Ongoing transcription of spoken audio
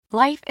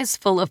Life is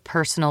full of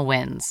personal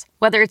wins,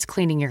 whether it's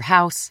cleaning your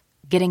house,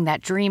 getting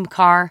that dream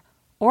car,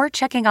 or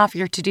checking off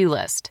your to-do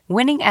list.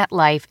 Winning at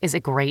life is a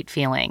great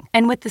feeling.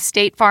 And with the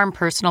State Farm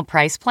Personal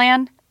Price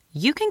Plan,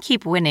 you can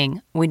keep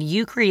winning when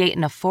you create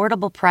an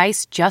affordable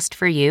price just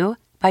for you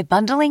by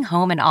bundling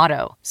home and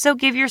auto. So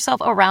give yourself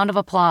a round of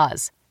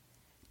applause.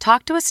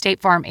 Talk to a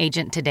State Farm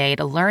agent today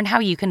to learn how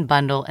you can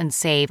bundle and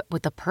save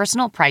with the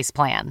Personal Price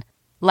Plan.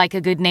 Like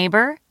a good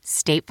neighbor,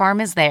 State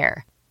Farm is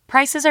there.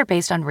 Prices are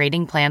based on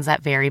rating plans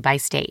that vary by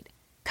state.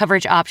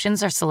 Coverage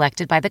options are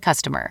selected by the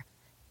customer.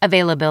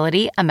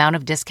 Availability, amount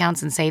of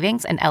discounts and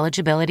savings, and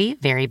eligibility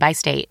vary by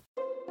state.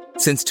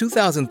 Since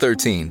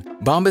 2013,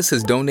 Bombas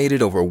has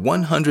donated over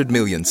 100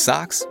 million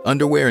socks,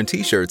 underwear, and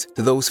T-shirts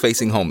to those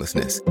facing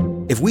homelessness.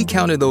 If we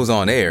counted those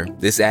on air,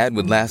 this ad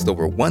would last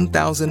over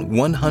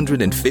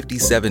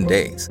 1,157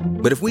 days.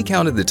 But if we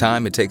counted the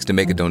time it takes to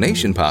make a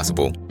donation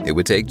possible, it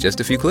would take just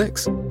a few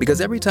clicks.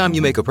 Because every time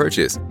you make a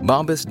purchase,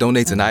 Bombas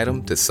donates an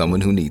item to someone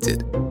who needs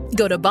it.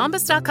 Go to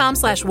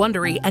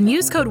bombas.com/Wondery and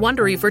use code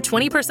Wondery for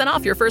 20%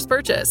 off your first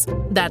purchase.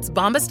 That's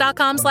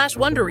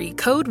bombas.com/Wondery,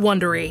 code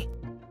Wondery.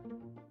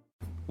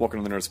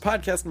 Welcome to the Nerdist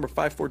Podcast, number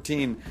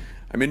 514.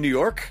 I'm in New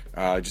York.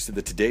 I just did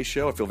the Today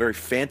Show. I feel very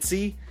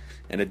fancy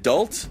and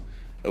adult.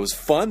 It was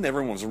fun.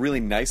 Everyone was really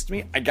nice to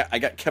me. I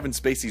got Kevin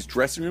Spacey's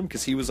dressing room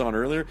because he was on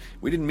earlier.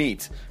 We didn't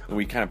meet. And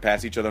we kind of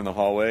passed each other in the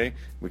hallway.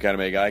 We kind of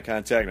made eye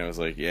contact, and I was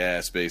like, yeah,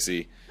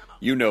 Spacey,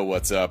 you know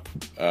what's up.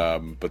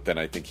 But then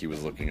I think he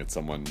was looking at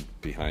someone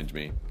behind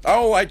me.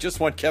 Oh, I just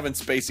want Kevin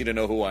Spacey to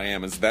know who I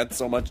am. Is that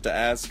so much to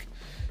ask?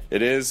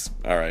 It is?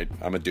 All right,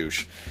 I'm a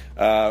douche.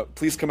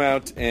 Please come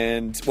out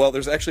and... Well,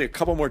 there's actually a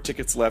couple more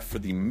tickets left for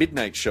the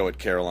midnight show at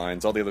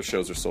Caroline's. All the other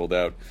shows are sold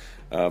out.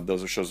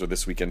 Those shows are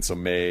this weekend, so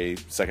May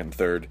 2nd and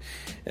 3rd.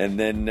 And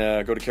then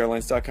go to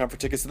carolines.com for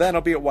tickets to that. And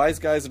I'll be at Wise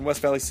Guys in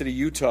West Valley City,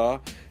 Utah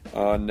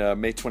on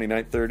May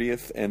 29th,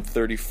 30th, and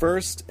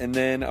 31st. And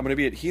then I'm going to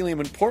be at Helium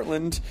in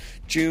Portland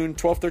June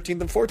 12th,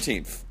 13th, and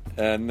 14th.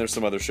 And there's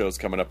some other shows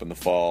coming up in the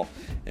fall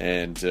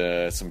and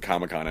some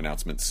Comic-Con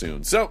announcements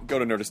soon. So go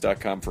to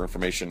Nerdist.com for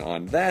information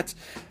on that.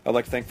 I'd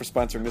like to thank for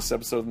sponsoring this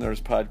episode of the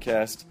Nerdist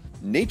Podcast,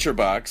 Nature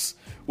Box,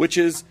 which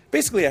is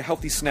basically a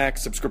healthy snack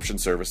subscription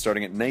service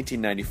starting at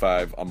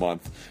 $19.95 a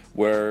month,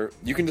 where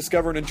you can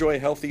discover and enjoy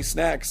healthy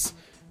snacks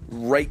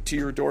right to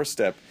your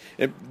doorstep.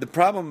 The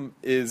problem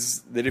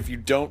is that if you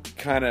don't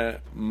kind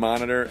of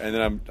monitor, and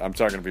then I'm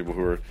talking to people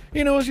who are,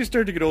 as you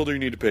start to get older, you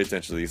need to pay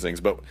attention to these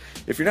things. But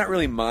if you're not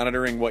really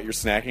monitoring what you're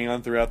snacking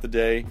on throughout the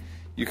day,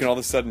 you can all of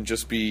a sudden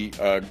just be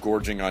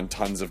gorging on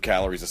tons of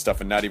calories of stuff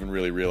and not even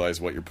really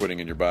realize what you're putting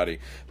in your body.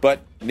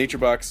 But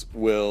NatureBox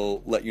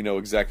will let you know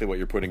exactly what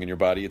you're putting in your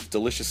body. It's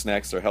delicious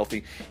snacks. They're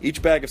healthy.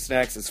 Each bag of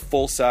snacks is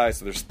full size,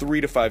 so there's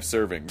 3 to 5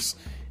 servings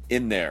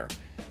in there.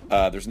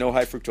 There's no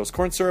high fructose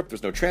corn syrup.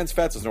 There's no trans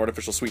fats. There's no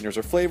artificial sweeteners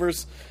or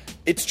flavors.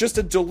 It's just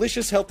a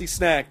delicious, healthy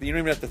snack that you don't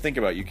even have to think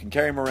about. You can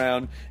carry them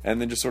around and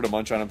then just sort of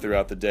munch on them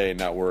throughout the day and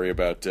not worry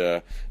about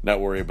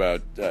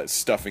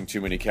stuffing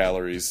too many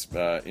calories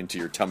into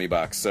your tummy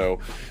box. So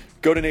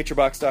go to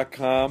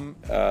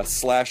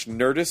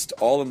naturebox.com/Nerdist,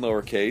 all in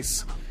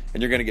lowercase,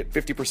 and you're going to get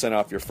 50%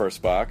 off your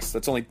first box.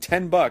 That's only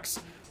 $10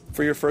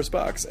 for your first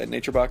box at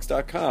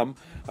naturebox.com.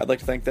 I'd like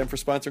to thank them for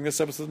sponsoring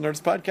this episode of the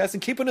Nerdist Podcast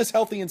and keeping us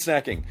healthy and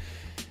snacking.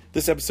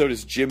 This episode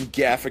is Jim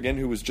Gaffigan,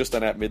 who was just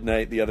on At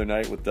Midnight the other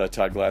night with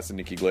Todd Glass and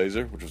Nikki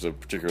Glazer, which was a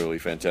particularly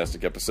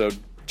fantastic episode.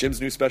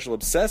 Jim's new special,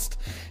 Obsessed,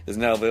 is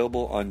now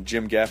available on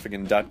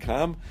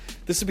jimgaffigan.com.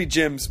 This would be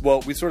Jim's, well,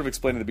 we sort of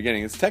explained at the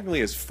beginning, it's technically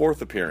his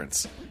 4th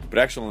appearance, but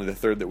actually only the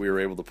 3rd that we were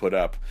able to put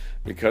up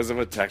because of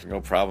a technical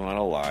problem on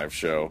a live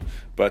show.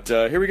 But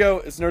here we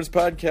go. It's Nerdist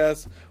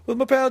Podcast with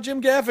my pal Jim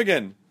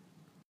Gaffigan.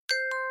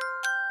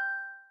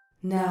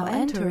 Now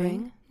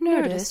entering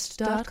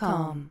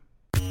Nerdist.com.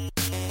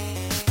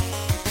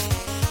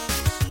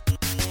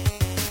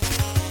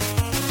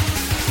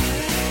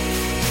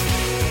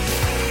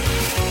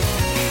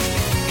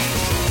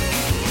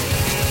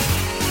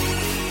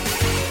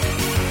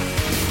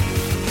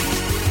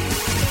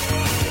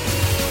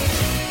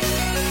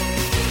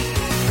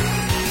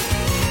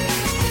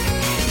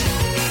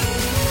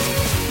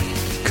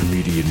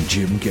 Comedian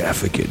Jim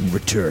Gaffigan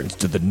returns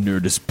to the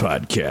Nerdist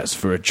Podcast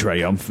for a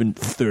triumphant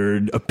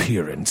 3rd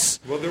appearance.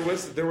 Well, there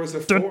was a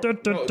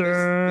 4th. No,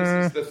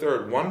 this is the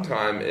 3rd. One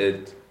time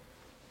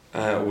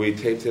we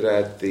taped it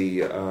at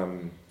the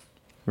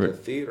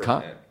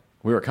theater.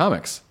 We were at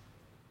Comics.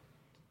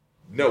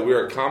 No, we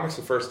were at Comics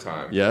the first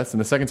time. Yes,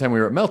 and the second time we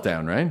were at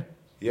Meltdown, right?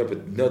 Yeah,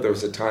 but no, there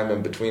was a time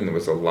in between. There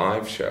was a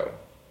live show.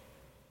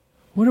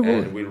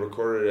 We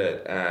recorded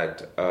it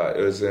at.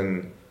 It was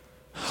in.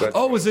 It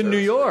was in New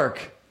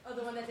York.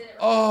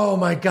 Oh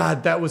my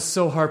God, that was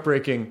so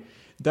heartbreaking.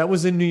 That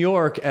was in New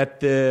York at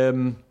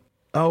the.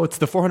 It's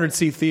the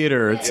 400-seat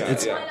theater. It's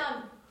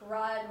on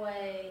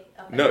Broadway.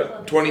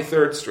 No,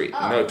 23rd Street.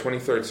 Oh. No,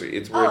 23rd Street.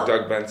 It's where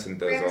Doug Benson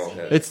does Gramercy. All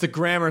his. It's the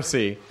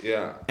Gramercy.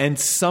 Yeah. And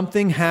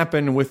something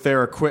happened with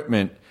their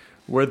equipment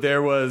where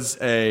there was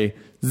a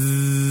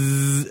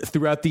zzz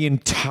throughout the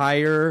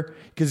entire.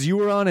 Because you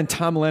were on and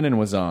Tom Lennon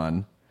was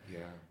on.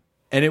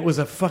 And it was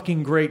a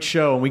fucking great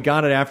show. And we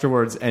got it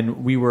afterwards,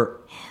 and we were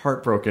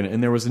heartbroken.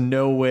 And there was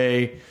no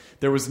way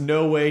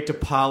to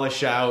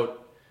polish out.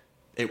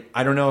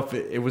 I don't know if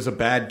it was a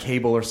bad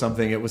cable or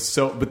something. It was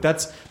so, but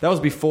that was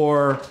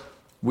before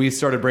we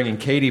started bringing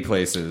Katie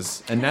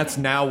places, and that's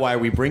now why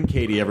we bring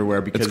Katie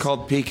everywhere. Because it's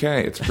called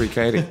PK. It's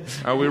pre-Katie.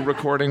 Are we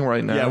recording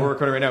right now? Yeah, we're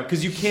recording right now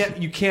because you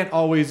can't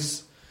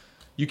always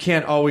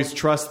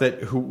trust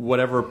that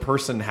whatever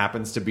person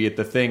happens to be at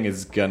the thing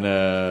is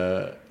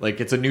gonna, like,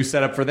 it's a new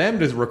setup for them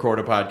to record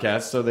a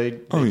podcast, so they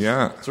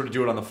sort of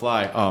do it on the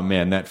fly. Oh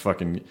man,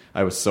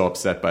 I was so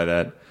upset by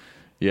that.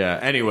 Yeah.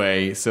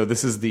 Anyway, so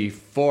this is the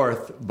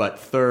fourth but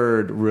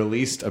third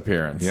released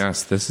appearance.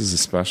 Yes, this is a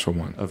special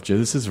one.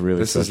 This is really.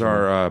 This is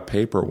our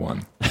paper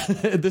one.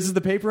 This is the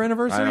paper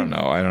anniversary. I don't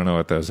know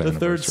what those. The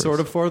third sort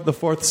of fourth, the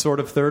fourth sort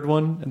of third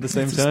one at the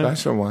same it's time. A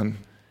special one.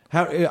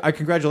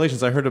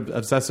 Congratulations! I heard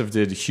Obsessive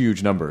did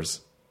huge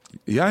numbers.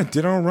 Yeah, it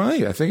did all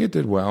right. I think it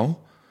did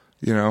well.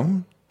 You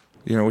know,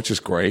 which is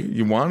great.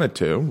 You wanted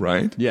to,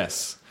 right?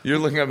 Yes. You're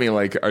looking at me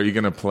like, are you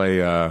going to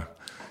play?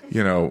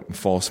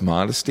 False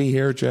modesty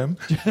here, Jim?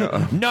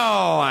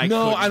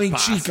 I mean,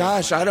 gee,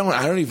 gosh, I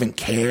don't even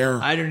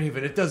care. I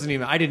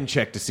didn't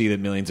check to see that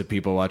millions of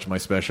people watch my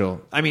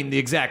special. I mean, the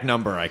exact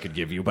number I could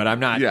give you, but I'm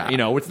not,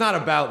 it's not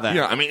about that.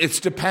 Yeah, I mean, it's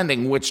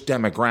depending which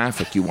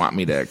demographic you want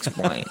me to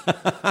explain.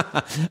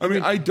 I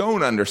mean, I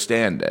don't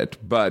understand it,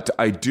 but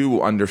I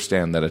do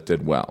understand that it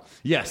did well.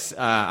 Yes,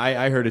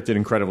 I heard it did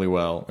incredibly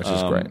well. Which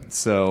is great.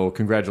 So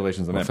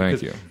congratulations on that.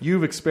 Thank you.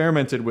 You've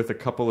experimented with a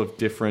couple of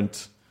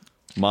different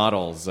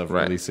models of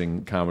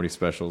releasing comedy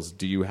specials.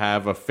 Do you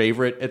have a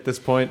favorite at this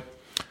point?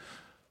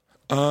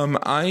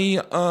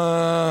 I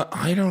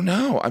don't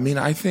know. I mean,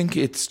 I think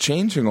it's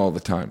changing all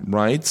the time,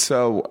 right?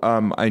 So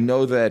I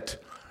know that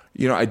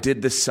I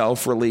did the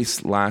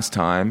self-release last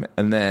time,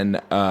 and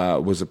then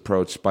was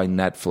approached by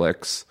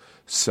Netflix.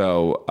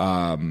 So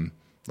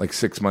like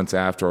 6 months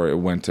after, it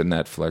went to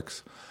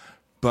Netflix.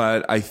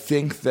 But I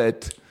think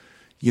that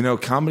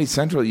Comedy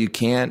Central, you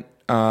can't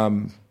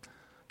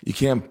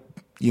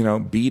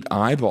beat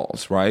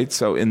eyeballs, right?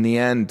 So in the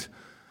end,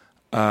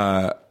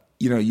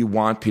 you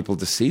want people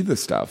to see the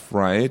stuff,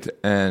 right?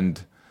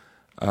 And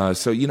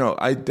so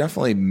I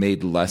definitely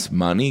made less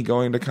money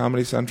going to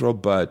Comedy Central,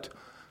 but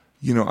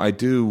I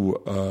do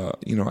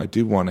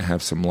want to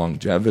have some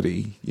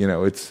longevity.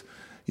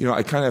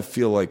 I kind of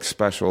feel like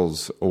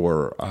specials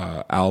or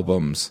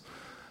albums,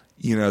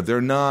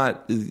 they're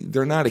not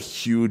a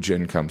huge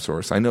income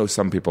source. I know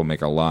some people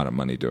make a lot of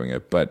money doing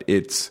it, but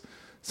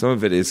some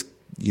of it is.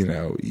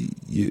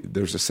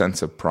 There's a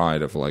sense of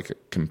pride of like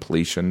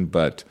completion,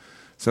 but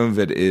some of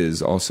it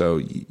is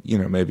also,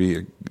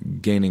 maybe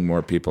gaining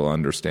more people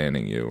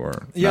understanding you.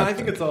 Or I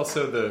think it's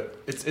also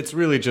it's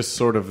really just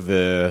sort of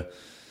the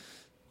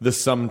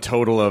sum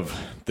total of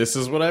this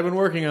is what I've been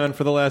working on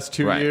for the last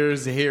 2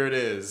 years. Here it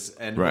is,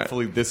 and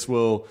hopefully this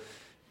will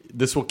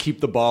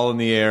keep the ball in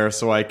the air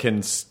so I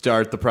can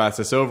start the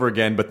process over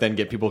again, but then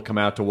get people to come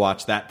out to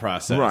watch that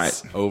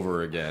process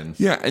over again.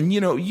 Yeah, and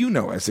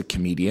as a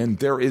comedian,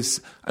 there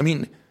is, I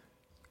mean,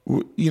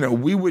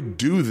 we would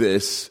do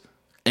this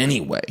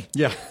anyway.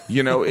 Yeah.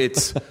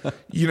 It's,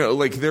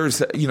 like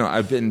there's,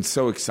 I've been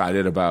so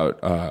excited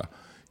about,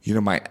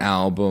 my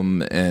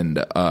album and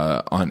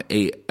on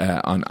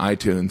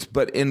iTunes,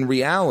 but in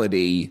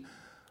reality,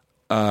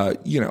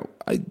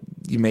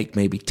 you make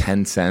maybe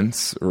 10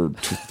 cents or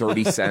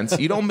 30 cents.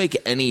 You don't make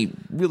any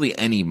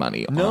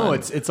money. No,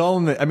 it's all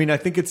in the. I mean, I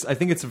think it's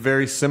a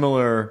very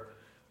similar,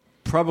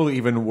 probably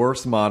even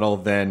worse model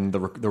than the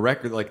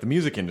record, like the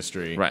music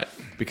industry, right?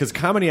 Because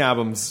comedy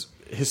albums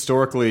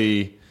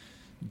historically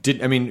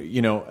did. I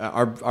mean,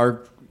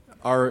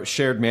 our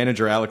shared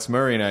manager Alex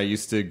Murray and I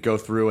used to go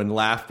through and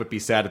laugh but be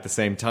sad at the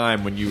same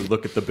time when you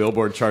look at the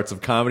Billboard charts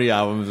of comedy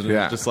albums, and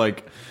it's just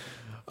like,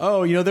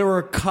 oh, there were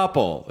a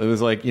couple. It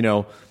was like,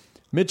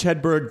 Mitch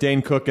Hedberg,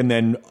 Dane Cook, and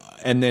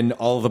then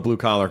all the blue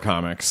collar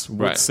comics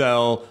would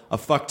sell a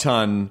fuck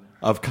ton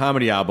of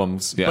comedy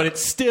albums, but it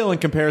still, in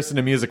comparison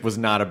to music, was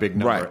not a big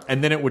number. Right.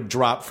 And then it would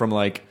drop from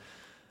like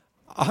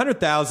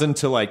 100,000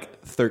 to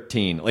like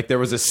 13. Like there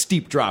was a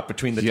steep drop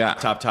between the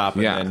top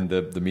and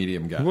then the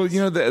medium guys. Well,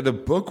 the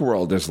book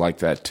world is like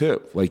that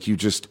too. Like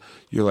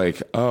you're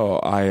like,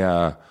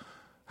 oh,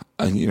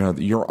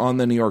 you're on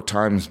the New York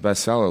Times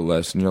bestseller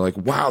list, and you're like,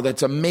 wow,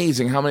 that's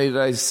amazing. How many did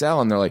I sell?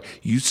 And they're like,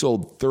 you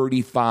sold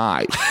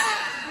 35.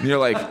 And you're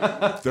like,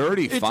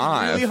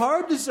 35? It's really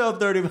hard to sell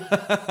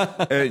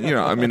 35.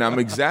 And, I'm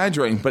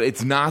exaggerating, but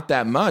it's not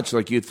that much.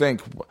 Like you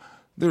think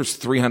there's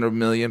 300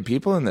 million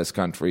people in this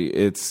country.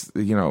 It's,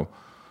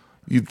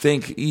 you'd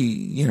think,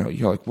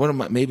 you're like, what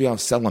am I? Maybe I'll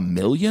sell 1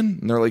 million?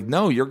 And they're like,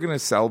 no, you're going to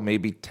sell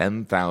maybe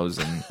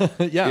 10,000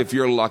 if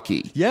you're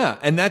lucky. Yeah,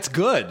 and that's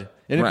good.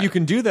 And if you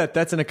can do that,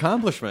 that's an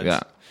accomplishment.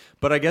 Yeah.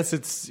 But I guess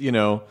it's,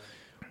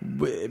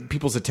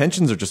 people's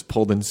attentions are just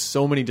pulled in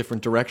so many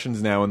different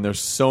directions now, and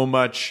there's so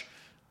much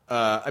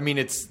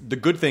it's the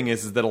good thing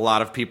is that a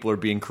lot of people are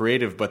being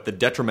creative, but the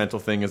detrimental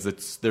thing is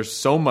that there's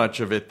so much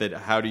of it that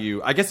how do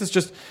you? I guess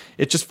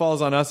it just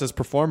falls on us as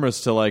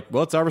performers to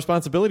it's our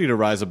responsibility to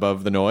rise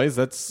above the noise.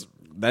 That's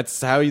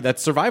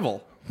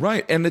survival,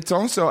 right? And it's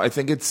also I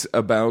think it's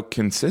about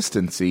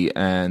consistency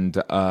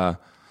and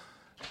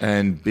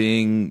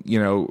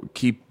being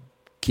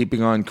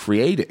keeping on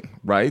creating,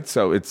 right?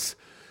 So it's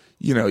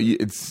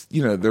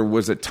there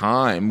was a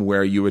time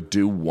where you would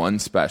do one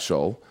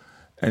special.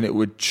 And it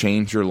would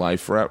change your life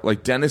forever.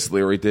 Like Dennis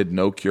Leary did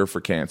No Cure for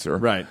Cancer.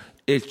 Right.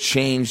 It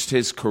changed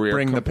his career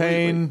Bring completely. the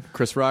Pain.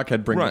 Chris Rock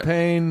had Bring right. the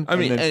Pain. I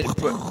mean,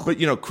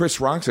 but Chris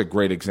Rock's a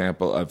great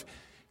example of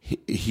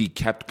he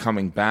kept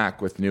coming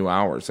back with new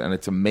hours, and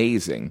it's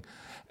amazing.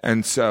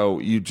 And so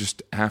you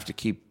just have to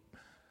keep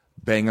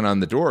banging on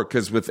the door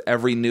because with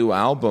every new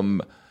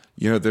album,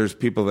 there's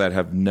people that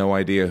have no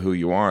idea who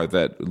you are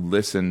that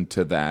listen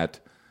to that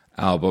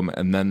album,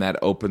 and then that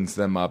opens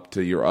them up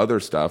to your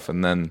other stuff,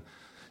 and then...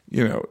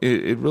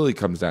 it really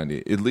comes down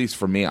to, at least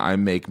for me, I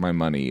make my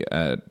money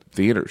at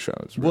theater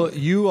shows. Really. Well,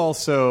 you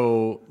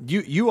also,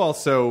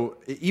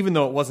 even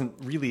though it wasn't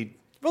really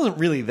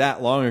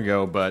that long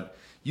ago, but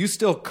you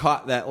still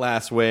caught that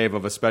last wave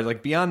of a special,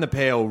 like Beyond the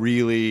Pale.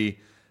 Really,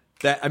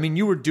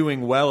 you were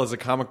doing well as a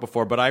comic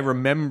before, but I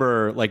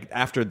remember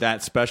after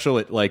that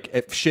special,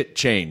 shit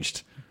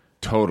changed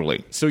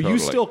Totally. So you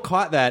still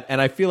caught that,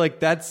 and I feel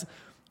like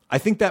I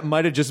think that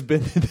might have just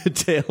been the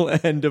tail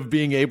end of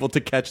being able to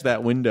catch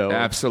that window.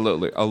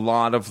 Absolutely. A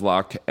lot of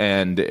luck.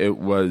 And it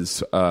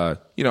was, I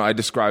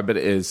describe it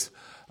as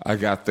I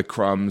got the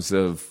crumbs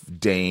of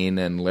Dane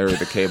and Larry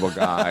the Cable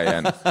Guy.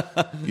 And,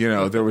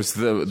 there was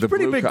the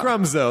pretty big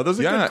crumbs, though.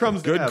 Those are good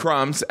crumbs. Good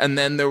crumbs. And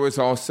then there was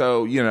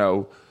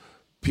also,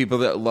 people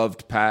that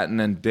loved Patton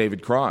and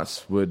David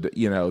Cross would,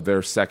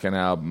 their second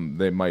album,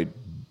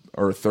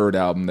 or third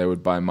album, they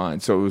would buy mine.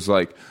 So it was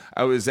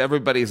I was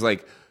everybody's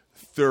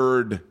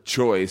third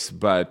choice,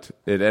 but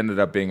it ended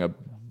up being a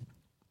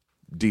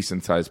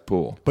decent sized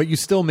pool. But you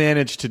still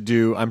managed to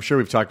do, I'm sure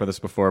we've talked about this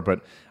before,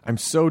 but I'm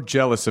so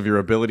jealous of your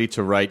ability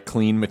to write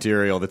clean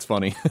material that's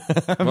funny.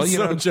 I'm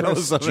so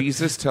jealous of it.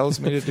 Jesus tells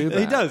me to do that.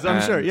 He does,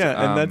 I'm sure,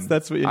 yeah. And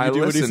that's what you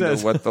do what he says. I listen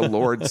to what the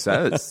Lord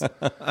says.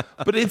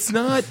 But it's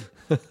not,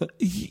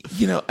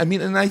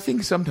 and I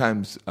think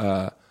sometimes,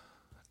 I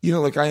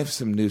have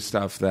some new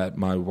stuff that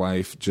my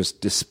wife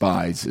just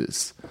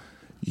despises.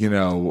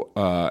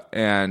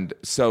 And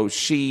so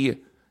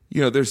she,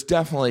 there's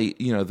definitely,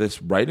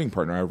 this writing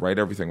partner. I write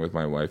everything with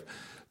my wife.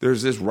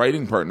 There's this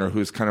writing partner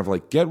who's kind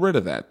of get rid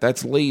of that.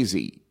 That's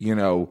lazy,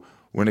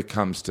 when it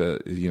comes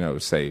to,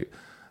 say,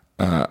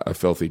 a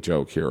filthy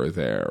joke here or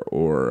there,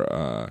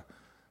 or,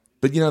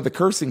 but the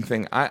cursing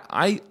thing,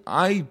 I,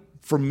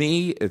 for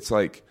me, it's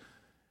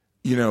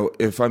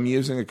if I'm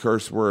using a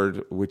curse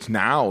word, which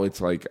now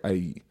it's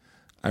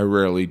I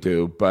rarely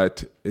do,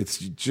 but it's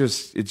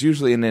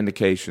usually an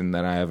indication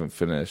that I haven't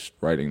finished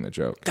writing the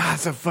joke.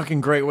 That's a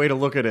fucking great way to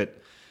look at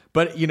it.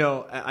 But,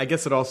 I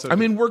guess it also...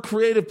 we're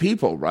creative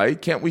people,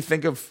 right? Can't we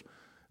think of...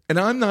 And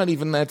I'm not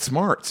even that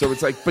smart. So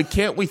it's but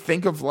can't we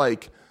think of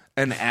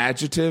an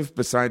adjective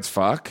besides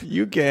fuck?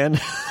 You can.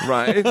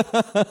 Right?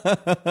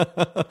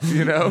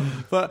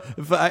 But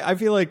I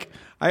feel like...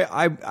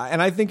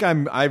 I think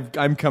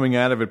I'm coming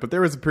out of it, but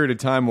there was a period of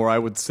time where I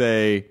would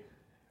say...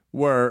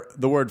 where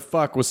the word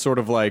fuck was sort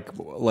of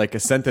like a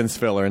sentence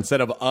filler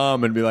instead of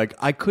and be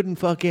I couldn't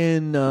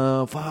fucking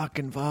fuck.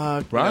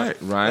 Right,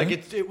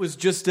 right. It was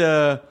just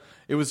fat.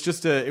 It was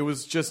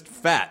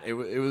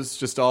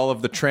just all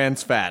of the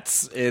trans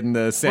fats in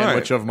the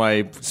sandwich of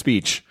my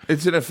speech.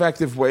 It's an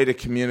effective way to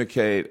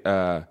communicate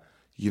a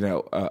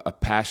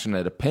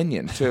passionate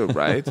opinion too,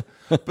 right?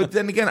 But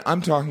then again,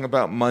 I'm talking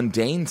about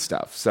mundane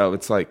stuff. So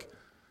it's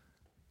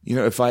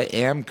if I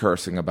am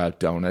cursing about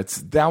donuts,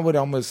 that would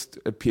almost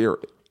appear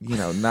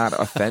not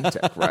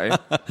authentic, right?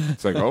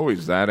 It's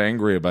he's that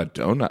angry about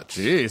donuts.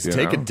 Jeez,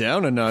 take it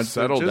down a notch.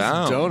 Settle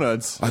down.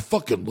 Donuts. I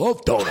fucking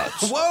love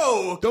donuts.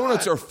 Whoa!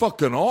 Donuts are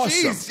fucking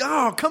awesome. Jeez,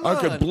 oh, come on. I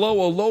could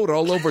blow a load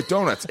all over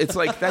donuts. It's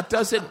that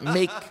doesn't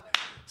make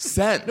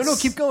sense. No,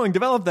 keep going.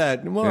 Develop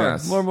that. More.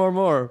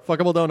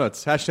 Fuckable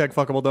donuts. Hashtag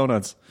fuckable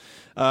donuts.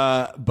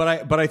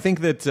 But I think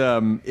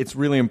that it's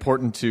really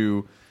important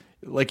to,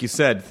 like you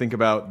said, think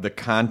about the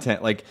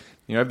content.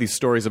 I have these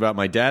stories about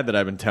my dad that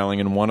I've been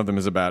telling, and one of them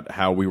is about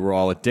how we were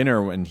all at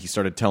dinner and he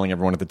started telling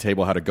everyone at the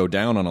table how to go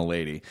down on a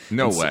lady.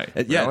 No way.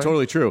 Yeah, really?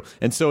 Totally true.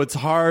 And so it's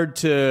hard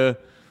to...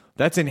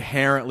 That's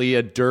inherently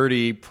a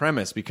dirty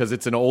premise because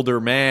it's an older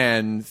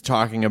man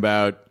talking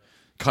about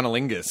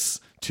cunnilingus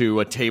to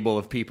a table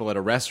of people at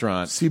a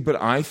restaurant. See,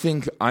 but I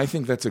think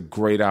that's a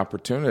great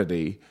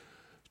opportunity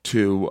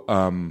to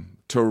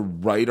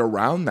write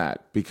around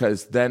that,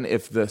 because then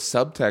if the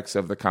subtext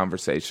of the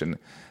conversation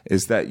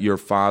is that your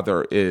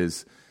father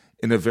is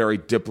in a very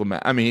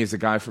he's a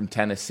guy from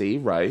Tennessee,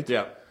 right?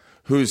 Yeah.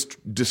 Who's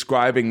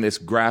describing this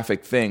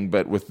graphic thing,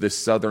 but with this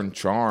Southern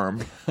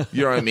charm.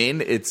 You know what I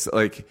mean? It's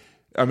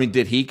I mean,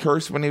 did he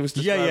curse when he was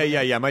describing?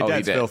 Yeah. My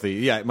dad's filthy.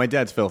 Yeah, my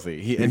dad's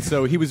filthy. And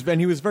so he was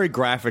very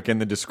graphic in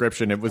the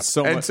description. It was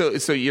so much.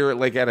 And so you're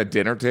like at a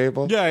dinner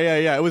table?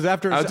 Yeah. It was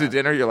after out to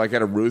dinner. You're like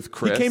at a Ruth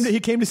Chris. He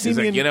came to see He's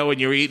me. Like, when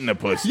you're eating a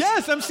pussy.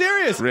 Yes, I'm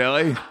serious.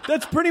 Really?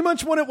 That's pretty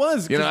much what it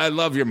was. I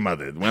love your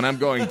mother. When I'm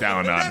going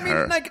down on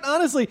her. Like,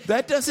 honestly,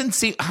 that doesn't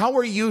seem. How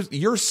are you?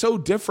 You're so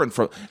different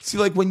from. See,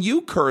 like when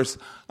you curse,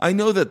 I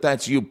know that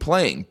that's you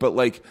playing, but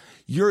like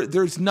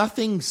there's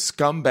nothing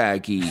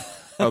scumbaggy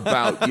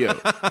about you.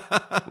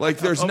 Like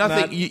there's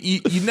nothing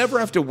you never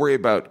have to worry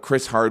about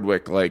Chris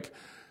Hardwick like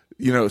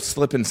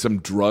slipping some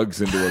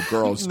drugs into a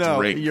girl's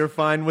drink. You're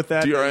fine with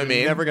that. Do you know what I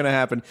mean? Never going to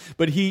happen.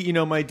 But he,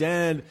 my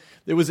dad,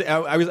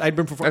 I'd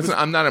been performing.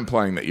 I'm not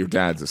implying that your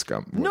dad's a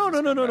scum.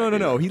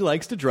 No. He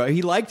likes to drug.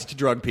 He liked to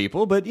drug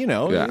people, but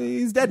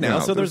he's dead now,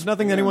 so there's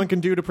nothing anyone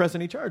can do to press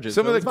any charges.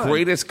 Some of the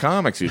greatest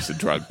comics used to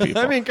drug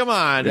people. I mean, come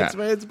on,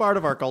 it's part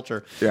of our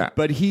culture. Yeah.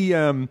 But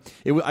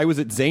I was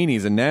at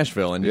Zany's in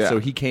Nashville, and so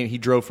he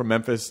drove from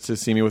Memphis to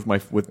see me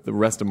with the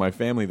rest of my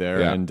family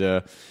there,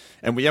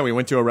 and we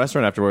went to a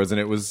restaurant afterwards,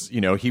 and it was,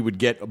 he would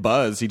get a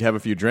buzz, he'd have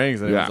a few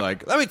drinks, and it was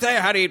like, let me tell you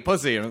how to eat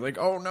pussy. And I was like,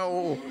 oh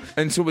no.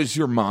 And so was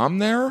your mom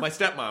there? My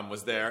stepmom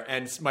was there,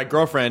 and my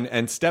girlfriend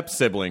and step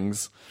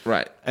siblings.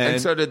 Right.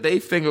 And so did they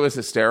think it was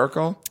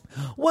hysterical?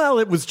 Well,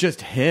 it was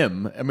just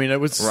him. I mean, it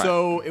was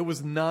it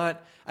was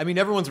not. I mean,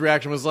 everyone's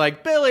reaction was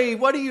like, Billy,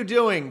 what are you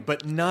doing?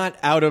 But not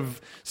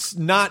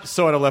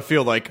so out of left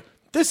field, like,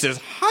 this is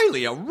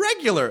highly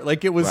irregular.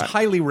 Like, it was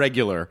highly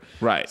regular.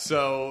 Right.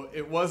 So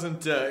it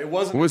wasn't.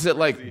 Was it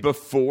like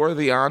before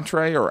the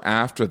entree or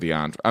after the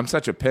entree? I'm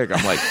such a pig.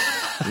 I'm like,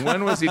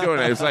 when was he doing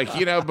it? It's like,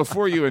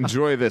 before you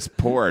enjoy this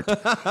port,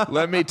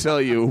 let me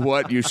tell you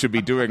what you should be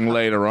doing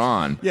later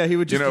on. Yeah, he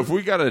would just. If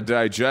we got a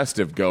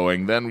digestive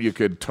going, then you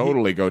could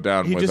totally go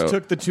down with it. He just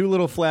took the two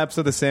little flaps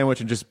of the sandwich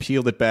and just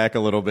peeled it back a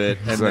little bit.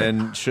 And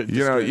then.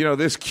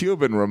 This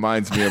Cuban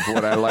reminds me of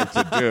what I like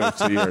to do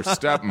to your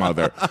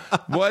stepmother.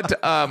 What?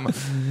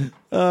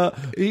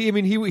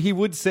 He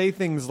would say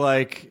things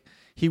like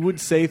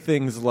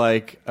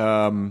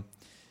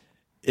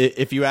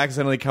if you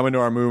accidentally come into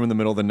our room in the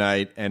middle of the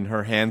night and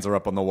her hands are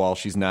up on the wall,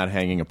 she's not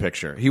hanging a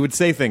picture. He would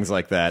say things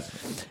like that.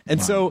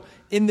 And so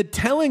in the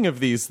telling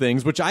of these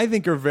things, which I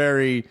think are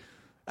very,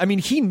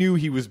 he knew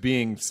he was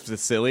being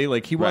silly.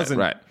 Like he wasn't.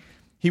 Right.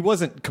 He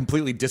wasn't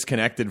completely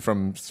disconnected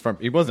from.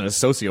 He wasn't a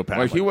sociopath.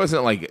 Like he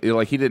wasn't like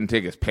he didn't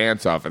take his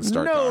pants off and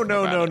start. No.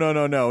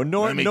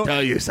 Let me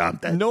tell you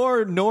something.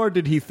 Nor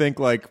did he think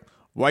like,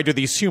 why do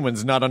these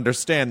humans not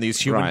understand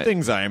these human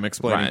things I am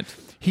explaining? Right.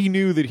 He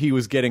knew that he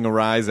was getting a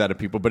rise out of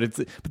people, but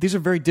these are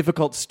very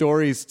difficult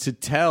stories to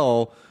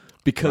tell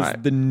because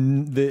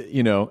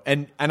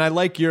and I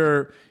like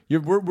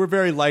we're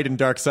very light and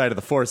dark side of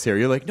the force here.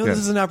 You're like, no, this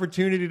is an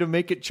opportunity to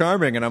make it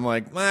charming, and I'm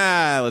like,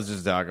 let's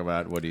just talk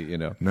about what do you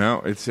know.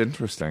 No, it's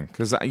interesting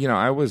because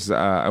I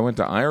went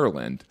to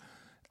Ireland,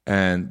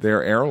 and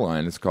their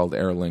airline is called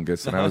Aer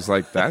Lingus, and I was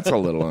like, that's a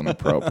little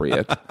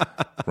inappropriate,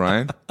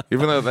 right?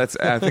 Even though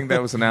I think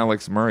that was an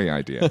Alex Murray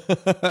idea.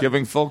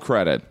 Giving full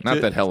credit,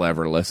 not that he'll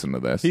ever listen to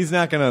this. He's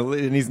not gonna,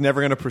 and he's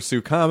never gonna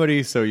pursue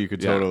comedy, so you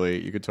could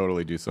totally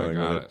do something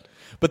with it.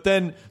 But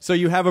then, so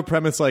you have a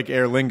premise like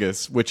Aer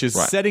Lingus, which is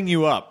setting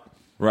you up.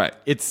 Right.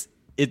 It's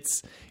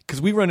because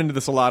we run into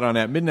this a lot on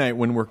At Midnight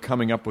when we're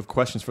coming up with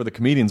questions for the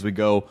comedians. We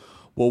go,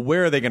 well,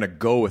 where are they going to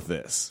go with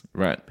this?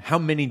 Right. How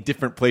many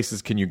different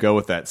places can you go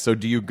with that? So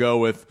do you go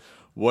with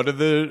what are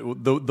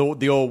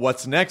the old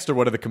what's next, or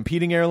what are the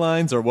competing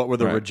airlines, or what were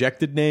the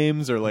rejected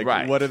names, or like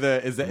what are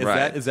the is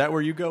that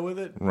where you go with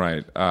it?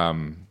 Right.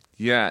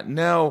 Yeah.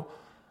 No.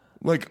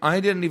 Like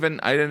I didn't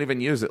even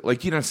use it.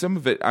 Like some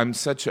of it. I'm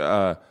such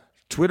a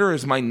Twitter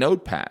is my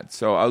notepad,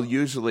 so I'll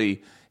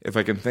usually, if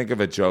I can think of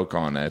a joke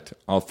on it,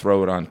 I'll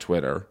throw it on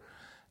Twitter,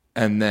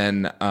 and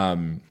then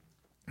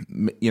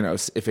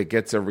if it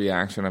gets a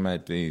reaction, I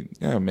might be,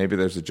 maybe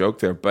there's a joke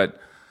there, but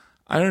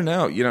I don't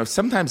know.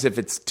 Sometimes if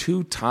it's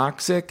too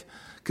toxic,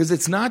 because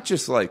it's not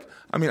just like,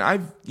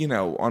 I've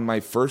on my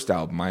first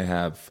album I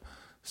have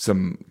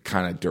some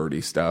kind of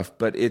dirty stuff,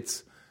 but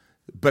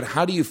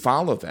how do you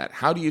follow that?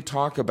 How do you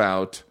talk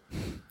about?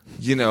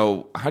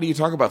 How do you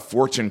talk about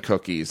fortune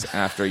cookies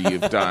after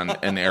you've done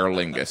an Aer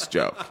Lingus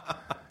joke?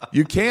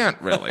 You can't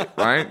really,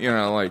 right?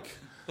 Like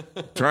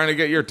trying to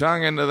get your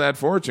tongue into that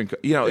fortune.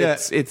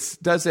 It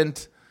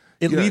doesn't.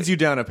 It leads you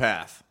down a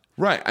path,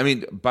 right?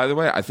 By the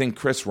way, I think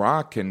Chris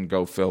Rock can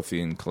go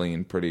filthy and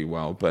clean pretty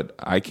well, but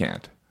I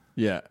can't.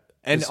 Yeah,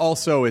 and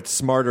also it's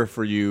smarter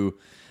for you.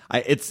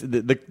 It's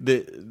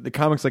the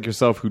comics like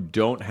yourself who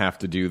don't have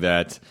to do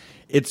that.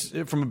 It's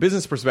from a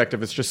business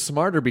perspective, it's just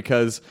smarter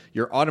because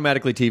you're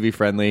automatically TV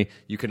friendly.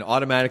 You can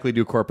automatically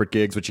do corporate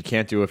gigs, which you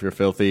can't do if you're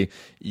filthy.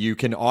 You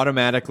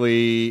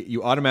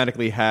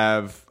automatically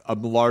have a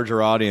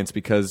larger audience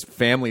because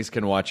families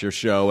can watch your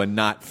show and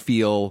not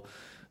feel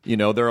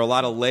There are a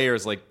lot of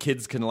layers. Like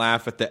kids can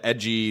laugh at the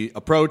edgy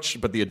approach,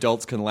 but the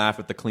adults can laugh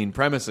at the clean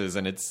premises,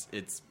 and it's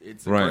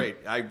Right.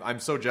 great. I'm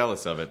so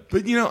jealous of it.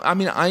 But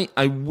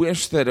I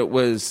wish that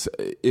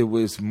it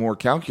was more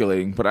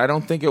calculating, but I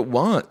don't think it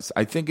was.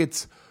 I think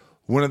it's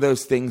one of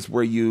those things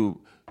where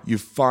you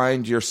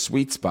find your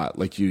sweet spot.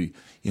 Like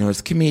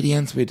as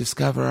comedians, we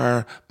discover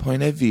our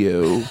point of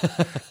view,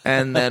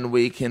 and then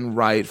we can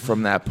write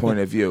from that point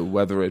of view,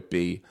 whether it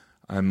be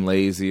I'm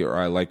lazy or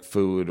I like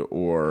food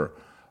or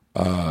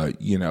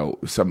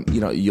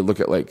you look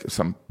at like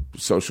some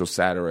social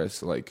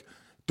satirists like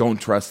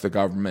don't trust the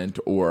government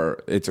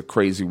or it's a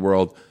crazy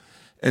world.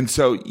 And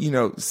so,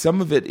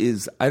 some of it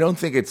is, I don't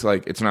think it's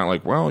not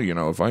like, well,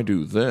 if I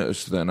do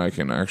this, then I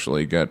can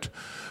actually get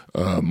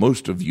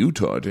most of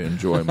Utah to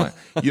enjoy my,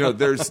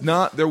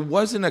 there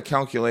wasn't a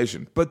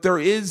calculation, but there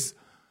is,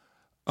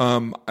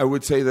 I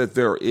would say that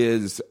there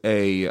is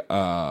I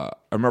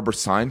remember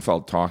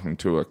Seinfeld talking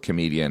to a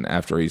comedian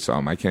after he saw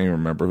him. I can't even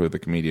remember who the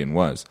comedian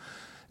was.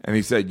 And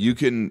he said, you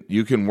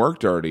can work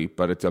dirty,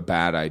 but it's a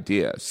bad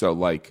idea.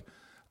 So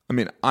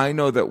I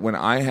know that when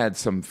I had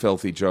some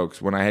filthy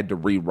jokes, when I had to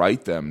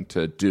rewrite them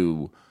to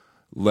do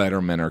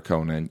Letterman or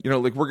Conan,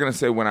 we're going to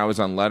say when I was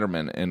on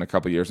Letterman in a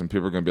couple of years and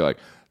people are going to be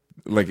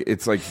like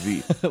it's like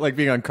the like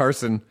being on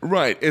Carson,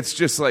 right? It's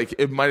just like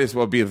it might as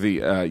well be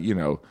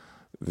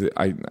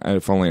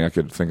if only I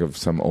could think of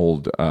some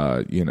old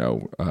Jack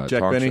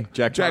Benny,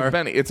 Jack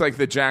Benny. It's like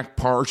the Jack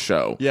Parr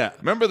show. Yeah,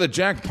 remember the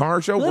Jack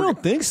Parr show? I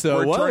don't think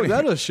so. What was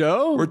that a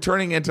show? We're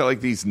turning into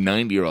like these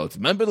 90-year-olds.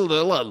 Remember the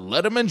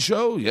Letterman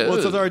show? Yeah.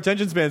 Well, so our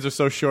attention spans are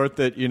so short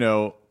that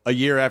a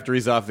year after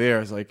he's off the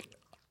air, it's like,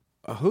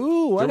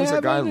 who? What there was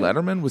happened? A guy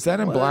Letterman. Was that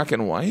in black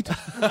and white?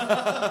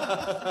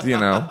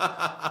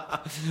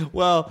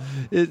 Well,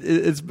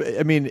 it's.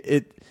 I mean,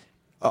 it.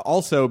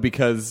 Also,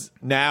 because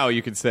now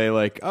you could say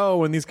like, oh,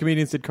 when these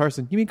comedians did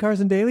Carson, you mean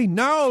Carson Daly?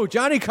 No,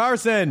 Johnny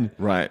Carson.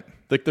 Right.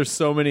 Like there's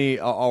so many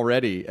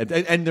already,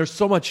 and there's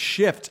so much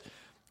shift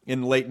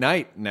in late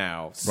night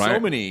now. So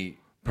right. many.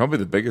 Probably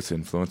the biggest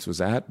influence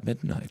was At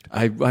Midnight.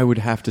 I would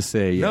have to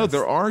say yes. No,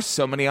 there are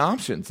so many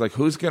options. Like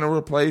who's going to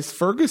replace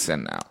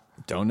Ferguson now?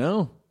 Don't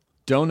know.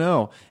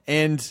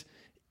 And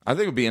I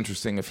think it would be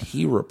interesting if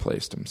he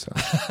replaced himself.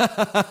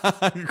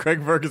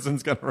 Craig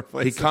Ferguson's going to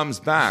replace him. He comes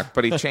back,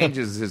 but he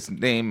changes his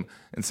name.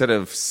 Instead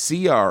of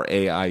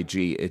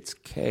Craig, it's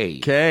K.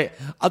 K.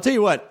 I'll tell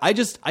you what. I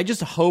just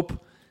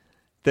hope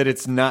that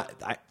it's not.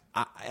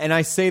 And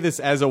I say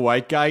this as a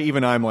white guy.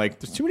 Even I'm like,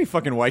 there's too many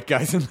fucking white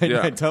guys in late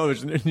night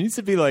television. There needs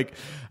to be like,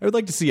 I would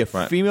like to see a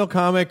female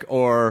comic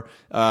or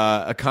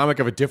a comic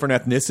of a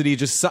different ethnicity.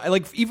 Just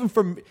like even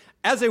from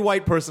as a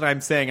white person, I'm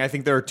saying I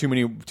think there are too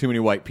many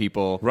white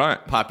people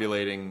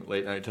populating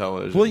late night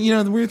television. Well,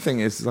 the weird thing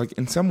is like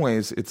in some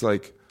ways it's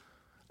like,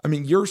 I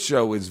mean, your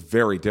show is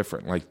very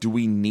different. Like, do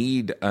we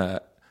need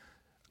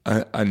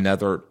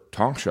another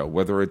talk show?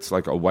 Whether it's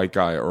like a white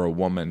guy or a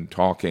woman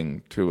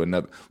talking to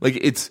another, like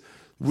it's.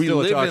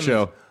 Still a talk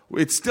show.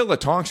 It's still a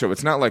talk show.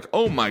 It's not like,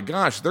 oh my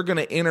gosh, they're going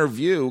to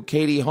interview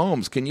Katie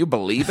Holmes. Can you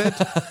believe it?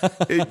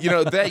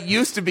 That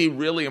used to be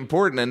really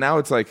important, and now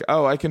it's like,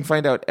 oh, I can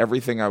find out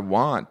everything I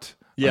want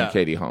on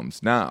Katie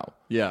Holmes now.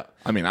 Yeah,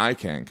 I mean, I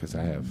can because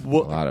I have a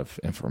lot of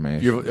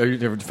information.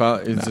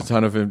 It's a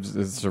ton of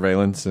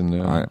surveillance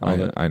and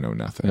I know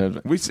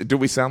nothing. Do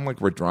we sound like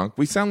we're drunk?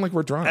 We sound like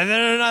we're drunk. And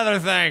then another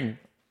thing.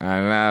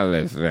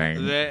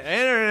 The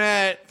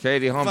internet.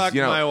 Katie Holmes. Fuck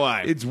my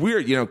wife. It's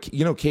weird.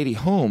 Katie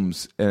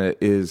Holmes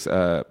is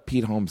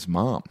Pete Holmes'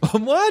 mom.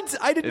 What?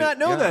 I did not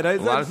know that. A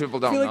lot of people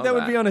don't know I feel like that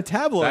would be on a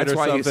tabloid That's or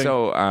why something. he's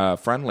so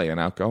friendly and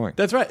outgoing.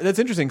 That's right. That's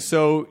interesting.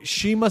 So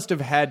she must have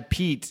had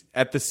Pete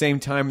at the same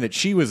time that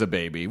she was a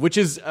baby, which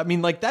is, I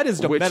mean, like that is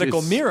a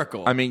medical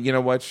miracle. I mean, you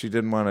know what? She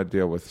didn't want to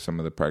deal with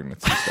some of the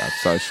pregnancy stuff.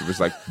 So she was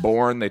like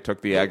born, they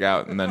took the egg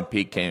out, and then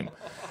Pete came.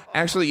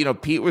 Actually,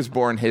 Pete was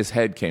born, his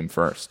head came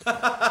first.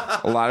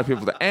 A lot of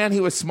people, and he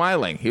was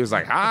smiling. He was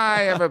like,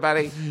 hi,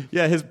 everybody.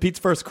 Yeah, Pete's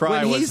first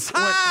cry was,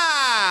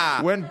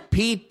 ha! When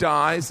Pete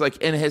dies, like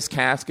in his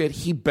casket,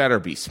 he better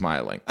be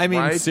smiling. I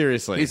mean, right?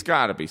 seriously. He's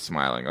got to be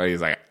smiling. Like,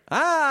 he's like,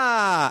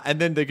 ah! And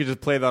then they could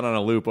just play that on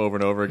a loop over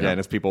and over again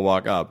as people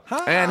walk up.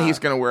 Ha! And he's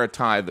going to wear a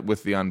tie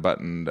with the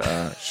unbuttoned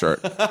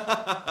shirt.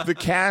 The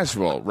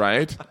casual,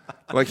 right?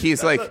 Like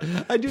he's like,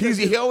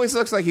 he always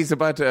looks like he's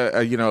about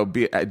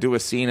to, do a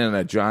scene in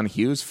a John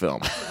Hughes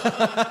film.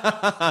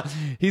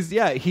 He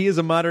is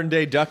a modern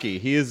day Ducky.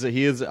 He is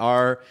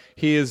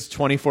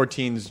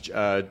 2014's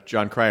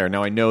John Cryer.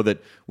 Now I know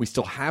that we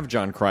still have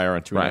John Cryer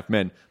on Two and a Half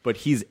Men, but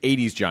he's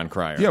 80s John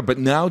Cryer. Yeah, but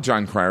now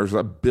John Cryer's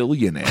a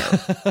billionaire.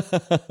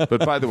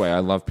 But by the way, I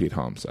love Pete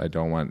Holmes. I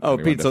don't want.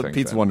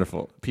 Pete's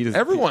wonderful.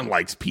 Everyone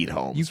likes Pete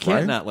Holmes. You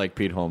can't not like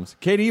Pete Holmes.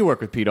 Katie, you work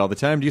with Pete all the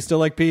time. Do you still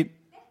like Pete?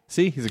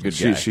 See, he's a good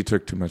guy. She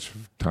took too much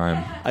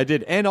time. I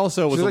did, and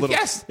also it was a little.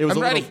 Yes, it was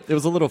I'm ready. It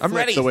was a little. I'm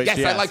ready. The way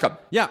yes, I like him.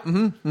 Yeah.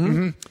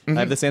 I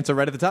have this answer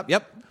right at the top.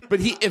 Yep.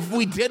 But if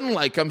we didn't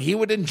like him, he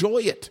would enjoy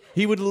it.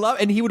 He would love,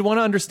 and he would want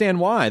to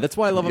understand why. That's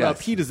what I love about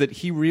Pete is that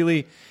he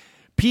really.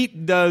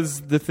 Pete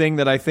does the thing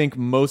that I think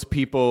most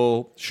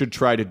people should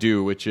try to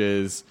do, which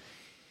is,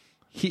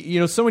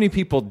 so many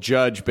people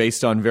judge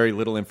based on very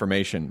little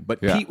information, but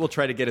Pete will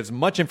try to get as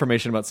much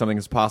information about something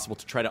as possible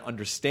to try to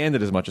understand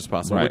it as much as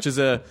possible, Right.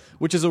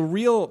 which is a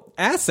real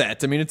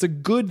asset. I mean, it's a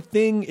good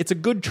thing. It's a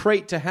good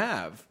trait to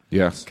have.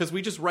 Yes. Because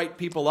we just write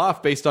people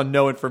off based on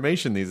no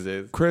information these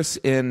days. Chris,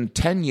 in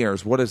 10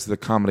 years, what is the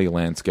comedy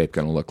landscape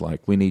going to look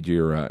like? We need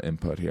your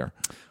input here.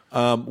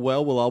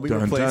 We'll all be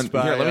Dun, replaced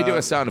dun. by... Here, let me do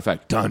a sound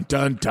effect. Dun,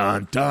 dun,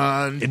 dun,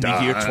 dun, In the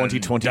year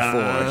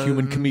 2024,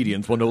 human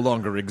comedians will no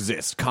longer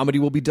exist. Comedy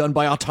will be done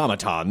by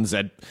automatons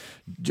at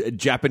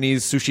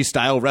Japanese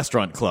sushi-style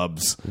restaurant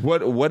clubs.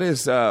 What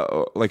is,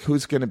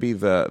 who's going to be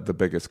the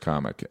biggest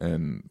comic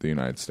in the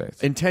United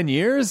States? In 10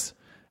 years?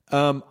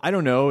 I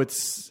don't know.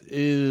 It's...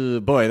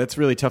 boy, that's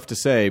really tough to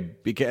say.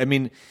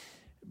 Because,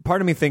 part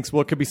of me thinks,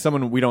 well, it could be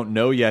someone we don't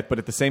know yet, but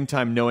at the same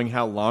time, knowing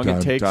how long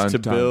it takes to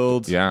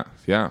build,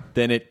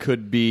 then it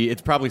could be.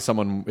 It's probably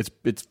someone.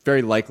 It's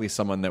very likely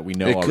someone that we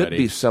know already. It could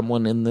be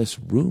someone in this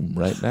room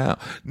right now.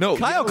 No,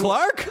 Kyle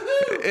Clark.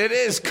 It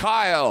is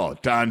Kyle.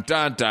 Dun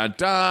dun dun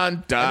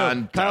dun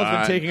dun.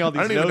 Kyle's been taking all these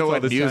I don't even know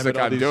notes what music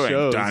I'm doing.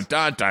 Shows. Dun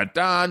dun dun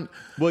dun.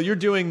 Well, you're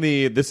doing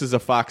this is a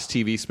Fox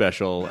TV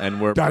special,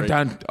 and we're dun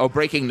dun. Oh,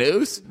 breaking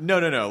news? No.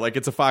 Like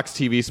it's a Fox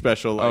TV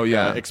special.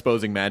 Like,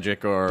 exposing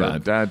magic or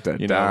dun dun dun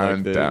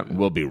dun dun.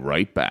 We'll be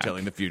right back.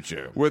 Telling the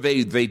future. Where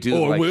they do,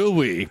 or will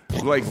we?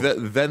 Like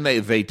then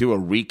they do a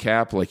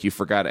recap. Like you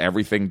forgot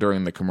everything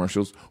during the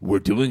commercials. We're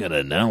doing an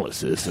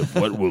analysis of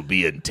what will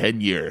be in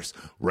 10 years.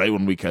 Right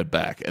when we cut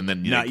back, and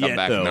then Not come yet,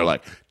 back though. and they're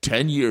like,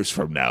 10 years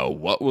from now,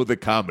 what will the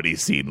comedy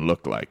scene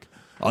look like?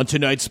 On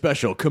tonight's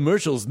special,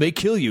 commercials may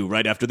kill you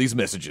right after these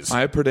messages.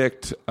 I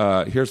predict,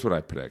 here's what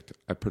I predict.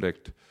 I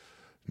predict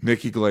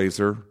Nikki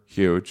Glazer,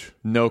 huge.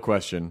 No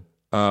question.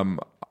 I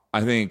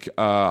think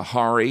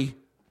Hari,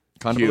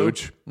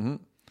 huge. Mm-hmm.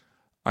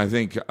 I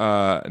think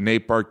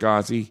Nate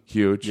Bargatze,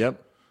 huge.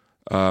 Yep.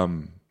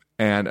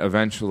 And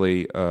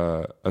eventually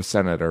a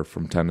senator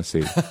from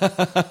Tennessee.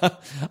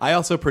 I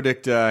also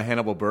predict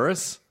Hannibal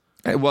Buress.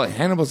 Well,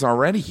 Hannibal's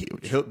already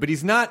huge. But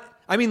he's not...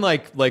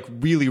 like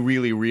really,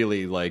 really,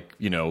 really,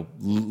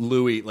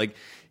 Louis, like...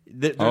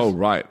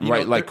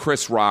 Right. Like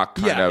Chris Rock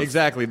kind of. Yeah,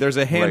 exactly. There's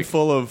a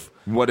handful of...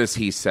 What does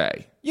he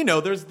say?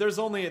 There's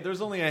only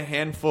a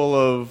handful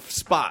of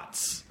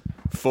spots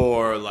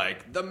for,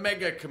 the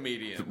mega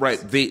comedians. Right,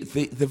 the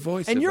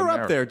voice and of you're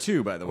America. up there,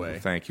 too, by the way.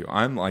 Thank you.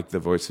 I'm like the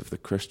voice of the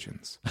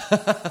Christians.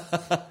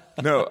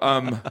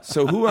 No,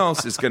 so who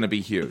else is going to be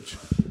huge?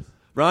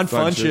 Ron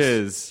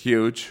Funches.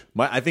 Huge.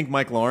 I think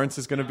Mike Lawrence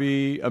is going to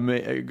be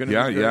good.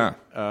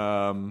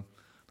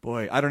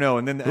 Boy, I don't know.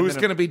 And then who's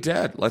going to be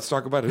dead? Let's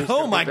talk about who's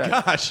Oh my be dead.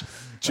 gosh.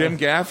 Jim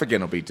Gaffigan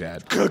will be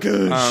dead.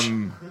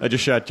 I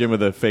just shot Jim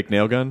with a fake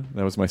nail gun.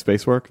 That was my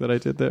space work that I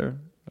did there.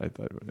 I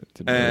thought it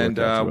didn't really work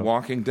out too well.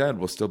 Walking Dead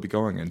will still be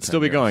going in 10 Still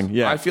be years. going,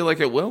 yeah. I feel like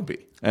it will be.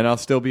 And I'll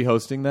still be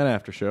hosting that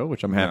after show,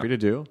 which I'm happy to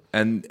do.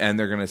 And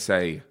they're going to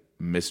say,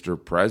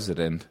 Mr.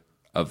 President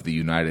of the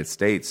United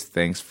States,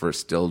 thanks for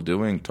still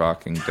doing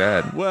Talking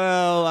Dead.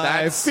 Well,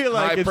 That's I feel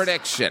like my it's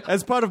prediction.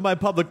 As part of my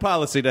public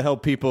policy to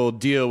help people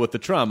deal with the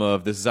trauma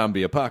of this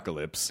zombie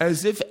apocalypse.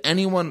 As if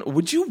anyone...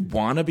 Would you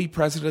want to be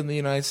president of the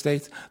United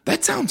States?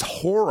 That sounds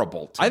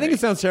horrible to me. I think it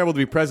sounds terrible to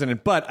be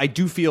president, but I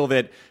do feel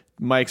that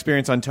my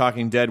experience on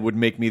Talking Dead would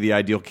make me the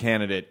ideal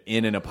candidate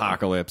in an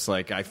apocalypse.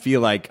 I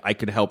feel like I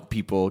could help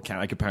people,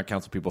 I could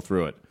counsel people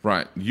through it.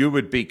 Right. You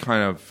would be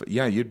kind of...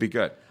 Yeah, you'd be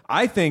good.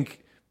 I think...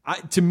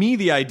 to me,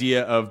 the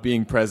idea of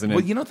being president...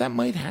 Well, that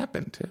might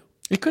happen, too.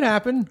 It could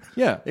happen.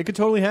 Yeah, it could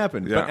totally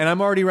happen. Yeah. And I'm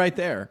already right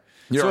there.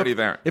 You're already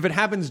there. If it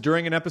happens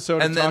during an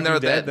episode and of then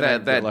Talking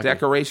Dead... that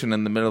decoration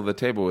in the middle of the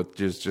table with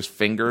just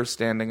fingers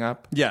standing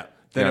up. Yeah.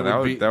 Then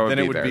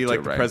it would be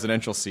like the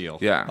presidential seal.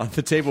 Yeah. On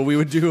the table, we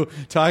would do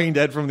Talking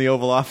Dead from the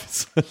Oval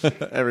Office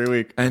every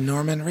week. And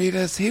Norman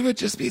Reedus, he would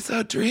just be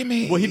so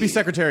dreamy. Well, he'd be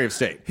Secretary of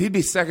State. He'd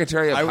be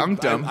Secretary of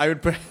Hunkdom. I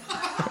would put...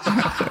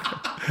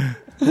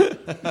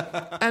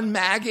 And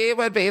Maggie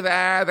would be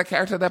there, the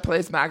character that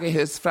plays Maggie,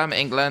 who's from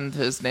England,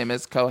 whose name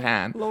is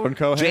Cohan. Lauren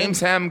Cohan? James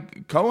Ham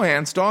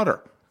Cohan's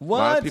daughter. What? A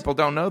lot of people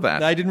don't know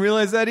that. I didn't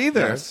realize that either.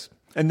 Yes.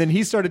 And then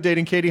he started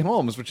dating Katie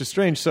Holmes, which is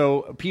strange.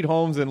 So Pete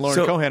Holmes and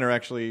Lauren Cohan are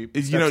actually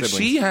step-siblings.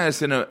 She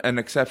has an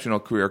exceptional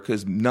career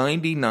because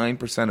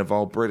 99% of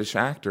all British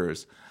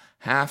actors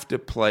have to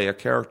play a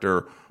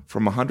character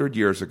from 100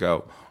 years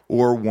ago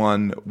or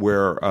one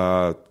where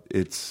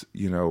it's,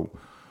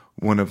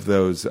 one of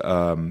those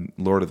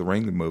Lord of the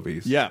Rings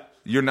movies. Yeah.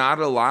 You're not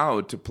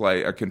allowed to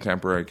play a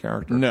contemporary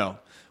character. No.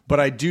 But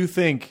I do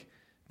think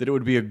that it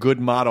would be a good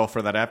model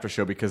for that after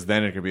show because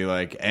then it could be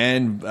like,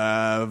 and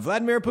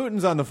Vladimir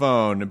Putin's on the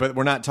phone. But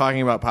we're not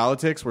talking about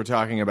politics. We're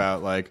talking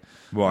about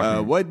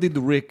why did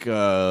Rick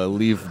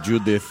leave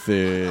Judith?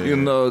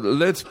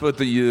 Let's put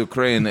the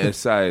Ukraine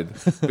aside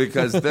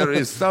because there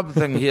is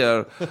something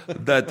here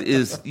that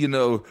is,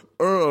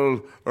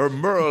 Earl or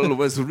Merle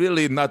was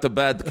really not a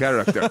bad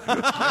character.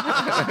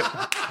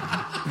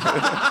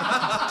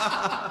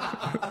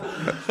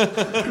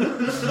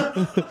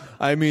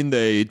 I mean,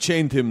 they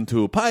chained him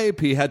to a pipe.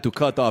 He had to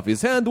cut off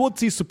his hand.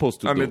 What's he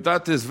supposed to do? I mean,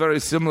 that is very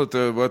similar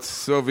to what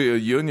Soviet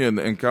Union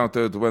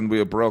encountered when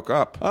we broke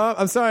up.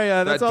 I'm sorry.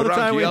 That's that all the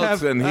time we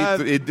have.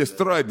 Yeltsin, he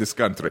destroyed this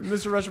country.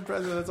 Mr. Russian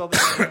President, that's all the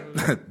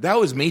time. That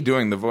was me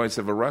doing the voice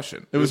of a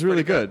Russian. It was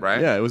really good,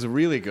 right? Yeah, it was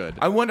really good.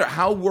 I wonder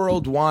how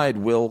worldwide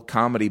will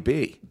comedy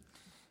be?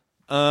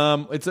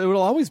 It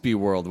will always be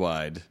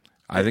worldwide.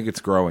 I think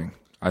it's growing.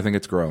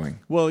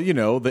 Well,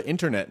 the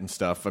internet and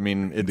stuff. I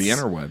mean, it's The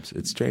interwebs.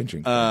 It's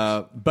changing.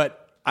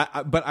 But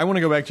I want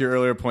to go back to your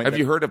earlier point. Have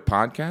you heard of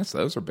podcasts?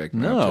 Those are big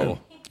now, No. too.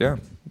 Yeah.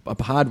 A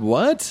pod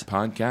what?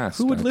 Podcast.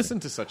 Who would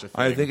listen to such a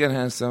thing? I think it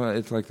has some.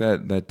 It's like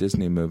that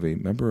Disney movie.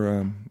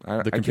 Remember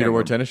The computer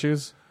wore tennis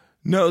shoes?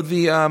 No,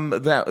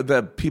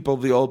 the people,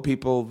 the old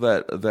people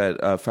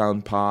that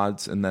found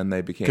pods and then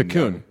they became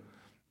Cocoon. young.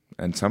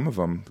 And some of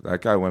them,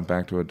 that guy went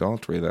back to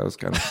adultery. That was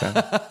kind of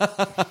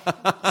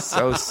sad.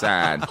 So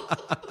sad.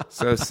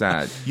 So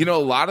sad. A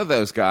lot of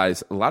those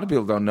guys, a lot of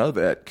people don't know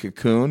that.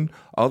 Cocoon,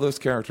 all those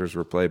characters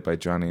were played by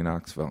Johnny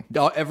Knoxville.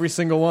 Oh, every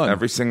single one.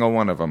 Every single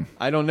one of them.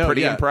 I don't know.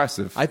 Pretty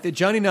impressive. I think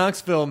Johnny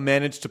Knoxville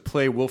managed to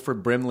play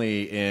Wilford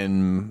Brimley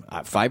in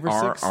 5 or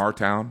 6. Our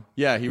Town.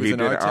 Yeah, he was in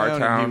did Our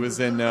Town. And he was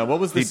in what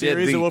was the he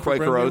series did that the Wilford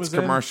Quaker Brimley Oats was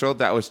in? commercial.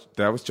 That was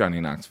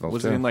Johnny Knoxville.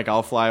 Was too. it in like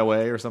I'll Fly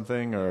Away or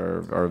something,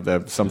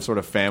 or some sort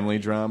of family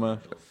drama?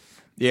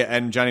 Yeah,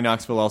 and Johnny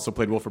Knoxville also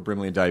played Wilford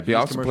Brimley in Diabetes He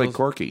also commercials. played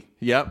Corky.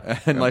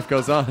 Yep, and Life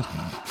Goes On.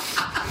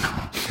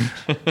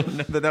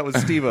 That was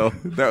Steve-O.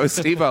 That was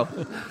Steve-O.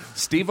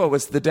 Steve-O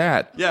was the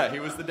dad. Yeah, he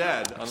was the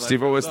dad. on Life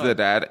Steve-O Goes was On. the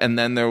dad, and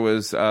then there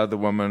was the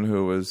woman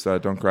who was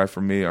 "Don't Cry for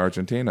Me,"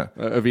 Argentina.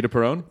 Evita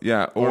Peron.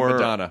 Yeah, or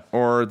Madonna,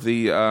 or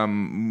the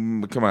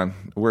come on,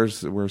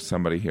 where's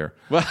somebody here?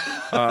 Do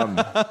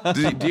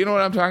you know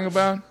what I'm talking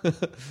about?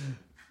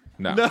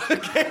 No.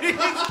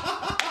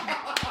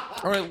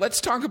 All right, let's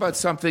talk about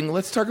something.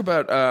 Let's talk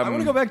about. I want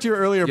to go back to your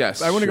earlier.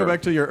 Yes, I want to sure. go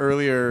back to your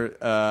earlier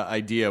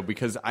idea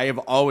because I have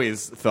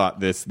always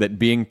thought that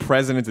being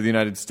president of the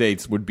United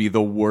States would be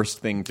the worst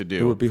thing to do.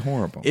 It would be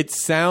horrible. It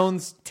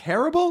sounds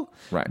terrible.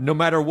 Right. No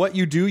matter what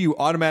you do, you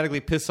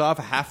automatically piss off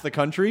half the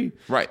country.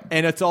 Right.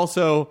 And it's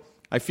also,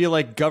 I feel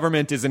like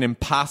government is an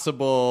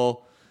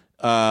impossible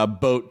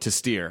boat to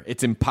steer.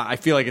 I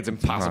feel like it's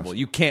impossible.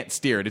 You can't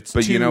steer it.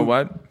 But you know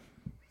what?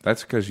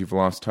 That's because you've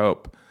lost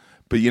hope.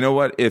 But you know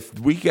what? If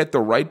we get the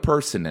right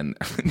person in,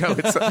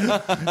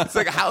 it's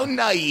like how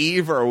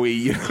naive are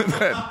we?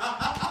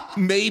 That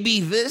maybe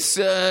this,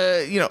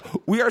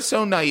 we are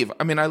so naive.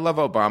 I mean, I love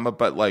Obama,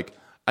 but like,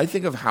 I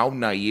think of how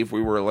naive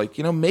we were. Like,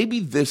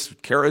 maybe this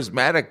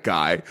charismatic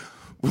guy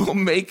will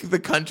make the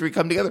country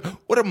come together.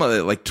 What am I,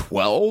 like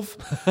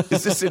 12?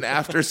 Is this an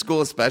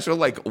after-school special?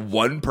 Like,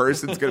 one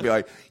person's going to be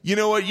like, you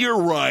know what?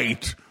 You're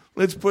right.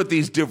 Let's put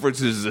these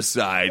differences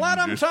aside Let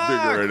and him just talk.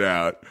 figure it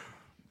out.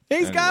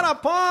 He's got a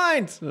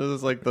point.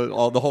 It's like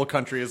the whole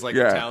country is like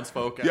the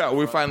townsfolk. Yeah,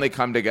 we finally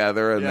come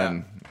together,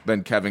 and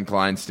then Kevin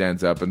Kline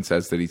stands up and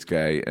says that he's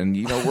gay, and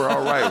we're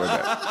all right with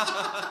it.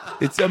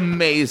 It's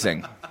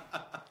amazing.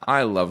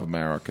 I love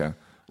America.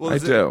 Well, I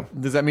do.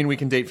 Does that mean we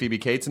can date Phoebe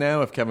Cates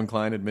now if Kevin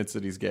Kline admits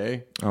that he's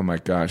gay? Oh my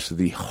gosh,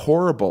 the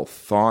horrible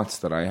thoughts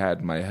that I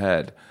had in my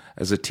head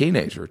as a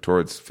teenager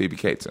towards Phoebe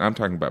Cates. And I'm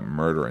talking about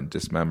murder and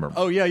dismemberment.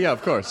 Oh yeah,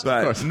 of course. But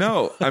of course.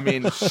 no, I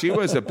mean, she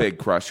was a big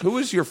crush. Who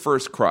was your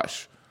first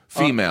crush?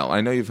 Female.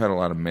 I know you've had a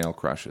lot of male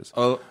crushes.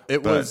 Oh,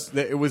 it was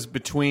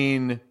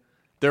between.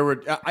 There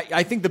were.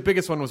 I think the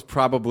biggest one was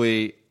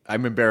probably.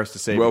 I'm embarrassed to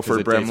say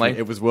Wilford Brimley.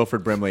 It was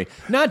Wilford Brimley,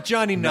 not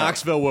Johnny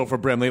Knoxville.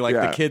 Wilford Brimley, like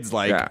the kids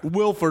like. Yeah.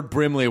 Wilford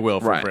Brimley.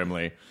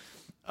 Brimley.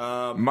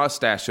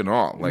 Mustache and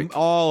all, like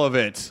all of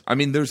it. I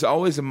mean, there's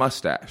always a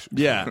mustache.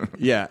 Yeah.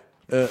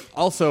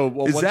 Also,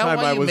 Is one that time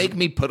why I you was. make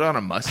me put on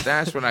a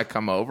mustache when I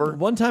come over?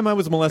 One time I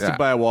was molested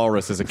by a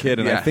walrus as a kid,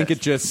 and I think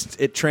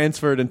it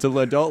transferred into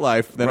adult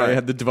life. Then I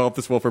had to develop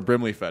this Wilford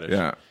Brimley fetish.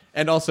 Yeah.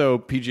 And also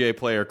PGA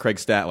player Craig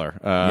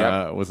Statler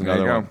was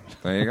another one.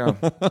 There you go.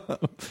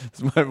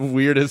 It's my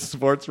weirdest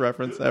sports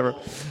reference ever.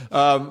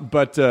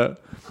 But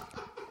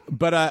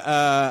what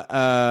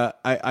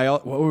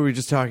were we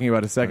just talking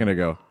about a second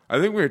ago? I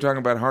think we were talking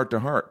about Heart to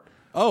Heart.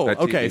 Oh, That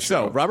TV okay.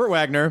 show. So Robert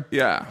Wagner,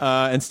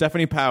 and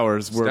Stephanie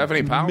Powers were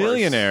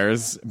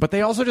millionaires, but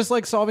they also just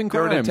like solving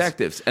They're crimes.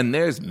 detectives, and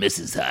there's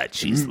Mrs. Hart.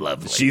 She's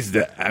lovely. She's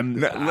the.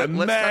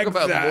 Let's talk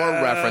about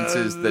more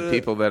references that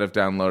people that have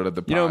downloaded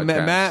the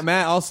podcast.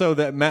 Matt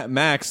also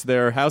Max,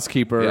 their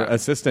housekeeper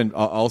assistant,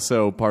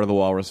 also part of the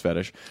walrus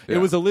fetish. Yeah. It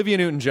was Olivia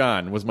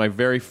Newton-John was my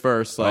very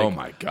first. Like, oh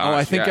my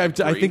gosh!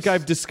 I think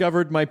I've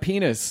discovered my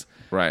penis.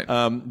 Right.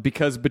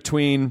 Because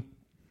between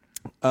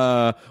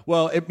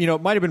Well, it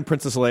might have been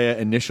Princess Leia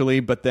initially,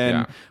 but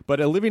then, but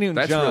Olivia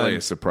Newton-John. That's really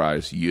a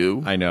surprise.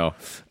 I know,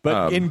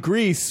 but in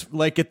Grease,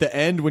 like at the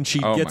end when she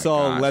gets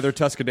all leather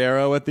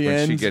Tuscadero at the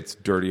end, she gets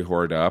dirty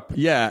whored up.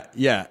 Yeah,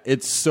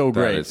 it's so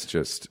great. It's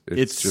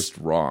just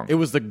wrong. It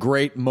was the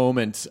great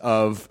moment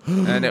of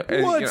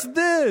what's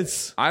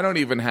this? I don't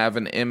even have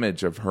an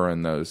image of her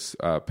in those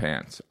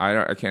pants.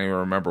 I can't even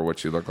remember what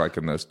she looked like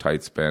in those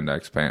tight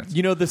spandex pants.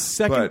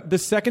 The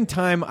second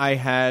time I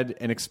had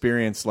an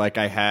experience like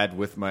I had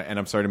with my, and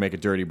I'm sorry to make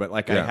it dirty, but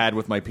like I had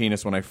with my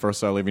penis when I first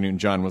saw Olivia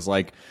Newton-John was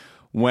like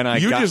when I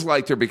just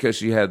liked her because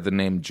she had the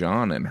name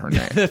John in her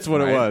name. That's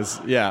what it was.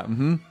 Yeah.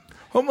 Mm-hmm.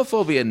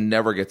 Homophobia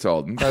never gets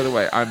old. And by the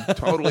way, I'm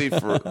totally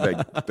for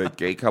that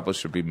gay couples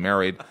should be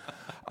married.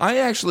 I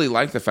actually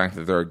like the fact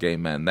that there are gay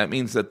men. That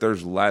means that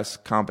there's less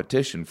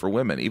competition for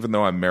women, even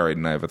though I'm married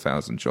and I have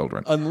 1,000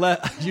 children.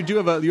 Unless you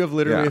have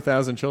literally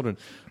 1,000 children.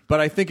 But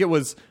I think it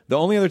was the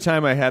only other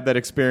time I had that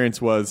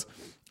experience was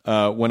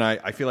when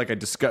I feel like I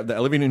discovered that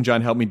Olivia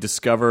Newton-John helped me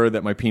discover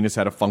that my penis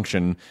had a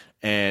function,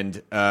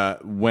 and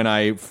when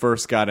I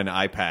first got an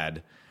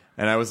iPad,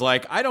 and I was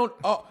like,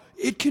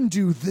 it can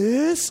do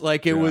this.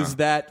 Like it was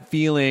that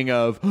feeling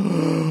of,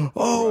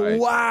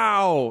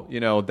 wow.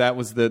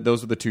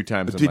 Those were the two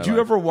times. Did you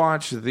ever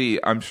watch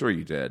I'm sure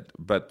you did,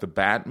 but the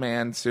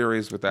Batman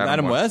series with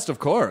Adam West? Of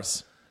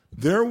course.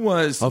 There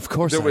was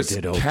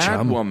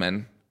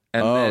Catwoman.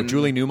 And then,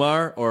 Julie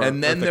Newmar,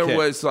 and then there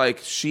was like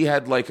she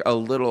had like a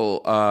little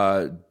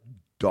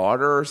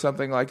daughter or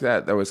something like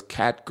that. There was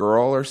Cat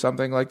Girl or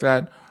something like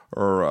that,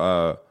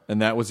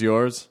 and that was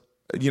yours.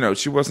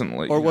 She wasn't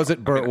like, or was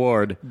it Burt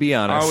Ward? Be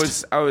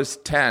honest. I was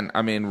 10.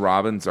 I mean,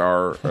 robins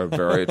are a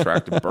very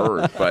attractive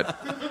bird, but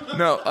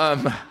no,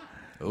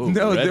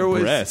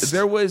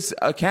 there was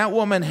a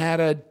Catwoman had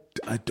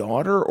a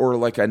daughter or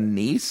like a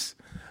niece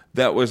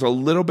that was a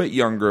little bit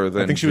younger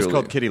than. I think she was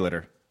called Kitty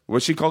Litter.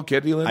 Was she called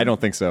Kitty Litter? I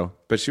don't think so.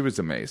 But she was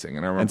amazing,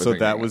 and I remember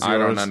thinking, that was yours? I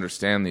don't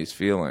understand these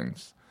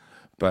feelings.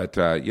 But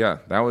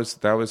that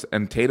was,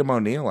 and Tatum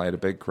O'Neal. I had a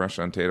big crush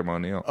on Tatum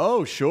O'Neal.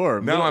 Oh, sure.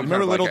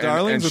 Remember Little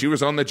Darlings? And she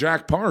was on the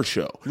Jack Parr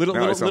show. Little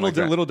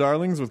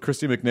Darlings with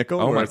Christy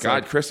McNichol. Oh my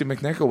God, Christy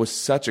McNichol was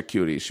such a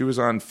cutie. She was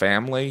on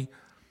Family.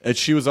 And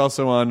she was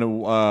also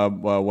on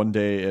One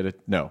Day at a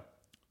No.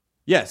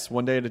 Yes,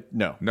 One Day at a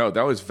No. No,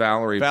 that was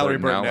Valerie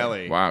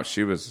Bertinelli. Wow,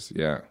 she was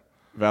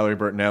Valerie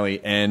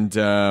Bertinelli and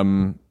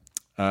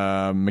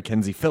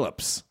Mackenzie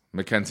Phillips.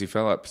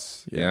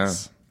 Yes. Yeah.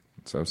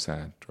 So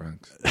sad.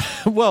 Drugs.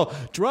 Well,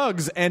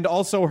 drugs, and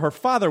also her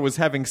father was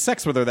having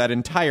sex with her that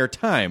entire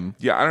time.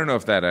 Yeah, I don't know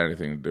if that had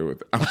anything to do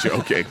with it. I'm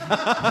joking.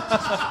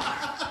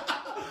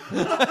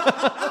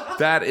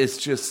 That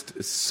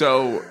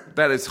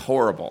is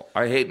horrible.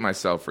 I hate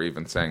myself for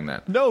even saying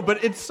that. No,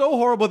 but it's so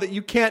horrible that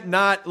you can't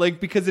not,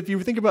 because if you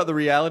think about the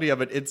reality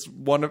of it, it's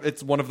one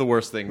of the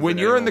worst things. When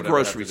you're in the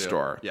grocery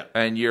store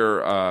and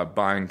you're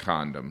buying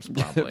condoms,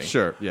 probably.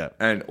 Sure, yeah.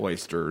 And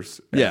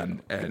oysters.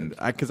 And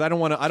because I don't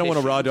want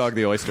to raw dog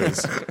the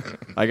oysters.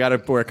 I got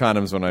to wear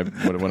condoms when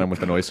I'm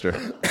with an oyster.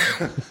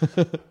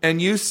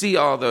 And you see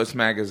all those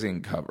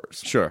magazine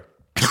covers. Sure.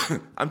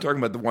 I'm talking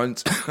about the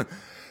ones.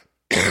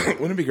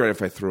 Wouldn't it be great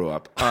if I threw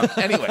up?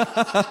 Anyway,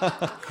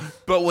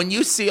 but when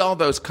you see all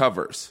those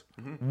covers,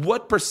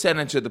 what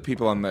percentage of the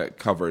people on the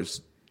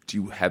covers do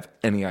you have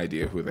any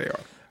idea who they are?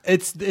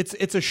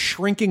 It's a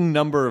shrinking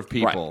number of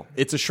people. Right.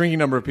 It's a shrinking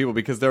number of people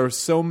because there are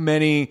so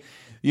many.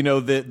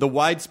 The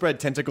widespread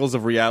tentacles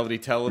of reality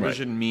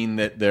television mean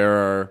that there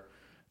are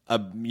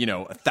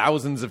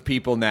thousands of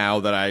people now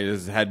that I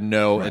just had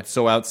it's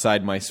so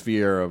outside my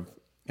sphere of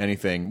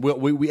anything.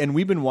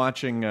 We've been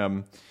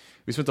watching.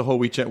 We spent the whole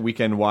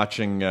weekend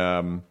watching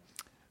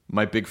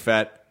My Big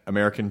Fat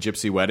American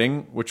Gypsy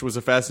Wedding, which was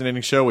a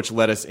fascinating show, which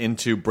led us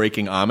into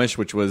Breaking Amish,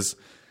 which was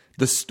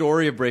the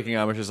story of Breaking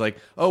Amish is like,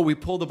 we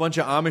pulled a bunch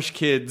of Amish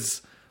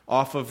kids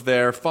off of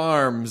their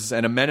farms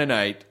and a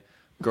Mennonite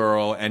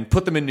girl and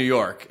put them in New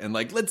York and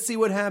let's see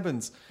what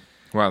happens.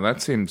 Wow,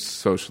 that seems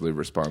socially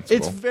responsible.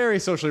 It's very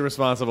socially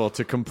responsible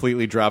to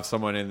completely drop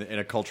someone in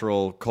a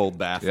cultural cold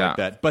bath like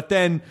that. But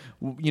then,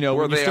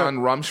 were they on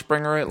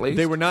Rumspringa at least?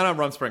 They were not on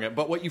Rumspringa.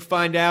 But what you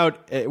find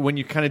out when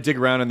you kind of dig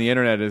around on the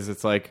internet is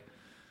it's like,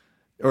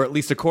 or at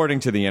least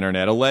according to the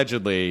internet,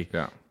 allegedly,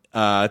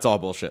 it's all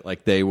bullshit.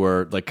 They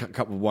were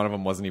one of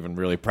them wasn't even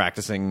really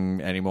practicing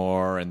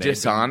anymore, and they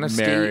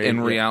dishonesty in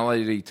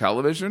reality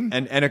television.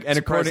 And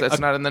according that's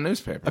not in the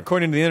newspaper.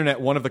 According to the internet,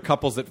 one of the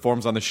couples that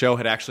forms on the show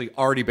had actually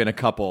already been a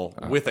couple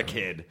with a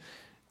kid.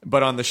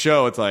 But on the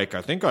show, it's like,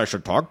 I think I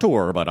should talk to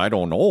her, but I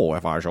don't know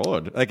if I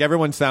should.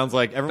 Everyone sounds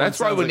like everyone. That's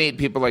why we need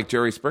people like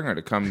Jerry Springer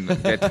to come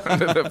get down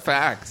to the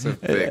facts of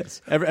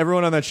things.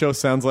 Everyone on that show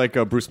sounds like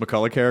a Bruce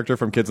McCullough character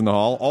from Kids in the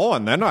Hall. Oh,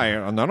 and then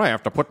I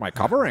have to put my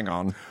covering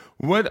on.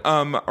 What?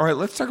 All right,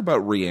 let's talk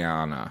about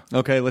Rihanna.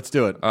 Okay, let's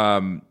do it.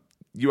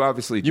 You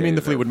obviously mean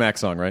the Fleetwood Mac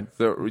song, right?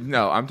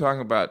 No, I'm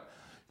talking about.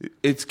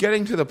 It's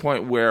getting to the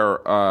point where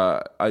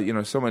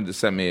someone just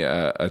sent me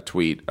a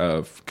tweet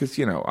of because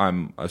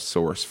I'm a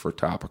source for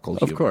topical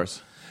humor. Of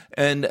course.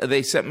 And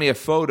they sent me a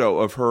photo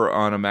of her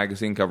on a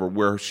magazine cover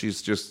where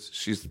she's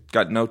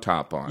got no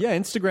top on. Yeah,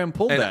 Instagram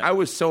pulled and that. I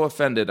was so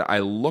offended. I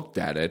looked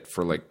at it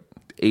for like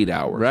 8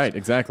 hours. Right,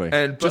 exactly.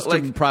 And just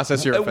to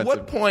process your offensive. At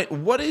what point?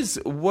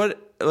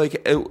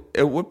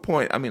 At what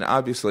point? I mean,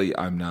 obviously,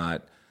 I'm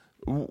not.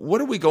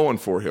 What are we going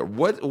for here?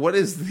 What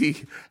is the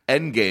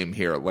end game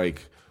here?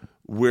 Like,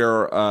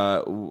 where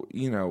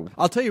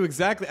I'll tell you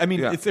exactly. I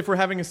mean, it's, if we're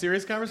having a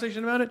serious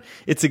conversation about it,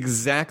 it's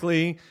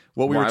exactly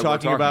what we were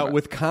talking about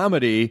with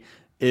comedy.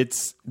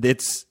 It's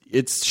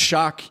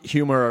shock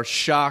humor or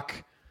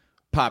shock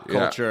pop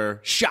culture,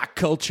 shock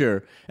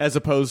culture, as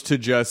opposed to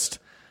just,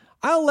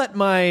 I'll let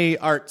my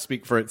art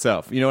speak for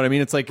itself. You know what I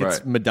mean? It's like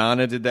it's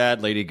Madonna did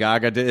that, Lady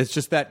Gaga did. It's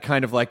just that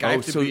kind of like. I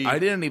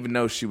didn't even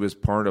know she was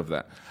part of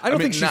that. I don't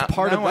think she's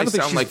part of. I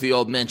sound like the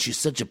old man. She's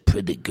such a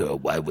pretty girl.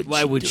 Why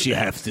would she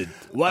have to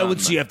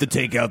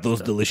take out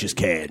those delicious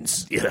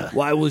cans? Yeah.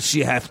 Why would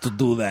she have to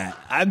do that?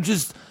 I'm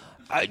just.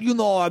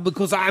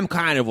 Because I'm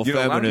kind of a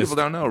feminist. A lot of people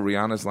don't know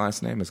Rihanna's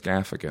last name is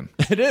Gaffigan.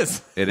 It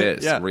is. It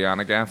is. Yeah.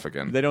 Rihanna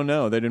Gaffigan. They don't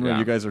know. They didn't know.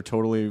 You guys are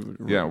totally.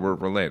 Yeah, we're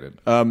related.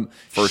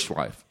 First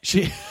wife.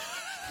 She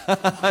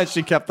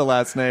kept the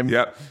last name.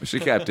 Yep,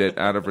 she kept it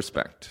out of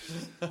respect.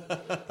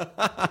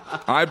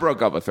 I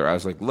broke up with her. I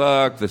was like,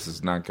 look, this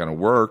is not going to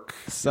work.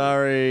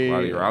 Sorry. A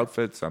lot of your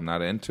outfits I'm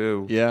not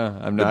into. Yeah,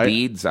 I'm not. The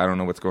beads, I don't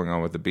know what's going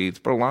on with the beads,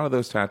 but a lot of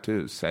those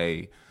tattoos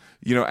say...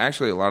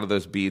 actually, a lot of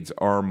those beads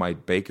are my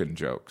bacon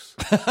jokes.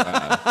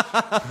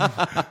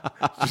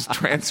 Just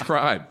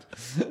transcribed.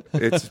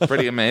 It's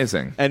pretty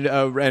amazing.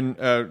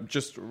 And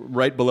just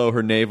right below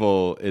her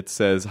navel, it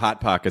says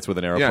Hot Pockets with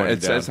an arrow pointing down. Yeah,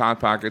 it says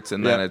Hot Pockets,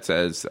 and then it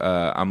says,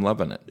 I'm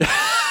loving it.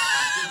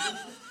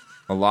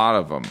 A lot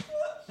of them.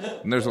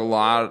 And there's a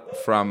lot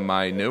from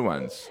my new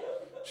ones.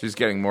 She's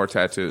getting more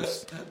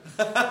tattoos.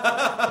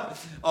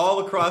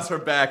 All across her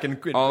back.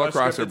 And all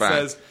across her back.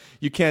 Says,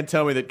 you can't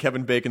tell me that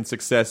Kevin Bacon's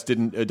success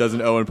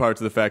doesn't owe in part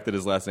to the fact that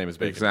his last name is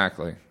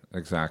Bacon.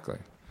 Exactly.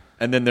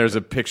 And then there's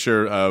a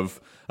picture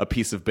of a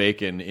piece of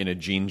bacon in a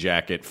jean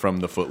jacket from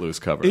the Footloose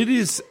cover. It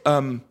is,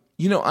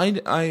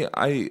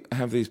 I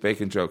have these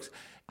bacon jokes,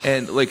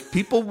 and like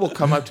people will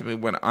come up to me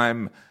when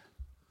I'm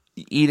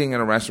eating in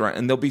a restaurant,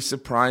 and they'll be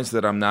surprised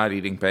that I'm not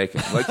eating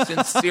bacon. Like,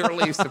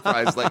 sincerely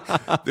surprised. Like,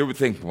 they would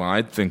think, well,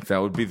 I'd think that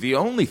would be the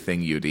only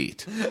thing you'd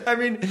eat. I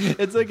mean,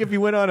 it's like if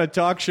you went on a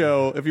talk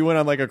show, if you went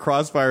on like a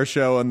Crossfire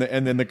show, and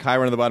then the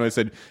Chiron on the bottom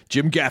said,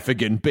 Jim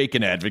Gaffigan,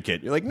 bacon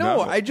advocate. You're like, no.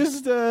 I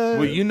just...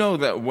 Well, you know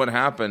that what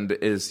happened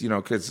is,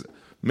 because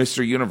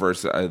Mr.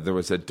 Universe, there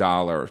was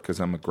 $1, because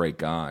I'm a great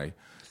guy,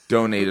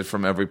 donated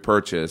from every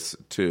purchase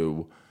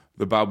to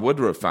the Bob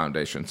Woodruff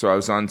Foundation. So I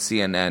was on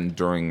CNN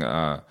during...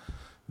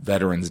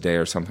 Veterans Day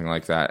or something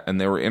like that, and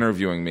they were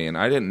interviewing me, and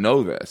I didn't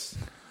know this,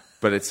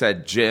 but it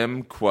said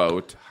Jim,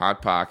 quote,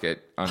 Hot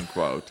Pocket,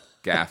 unquote,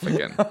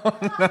 Gaffigan. Oh,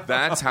 no.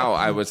 That's how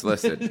I was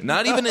listed.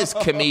 Not even as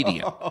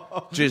comedian,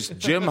 just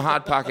Jim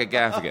Hot Pocket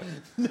Gaffigan.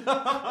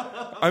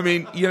 No. I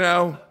mean,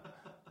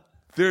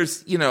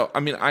 there's,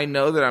 I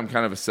know that I'm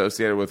kind of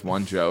associated with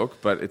one joke,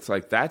 but it's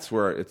like, that's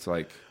where it's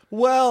like...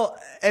 Well,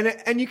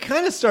 and you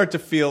kind of start to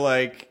feel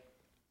like,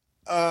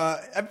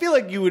 I feel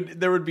like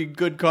there would be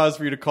good cause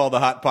for you to call the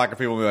Hot Pocket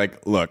people and be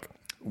like, look,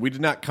 we did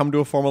not come to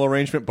a formal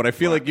arrangement, but I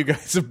feel like you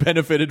guys have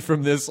benefited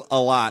from this a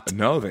lot.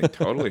 No, they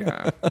totally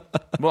have.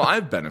 Well,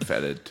 I've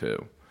benefited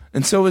too.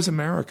 And so is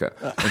America.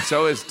 And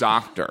so is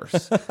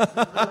doctors.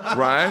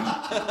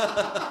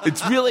 Right?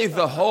 It's really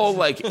the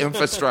whole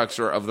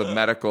infrastructure of the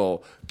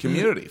medical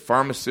community.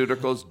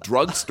 Pharmaceuticals,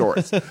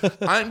 drugstores.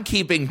 I'm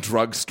keeping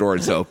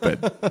drugstores open.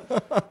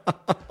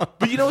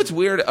 But it's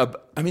weird.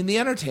 The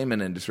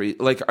entertainment industry,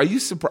 are you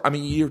surprised?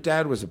 Your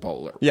dad was a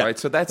bowler, right?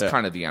 So that's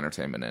kind of the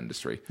entertainment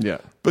industry. Yeah.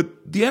 But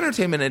the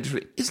entertainment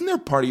industry, isn't there a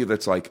part of you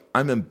that's like,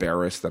 I'm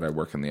embarrassed that I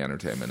work in the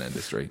entertainment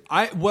industry?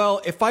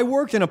 If I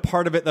worked in a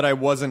part of it that I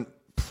wasn't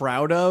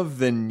proud of,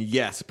 then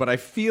yes, but I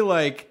feel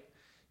like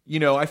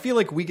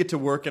we get to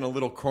work in a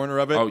little corner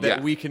of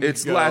it we can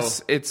it's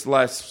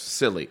less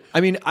silly.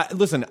 I mean,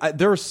 listen,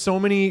 there are so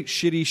many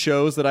shitty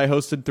shows that I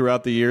hosted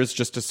throughout the years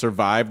just to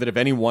survive that if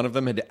any one of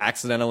them had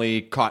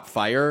accidentally caught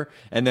fire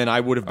and then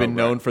I would have been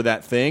known for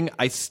that thing,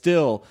 I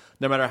still,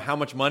 no matter how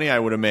much money I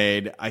would have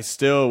made, I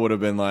still would have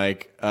been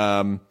like,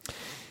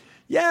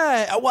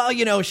 yeah,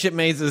 well,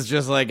 Shipmates is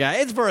just like,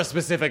 it's for a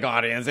specific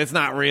audience. It's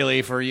not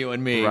really for you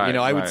and me. Right,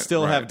 I would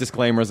still have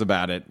disclaimers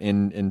about it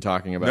in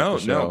talking about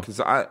the show. No, because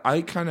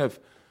I kind of,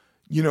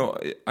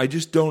 I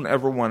just don't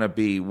ever want to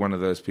be one of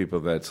those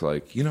people that's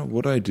like,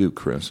 what I do,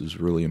 Chris, is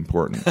really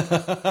important.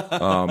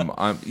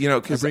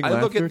 Because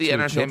I look at the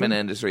entertainment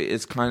industry,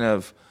 it's kind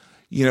of,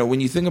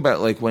 when you think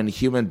about when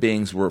human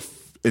beings were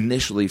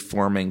initially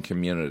forming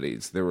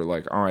communities, they were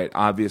like, all right,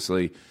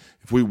 obviously,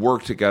 if we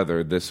work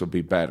together, this will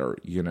be better.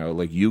 You know,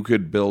 like you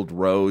could build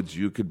roads,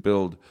 you could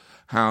build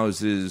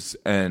houses,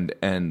 and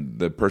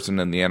the person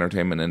in the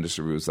entertainment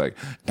industry was like,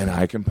 and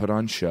I can put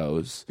on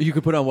shows. You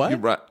could put on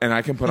what? And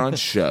I can put on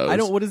shows.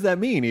 What does that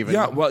mean even?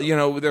 Yeah, well, you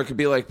know, there could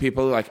be like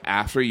people like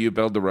after you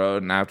build the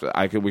road and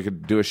after we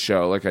could do a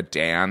show, like a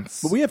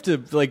dance. But we have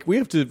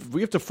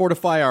to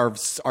fortify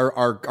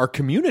our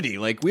community.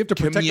 Like we have to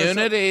protect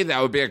community.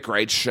 That would be a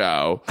great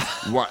show.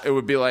 It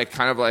would be like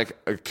kind of like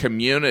a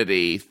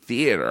community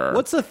theater.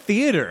 What's a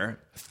theater?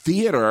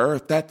 Theater,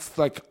 that's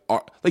like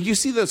you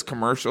see those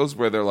commercials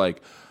where they're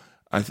like,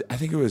 I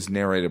think it was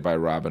narrated by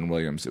Robin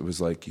Williams. It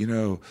was like, you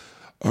know,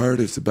 art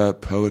is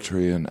about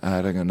poetry and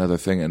adding another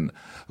thing, and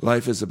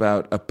life is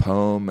about a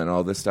poem and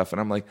all this stuff.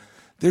 And I'm like,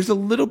 there's a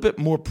little bit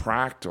more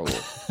practical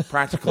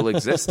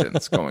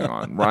existence going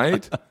on,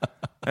 right?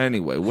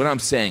 Anyway, what I'm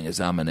saying is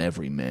I'm an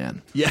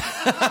everyman. Yeah.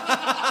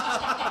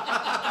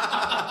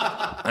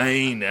 I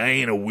ain't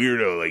a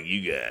weirdo like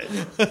you guys.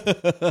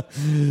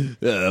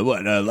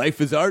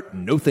 Life is art?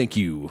 No, thank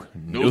you.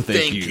 No,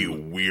 thank you,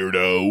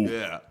 weirdo.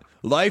 Yeah.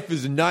 Life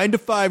is a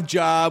 9-to-5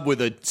 job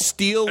with a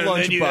steel lunchbox.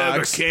 And then you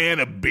have a can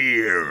of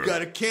beer.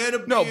 Got a can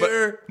of beer. No,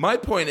 but my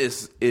point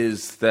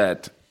is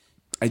that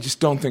I just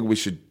don't think we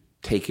should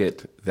take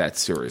it that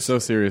seriously. So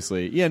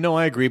seriously. Yeah, no,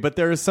 I agree. But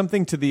there is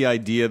something to the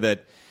idea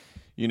that,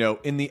 you know,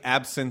 in the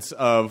absence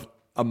of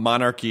a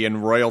monarchy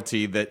and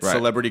royalty, that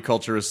celebrity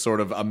culture is sort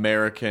of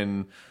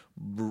American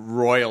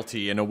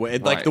royalty in a way,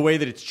 like the way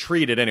that it's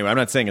treated. Anyway, I'm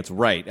not saying it's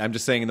right. I'm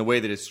just saying in the way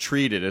that it's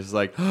treated, it's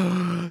like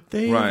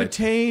they have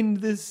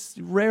attained this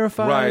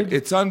rarefied. Right,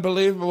 it's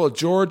unbelievable.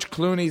 George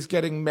Clooney's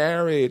getting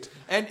married,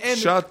 and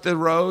shut the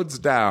roads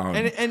down.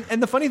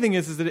 And the funny thing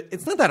is that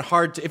it's not that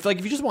hard to if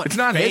you just want. It's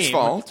not fame, his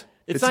fault.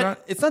 It's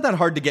not that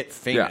hard to get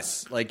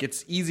famous. Yeah. Like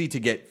it's easy to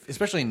get,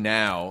 especially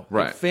now.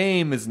 Right, like,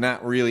 fame is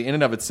not really in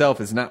and of itself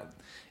is not.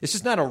 It's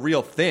just not a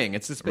real thing.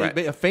 It's just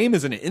fame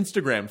is an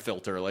Instagram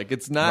filter. Like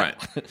it's not.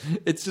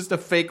 Right. It's just a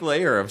fake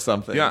layer of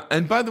something. Yeah.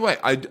 And by the way,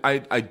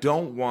 I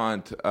don't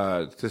want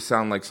to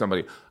sound like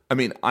somebody. I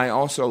mean, I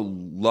also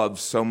love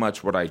so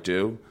much what I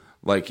do.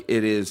 Like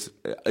it's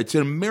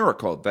a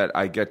miracle that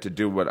I get to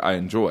do what I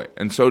enjoy,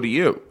 and so do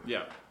you.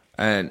 Yeah.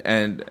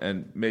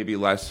 And maybe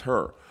less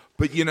her.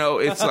 But, you know,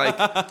 it's like,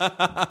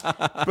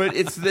 but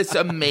it's this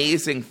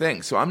amazing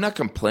thing. So I'm not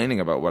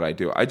complaining about what I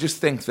do. I just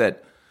think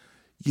that,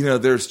 you know,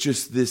 there's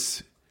just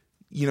this,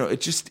 you know,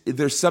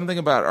 there's something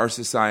about our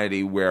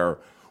society where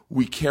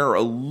we care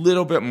a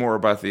little bit more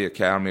about the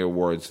Academy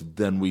Awards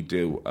than we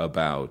do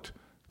about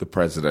the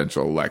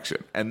presidential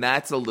election. And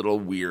that's a little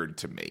weird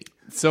to me.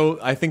 So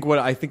I think what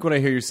I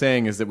hear you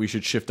saying is that we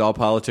should shift all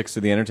politics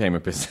to the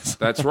entertainment business.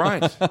 That's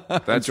right.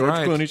 That's George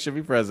right. Clooney should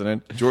be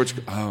president.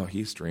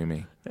 He's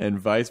dreamy. And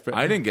vice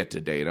president. I didn't get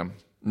to date him.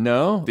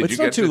 No, Did it's you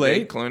not get too to late.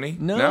 date Clooney?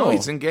 No,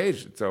 he's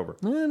engaged. It's over.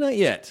 Not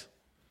yet.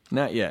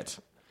 Not yet.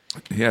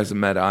 He hasn't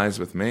met eyes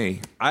with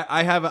me.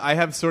 I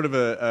have sort of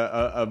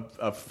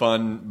a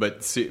fun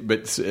but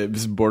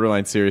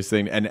borderline serious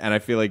thing, and I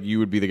feel like you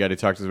would be the guy to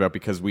talk to us about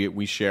because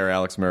we share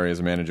Alex Murray as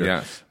a manager.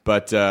 Yes.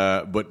 But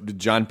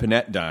John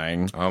Panette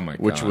dying, oh my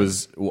God, which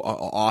was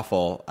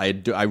awful.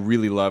 I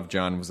really loved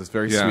John. Was this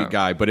very sweet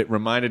guy, but it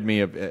reminded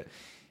me of.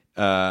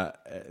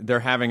 They're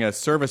having a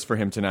service for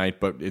him tonight,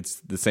 but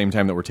it's the same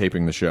time that we're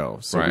taping the show,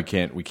 so we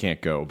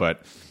can't go.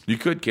 But you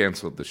could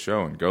cancel the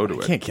show and go to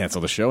it. I can't cancel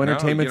the show.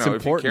 Entertainment's no,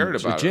 important. If you cared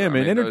about Jim,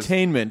 it.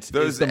 entertainment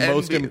is the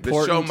most important.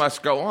 The show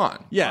must go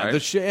on. Yeah, right? the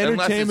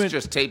entertainment. Unless it's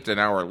just taped an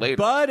hour later.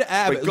 Bud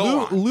Abbott,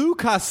 Lou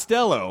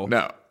Costello,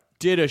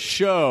 did a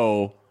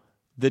show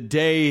the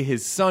day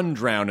his son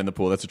drowned in the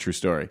pool. That's a true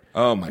story.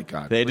 Oh my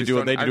God! They had to do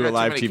a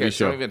live TV kids.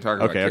 show. Don't even talk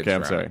about kids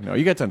I'm sorry. No,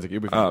 you got tons of.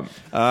 You'll be fine.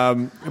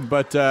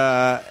 But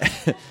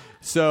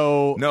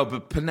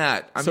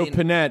Panette.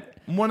 Panette,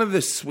 one of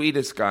the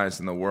sweetest guys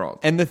in the world.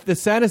 And the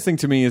saddest thing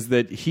to me is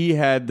that he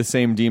had the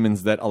same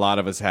demons that a lot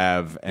of us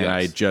have,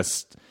 and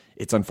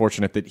it's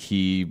unfortunate that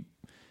he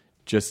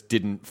just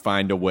didn't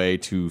find a way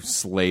to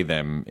slay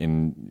them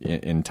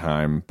in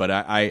time. But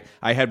I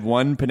had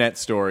one Panette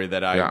story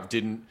that I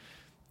didn't.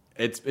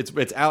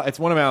 It's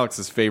one of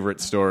Alex's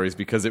favorite stories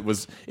because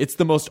it's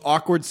the most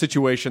awkward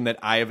situation that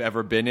I have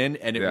ever been in,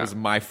 and it was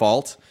my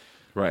fault.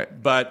 Right.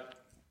 But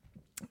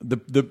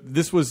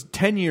this was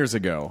 10 years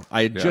ago.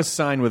 I had just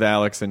signed with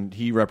Alex, and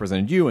he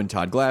represented you and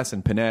Todd Glass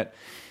and Panette.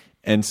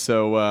 And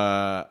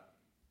so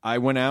I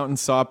went out and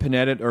saw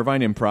Panette at Irvine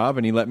Improv,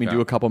 and he let me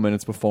do a couple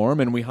minutes before him,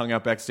 and we hung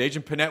out backstage.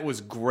 And Panette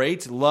was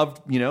great,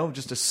 loved,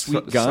 just a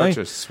sweet guy. Such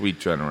a sweet,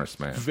 generous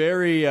man.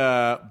 Very,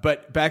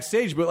 but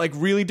backstage, but like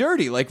really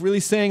dirty, like really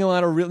saying a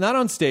lot of not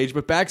on stage,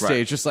 but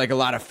backstage, just like a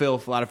lot of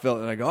filth. And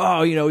I go,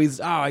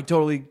 I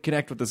totally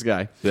connect with this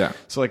guy. Yeah.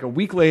 So like a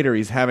week later,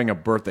 he's having a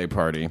birthday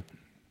party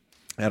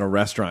at a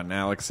restaurant, and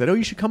Alex said,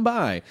 you should come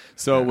by.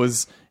 So it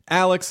was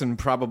Alex and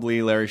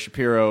probably Larry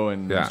Shapiro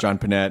and John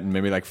Panette and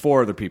maybe like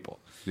 4 other people.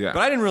 Yeah.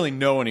 But I didn't really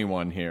know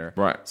anyone here.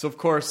 Right. So, of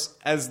course,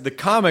 as the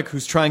comic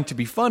who's trying to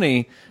be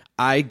funny,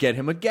 I get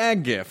him a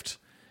gag gift.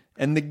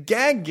 And the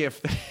gag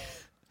gift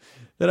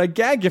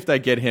I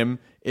get him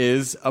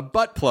is a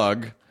butt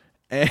plug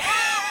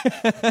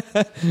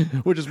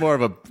which is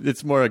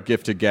more a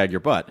gift to gag your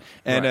butt,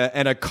 and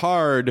a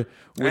card.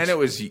 And it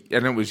was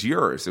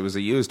yours. It was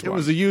a used one. It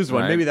was a used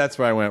one. Right? Maybe that's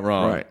where I went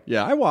wrong. Right.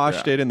 Yeah, I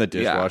washed it in the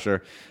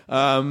dishwasher.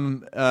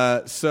 And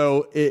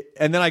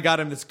then I got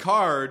him this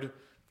card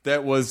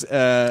that was.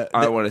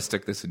 I want to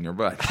stick this in your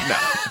butt. No.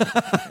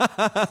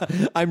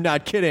 I'm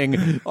not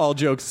kidding. All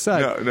jokes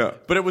aside. No.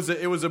 But it was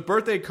a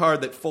birthday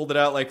card that folded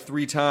out like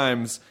 3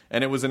 times,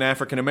 and it was an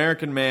African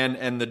American man,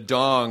 and the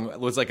dong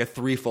was like a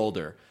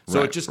 3-folder.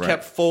 So it just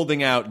kept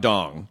folding out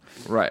dong.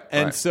 Right.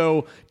 And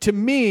so to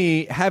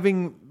me,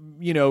 having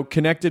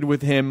connected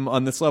with him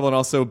on this level, and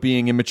also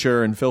being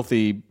immature and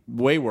filthy,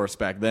 way worse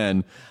back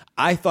then,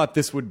 I thought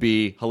this would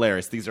be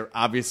hilarious. These are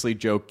obviously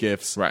joke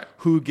gifts. Right.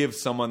 Who gives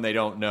someone they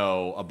don't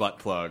know a butt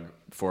plug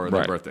for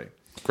their birthday?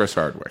 Chris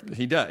Hardwick.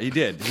 He did.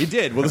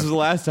 Well, this was the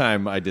last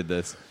time I did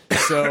this.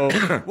 So,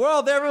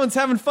 well, everyone's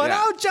having fun.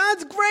 Yeah. Oh,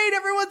 John's great.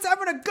 Everyone's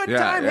having a good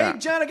time. Yeah. Hey,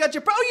 John, I got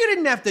your... Oh, you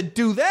didn't have to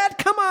do that.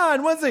 Come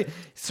on. What's it?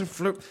 He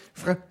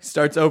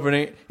starts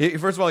opening.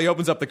 First of all, he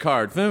opens up the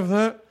card.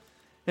 And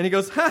he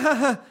goes, ha,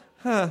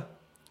 ha,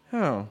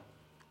 ha.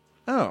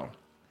 Oh.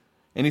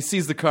 And he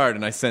sees the card,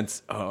 and I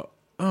sense, oh,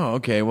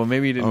 okay. Well,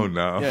 maybe he didn't. Oh,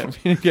 no. Yeah,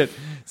 he didn't get...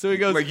 So he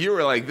goes... Like, you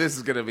were like, this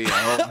is going to be a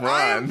home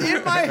run.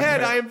 In my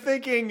head, I am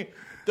thinking,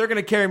 they're going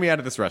to carry me out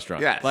of this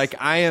restaurant. Yes. Like,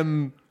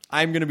 I'm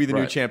going to be the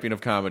new champion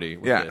of comedy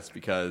with this,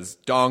 because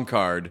dong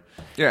card.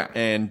 Yeah.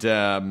 And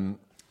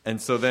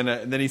so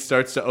then he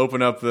starts to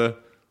open up the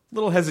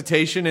little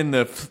hesitation in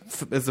the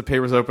as the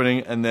paper's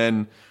opening, and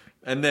then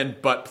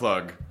butt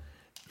plug,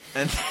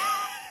 and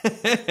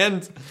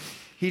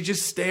he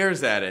just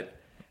stares at it,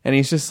 and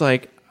he's just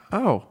like,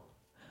 oh.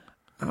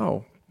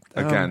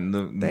 Again,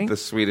 the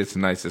sweetest,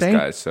 nicest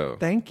guy. So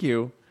thank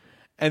you.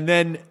 And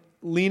then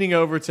leaning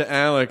over to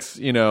Alex,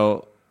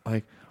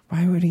 like,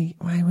 why would he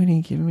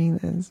give me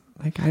this?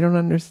 Like, I don't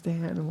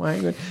understand.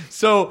 Why would...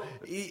 So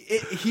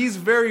he's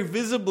very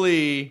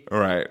visibly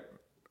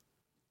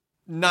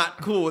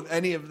not cool with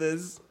any of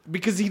this,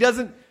 because he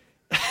doesn't.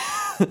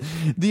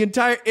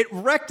 It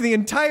wrecked the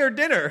entire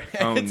dinner.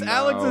 And it's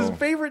Alex's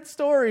favorite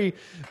story,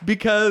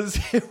 because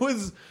it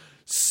was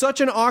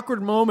such an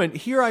awkward moment.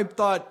 Here I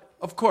thought,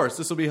 of course,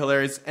 this will be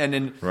hilarious. And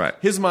in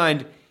his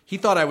mind, he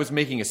thought I was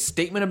making a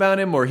statement about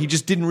him, or he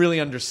just didn't really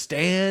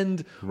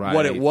understand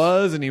what it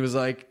was. And he was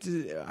like,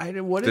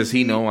 what does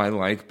he know I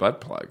like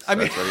butt plugs? That's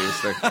what he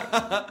was thinking.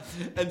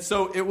 And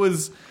so it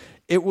was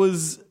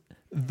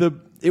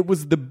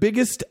the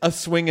biggest a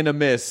swing and a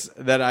miss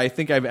that I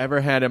think I've ever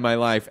had in my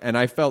life. And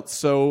I felt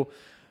so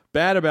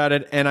bad about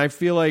it. And I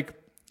feel like,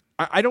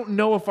 I don't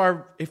know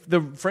if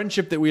the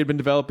friendship that we had been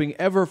developing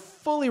ever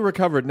fully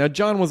recovered. Now,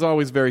 John was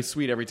always very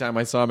sweet every time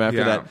I saw him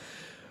after that.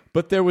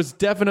 But there was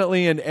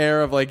definitely an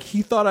air of like,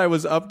 he thought I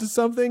was up to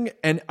something,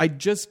 and I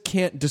just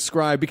can't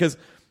describe, because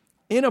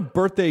in a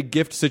birthday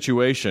gift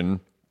situation,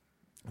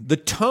 the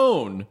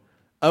tone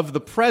of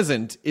the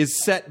present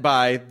is set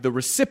by the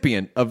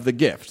recipient of the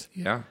gift.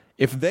 Yeah.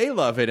 If they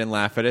love it and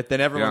laugh at it, then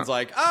everyone's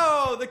like,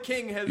 oh, the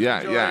king has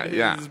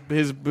enjoyed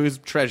his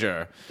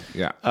treasure.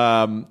 Yeah.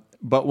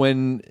 But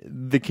when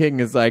the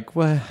king is like,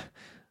 what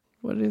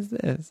is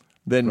this?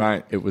 Then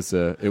it was.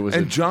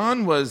 And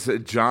John was he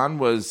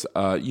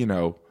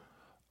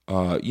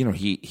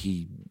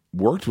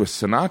worked with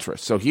Sinatra,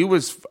 so he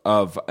was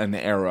of an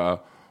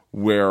era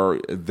where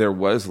there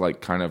was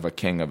like kind of a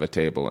king of a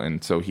table,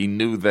 and so he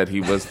knew that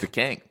he was the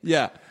king.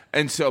 Yeah.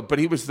 And so, but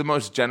he was the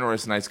most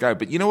generous, nice guy.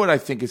 But you know what I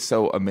think is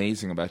so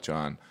amazing about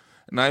John?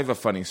 And I have a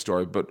funny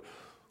story, but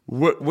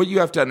what you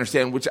have to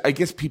understand, which I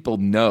guess people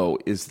know,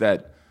 is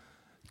that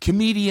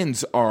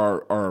comedians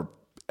are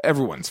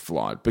everyone's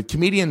flawed, but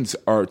comedians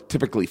are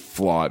typically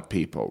flawed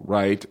people,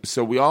 right?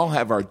 So we all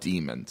have our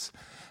demons.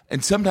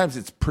 And sometimes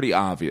it's pretty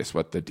obvious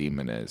what the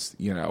demon is,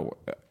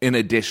 in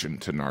addition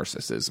to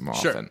narcissism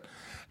often. Sure.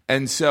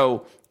 And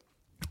so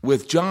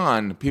with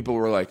John, people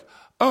were like,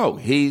 oh,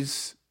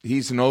 he's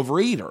an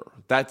overeater.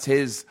 That's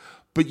his.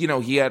 But,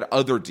 he had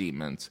other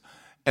demons.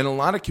 And a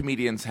lot of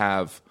comedians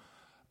have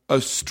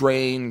a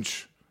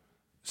strange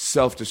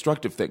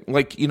self-destructive thing.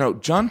 Like,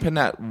 John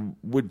Panette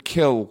would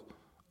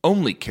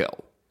only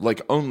kill.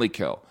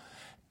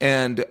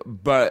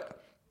 But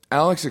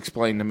Alex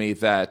explained to me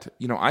that,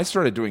 I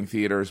started doing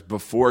theaters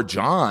before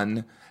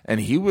John,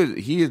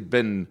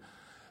 and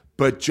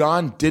but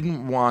John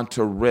didn't want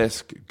to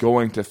risk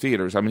going to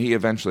theaters. I mean, he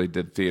eventually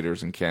did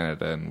theaters in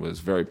Canada and was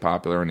very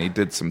popular, and he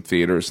did some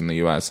theaters in the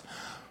U.S.,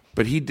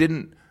 but he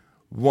didn't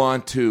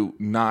want to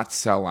not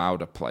sell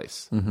out a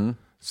place. Mm-hmm.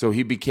 So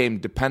he became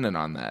dependent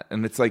on that.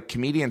 And it's like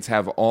comedians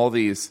have all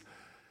these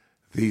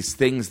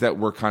things that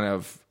we're kind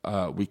of,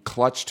 we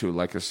clutch to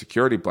like a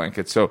security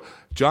blanket. So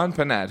John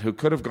Panette, who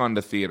could have gone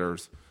to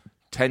theaters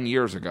 10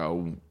 years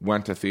ago,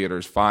 went to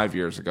theaters 5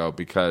 years ago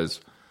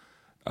because,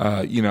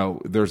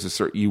 there's a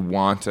certain, you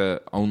want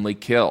to only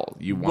kill.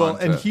 He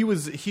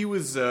was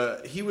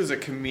a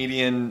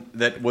comedian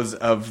that was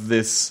of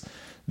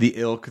the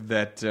ilk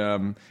that,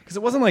 because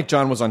it wasn't like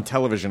John was on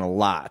television a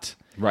lot.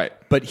 Right.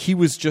 But he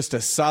was just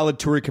a solid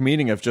touring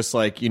comedian of just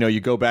like, you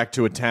go back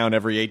to a town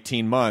every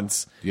 18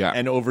 months. Yeah.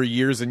 And over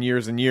years and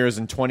years and years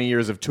and 20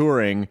 years of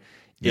touring,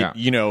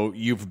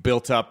 you've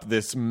built up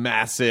this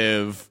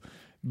massive,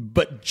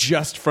 but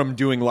just from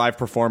doing live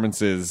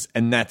performances.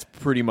 And that's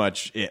pretty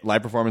much it.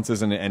 Live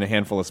performances and a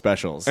handful of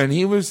specials. And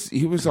he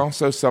was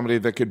also somebody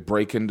that could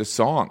break into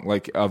song,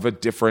 like of a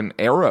different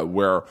era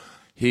where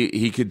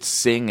he could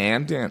sing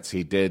and dance.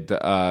 He did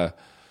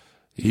Hairspray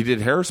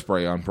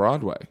on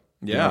Broadway.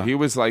 Yeah. He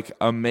was like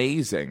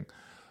amazing.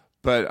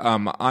 But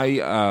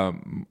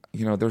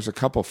there's a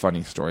couple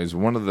funny stories.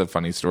 One of the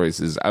funny stories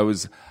is I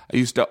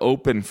used to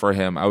open for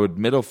him. I would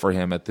middle for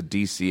him at the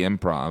DC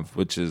Improv,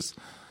 which is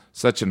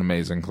such an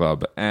amazing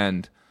club.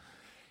 And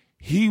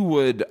he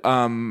would,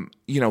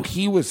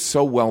 he was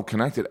so well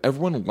connected.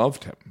 Everyone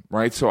loved him,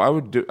 right? So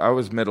I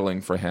was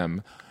middling for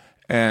him.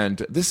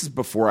 And this is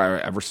before I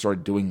ever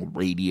started doing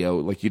radio.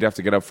 Like, you'd have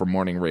to get up for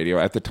morning radio.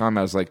 At the time,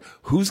 I was like,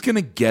 who's going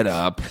to get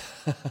up?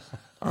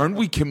 Aren't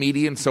we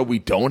comedians so we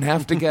don't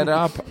have to get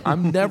up?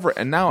 And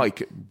now I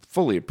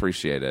fully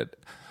appreciate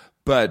it.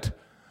 But,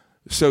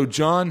 so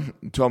John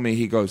told me,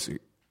 he goes,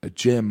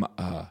 Jim,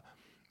 I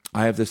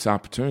have this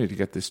opportunity to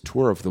get this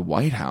tour of the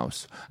White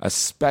House, a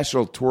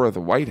special tour of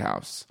the White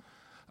House.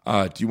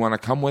 Do you want to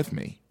come with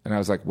me? And I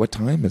was like, what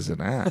time is it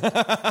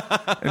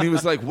at? And he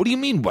was like, what do you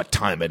mean what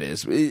time it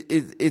is?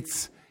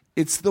 It's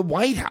the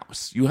White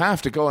House. You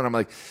have to go. And I'm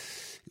like,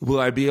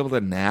 will I be able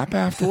to nap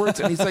afterwards?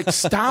 And he's like,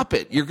 stop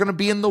it. You're going to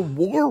be in the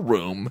war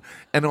room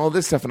and all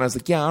this stuff. And I was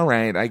like, yeah, all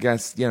right, I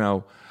guess,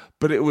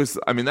 But it was,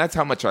 that's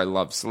how much I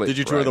love sleep. Did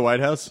you tour the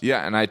White House?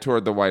 Yeah, and I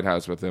toured the White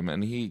House with him.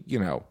 And he,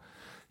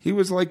 he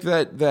was like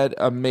that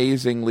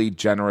amazingly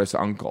generous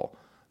uncle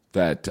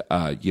that,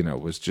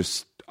 was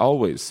just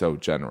always so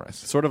generous.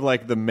 Sort of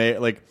like the mayor,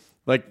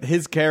 like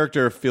his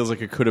character feels like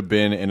it could have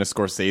been in a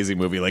Scorsese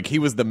movie. Like he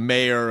was the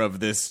mayor of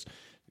this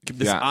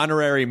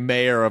honorary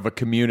mayor of a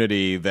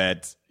community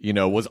that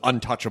was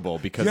untouchable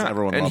because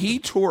everyone loved he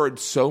him. Toured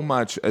so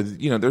much.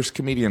 There's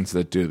comedians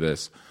that do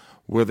this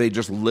where they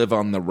just live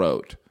on the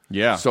road.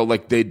 Yeah. So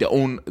like they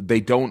don't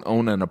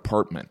own an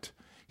apartment.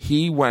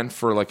 He went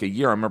for like a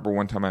year. I remember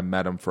one time I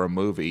met him for a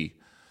movie,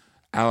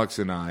 Alex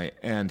and I,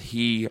 and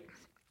he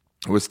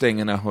was staying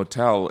in a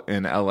hotel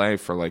in LA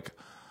for like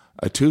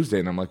a Tuesday.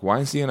 And I'm like, why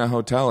is he in a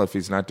hotel if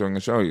he's not doing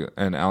a show?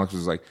 And Alex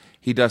was like,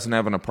 he doesn't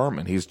have an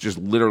apartment. He's just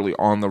literally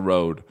on the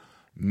road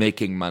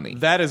making money.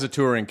 That is a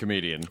touring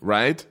comedian.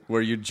 Right?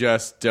 Where you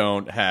just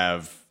don't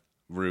have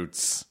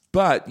roots.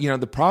 But,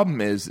 the problem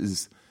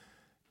is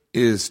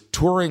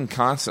touring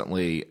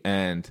constantly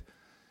and,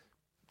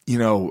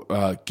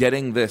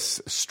 getting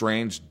this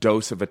strange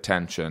dose of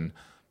attention,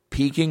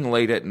 peaking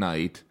late at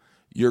night,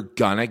 you're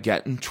gonna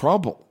get in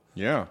trouble.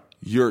 Yeah.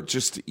 You're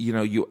just,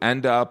 you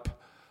end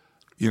up,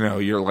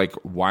 you're like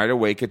wide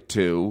awake at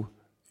 2.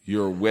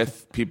 You're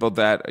with people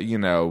that,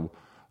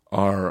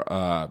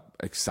 are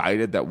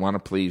excited, that want to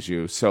please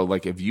you. So,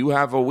 like, if you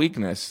have a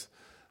weakness,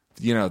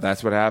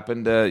 that's what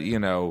happened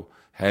to,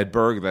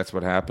 Hedberg. That's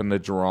what happened to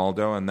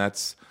Giraldo. And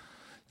that's,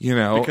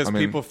 because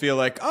people feel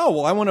like, oh,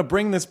 well, I want to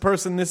bring this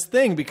person this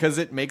thing because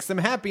it makes them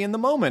happy in the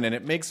moment, and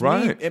it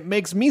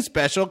makes me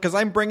special because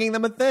I'm bringing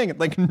them a thing.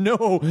 Like,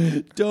 no,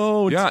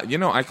 don't. Yeah,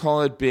 I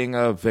call it being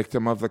a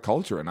victim of the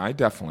culture, and I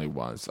definitely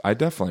was. I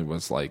definitely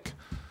was like,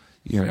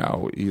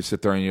 you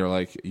sit there and you're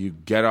like, you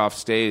get off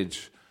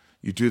stage,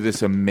 you do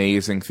this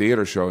amazing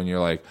theater show, and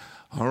you're like,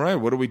 all right,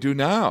 what do we do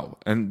now?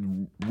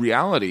 And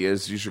reality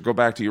is, you should go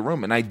back to your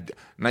room. And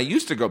I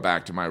used to go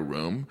back to my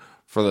room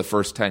for the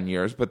first 10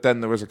 years, but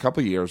then there was a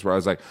couple of years where I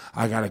was like,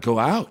 I got to go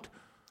out.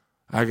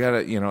 I got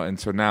to, and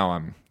so now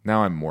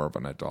I'm more of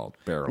an adult,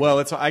 barely. Well,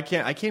 I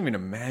can't even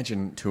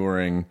imagine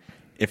touring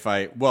if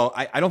I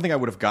don't think I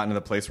would have gotten to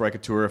the place where I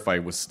could tour if I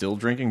was still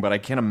drinking, but I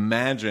can't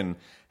imagine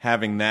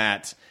having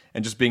that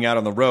and just being out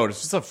on the road.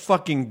 It's just a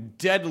fucking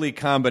deadly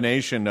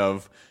combination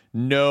of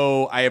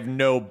I have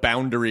no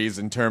boundaries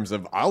in terms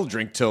of I'll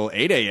drink till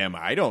 8 a.m.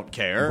 I don't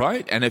care.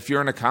 Right. And if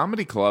you're in a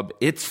comedy club,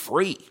 it's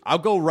free. I'll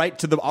go right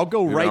to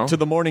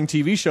the morning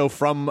TV show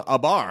from a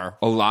bar.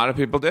 A lot of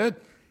people did.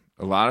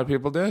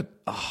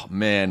 Oh,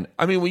 man.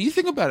 I mean, when you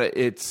think about it,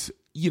 it's,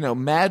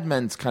 Mad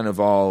Men's kind of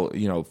all,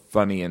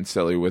 funny and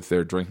silly with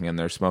their drinking and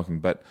their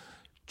smoking, but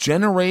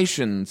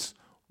Generations,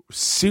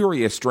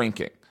 serious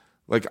drinking.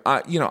 Like,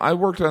 I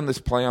worked on this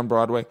play on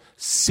Broadway,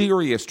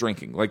 serious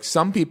drinking. Like,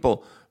 some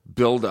people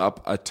build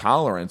up a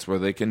tolerance where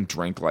they can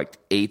drink like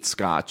 8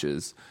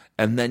 scotches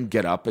and then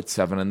get up at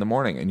 7 a.m.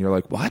 and you're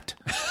like, what?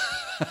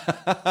 Do you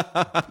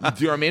know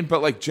what I mean?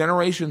 But like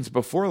generations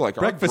before, like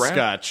breakfast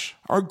scotch,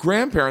 our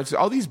grandparents,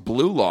 all these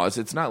blue laws,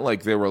 it's not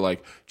like they were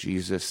like,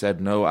 Jesus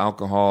said no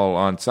alcohol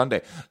on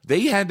Sunday.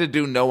 They had to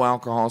do no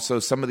alcohol so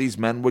some of these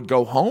men would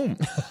go home.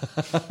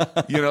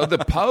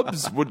 The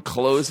pubs would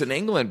close in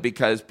England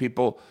because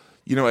people,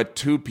 at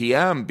 2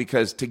 p.m.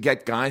 because to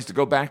get guys to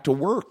go back to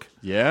work.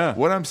 Yeah.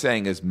 What I'm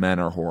saying is men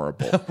are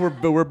horrible. We're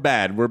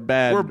bad. We're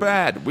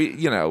bad.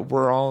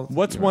 We're all.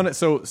 What's one?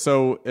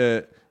 So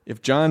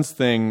if John's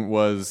thing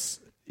was,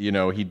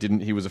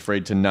 he was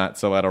afraid to not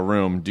sell out a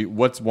room.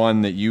 What's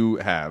one that you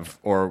have,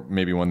 or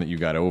maybe one that you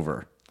got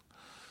over?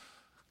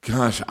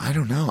 Gosh, I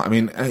don't know. I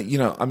mean,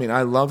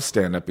 I love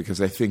stand-up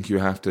because I think you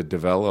have to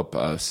develop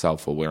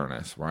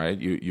self-awareness, right?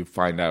 You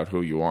find out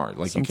who you are.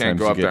 Like, Sometimes you can't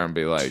go up there and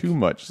be like... too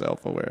much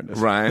self-awareness.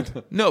 Right?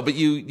 No, but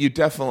you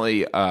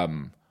definitely,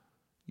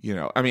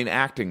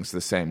 acting's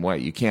the same way.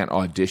 You can't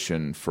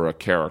audition for a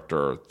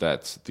character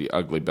that's the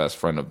ugly best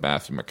friend of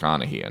Matthew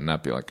McConaughey and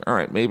not be like, all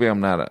right, maybe I'm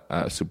not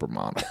a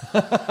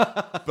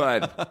supermodel.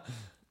 But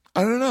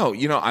I don't know.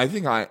 I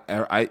think I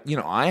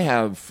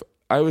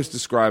always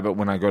describe it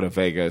when I go to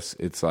Vegas.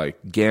 It's like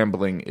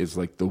gambling is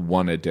like the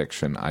one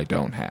addiction I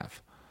don't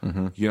have.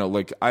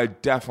 Mm-hmm. I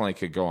definitely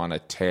could go on a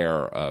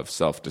tear of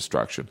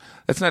self-destruction.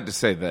 That's not to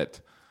say that,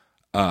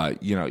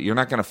 you're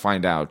not going to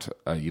find out,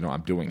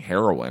 I'm doing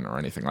heroin or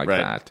anything like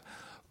that.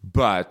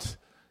 But,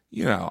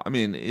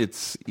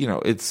 it's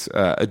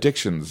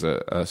addictions.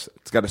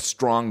 It's got a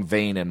strong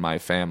vein in my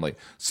family.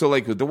 So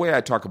like the way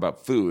I talk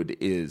about food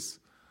is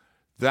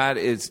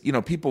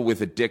people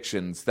with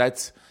addictions,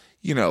 that's,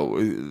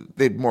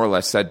 they've more or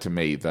less said to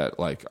me that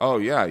like, oh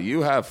yeah,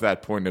 you have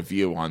that point of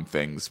view on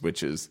things,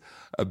 which is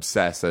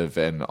obsessive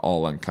and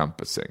all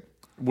encompassing.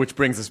 Which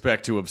brings us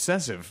back to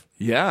obsessive.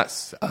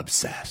 Yes,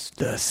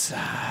 obsessed.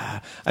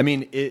 I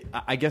mean,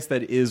 I guess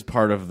that is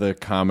part of the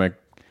comic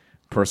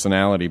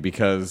personality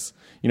because,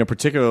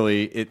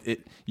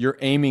 particularly you're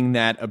aiming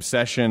that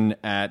obsession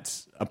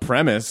at a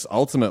premise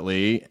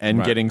ultimately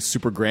and getting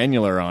super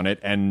granular on it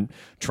and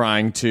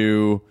trying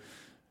to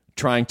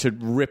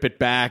rip it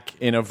back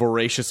in a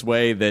voracious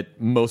way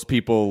that most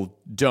people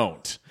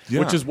don't.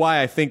 Yeah. Which is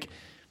why I think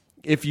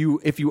if you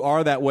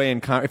are that way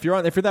if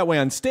you're that way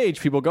on stage,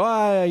 people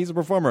go, he's a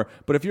performer.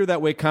 But if you're that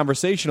way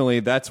conversationally,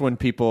 that's when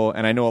people,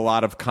 and I know a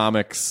lot of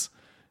comics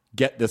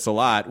get this a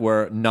lot,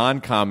 where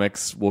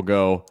non-comics will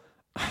go,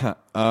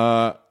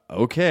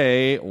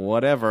 okay,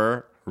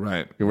 whatever.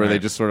 Right. Where they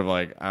just sort of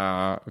like,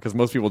 because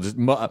most people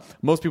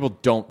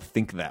don't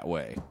think that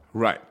way.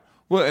 Right.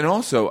 Well, and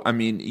also,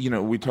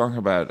 we talk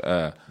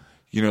about,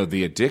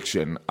 the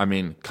addiction. I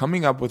mean,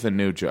 coming up with a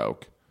new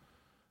joke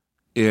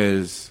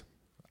is,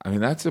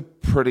 that's a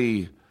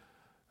pretty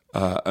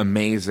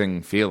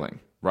amazing feeling,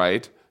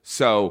 right?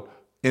 So,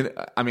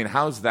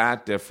 how's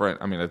that different?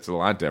 It's a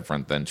lot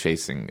different than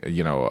chasing,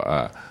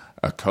 a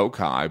coke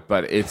high,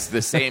 but it's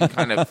the same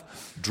kind of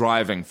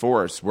driving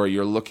force where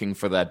you're looking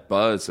for that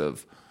buzz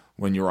of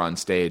when you're on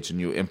stage and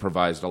you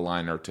improvised a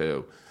line or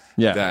two.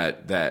 Yeah.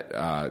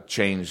 That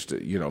changed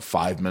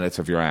 5 minutes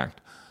of your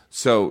act.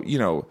 So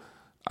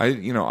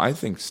I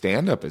think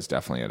stand up is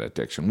definitely an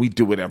addiction. We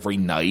do it every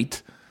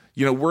night.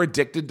 We're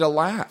addicted to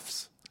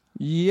laughs.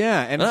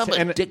 Yeah,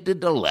 I'm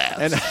addicted to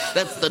laughs.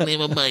 That's the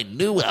name of my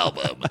new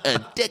album,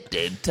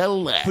 Addicted to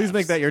Laughs. Please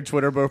make that your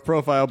Twitter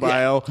profile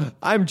bio. Yeah.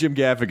 I'm Jim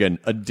Gaffigan,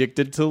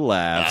 addicted to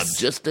laughs. I'm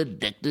just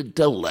addicted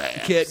to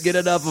laughs. Can't get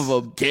enough of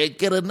them. Can't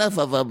get enough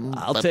of them.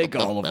 I'll take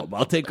all of them.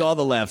 I'll take all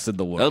the laughs in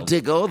the world. I'll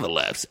take all the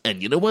laughs.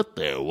 And you know what?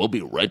 We'll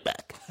be right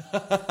back.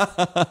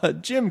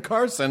 Jim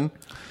Carson.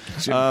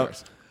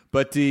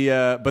 But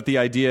the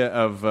idea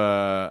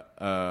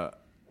of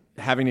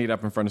having to get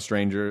up in front of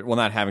strangers, well,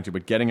 not having to,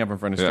 but getting up in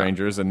front of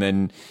strangers and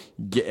then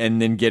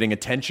getting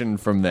attention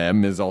from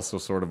them is also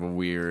sort of a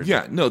weird...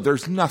 Yeah, no,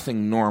 there's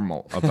nothing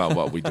normal about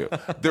what we do.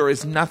 There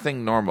is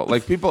nothing normal.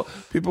 Like, people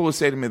will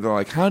say to me, they're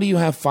like, how do you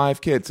have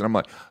 5 kids? And I'm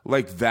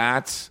like,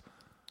 that's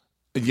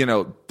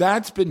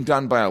been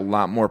done by a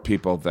lot more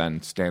people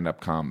than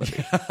stand-up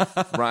comedy,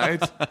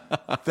 right?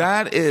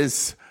 That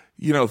is...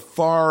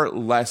 far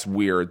less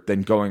weird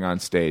than going on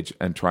stage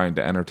and trying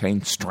to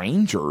entertain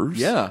strangers.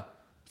 Yeah.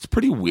 It's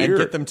pretty weird. And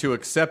get them to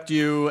accept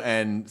you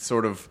and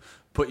sort of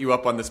put you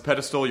up on this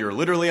pedestal. You're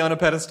literally on a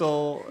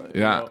pedestal.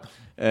 Yeah.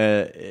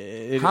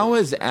 How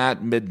has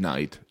At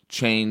Midnight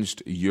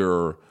changed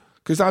your...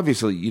 Because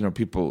obviously,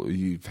 people,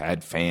 you've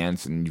had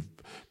fans and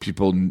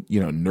people,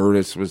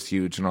 Nerdist was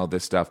huge and all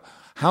this stuff.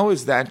 How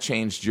has that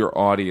changed your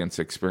audience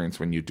experience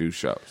when you do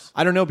shows?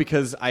 I don't know,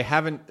 because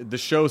the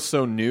show's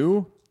so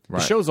new. The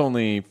show's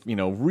only,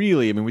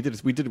 really, we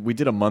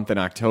did a month in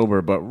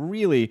October, but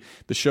really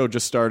the show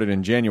just started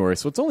in January,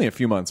 so it's only a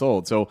few months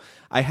old. So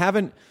I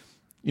haven't,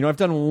 I've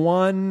done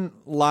one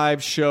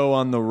live show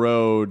on the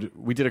road.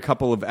 We did a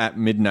couple of At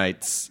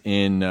Midnights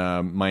in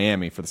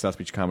Miami for the South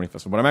Beach Comedy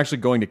Festival, but I'm actually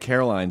going to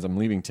Caroline's. I'm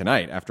leaving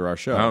tonight after our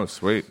show. Oh,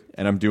 sweet.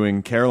 And I'm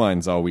doing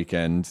Caroline's all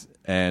weekend,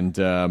 and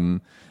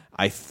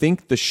I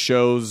think the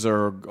shows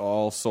are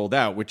all sold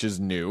out, which is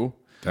new.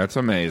 That's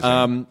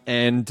amazing.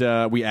 And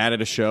we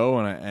added a show,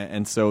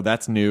 and so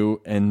that's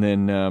new. And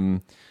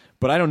then,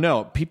 but I don't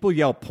know. People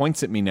yell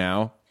points at me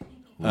now.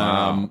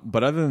 Wow.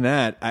 But other than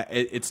that,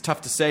 it's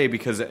tough to say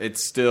because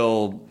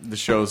the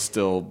show's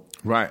still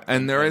right.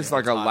 And there is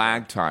like a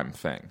lag time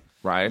thing,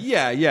 right?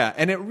 Yeah.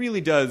 And it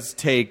really does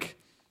take.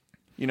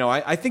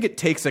 I think it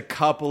takes a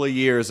couple of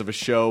years of a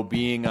show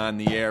being on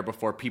the air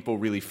before people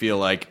really feel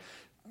like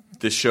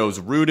this show's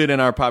rooted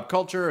in our pop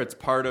culture. It's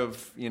part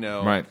of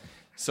right.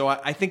 So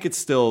I think it's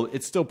still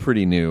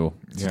pretty new.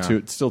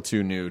 It's still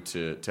too new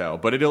to tell.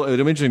 But it'll be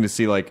interesting to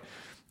see, like,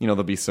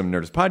 there'll be some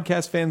Nerdist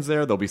podcast fans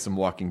there. There'll be some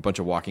bunch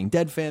of Walking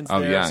Dead fans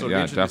there. Yeah, so it'll be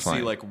yeah, interesting definitely.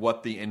 to see like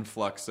what the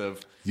influx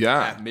of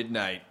at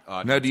midnight.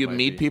 Now, do you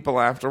meet people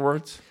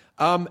afterwards?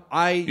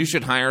 You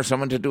should hire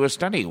someone to do a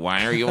study.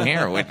 Why are you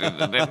here?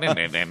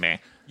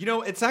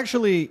 It's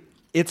actually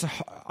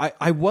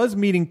I was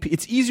meeting.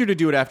 It's easier to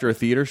do it after a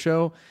theater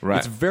show. Right.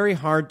 It's very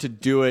hard to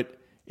do it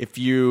if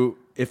you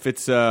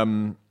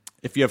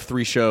have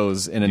 3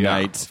 shows in a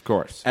night, of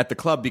course, at the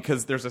club,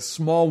 because there's a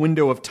small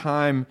window of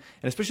time,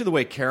 and especially the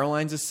way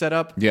Caroline's is set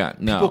up. Yeah,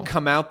 no. People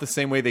come out the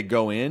same way they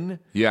go in.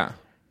 Yeah.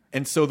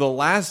 And so the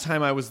last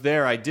time I was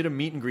there, I did a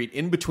meet and greet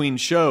in between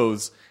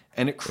shows,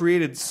 and it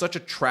created such a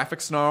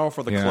traffic snarl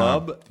for the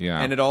club. Yeah.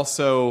 And it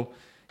also,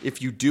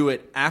 if you do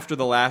it after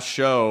the last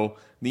show,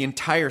 the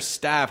entire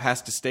staff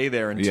has to stay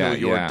there until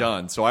you're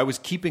done. So I was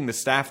keeping the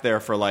staff there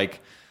for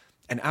like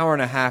an hour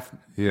and a half,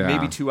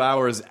 maybe 2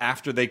 hours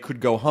after they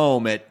could go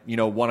home at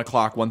 1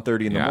 o'clock,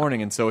 1:30 in the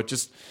morning, and so it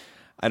just,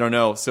 I don't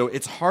know. So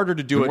it's harder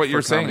to do it. What for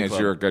you're saying Comedy is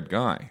Club. you're a good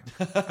guy.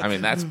 I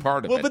mean, that's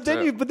part of it. But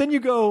then you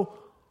go,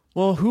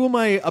 well, who am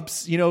I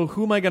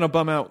who am I going to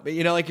bum out?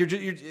 Like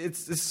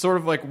it's sort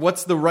of like,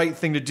 what's the right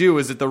thing to do?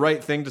 Is it the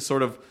right thing to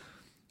sort of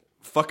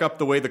fuck up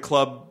the way the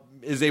club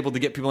is able to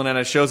get people in and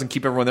out of shows and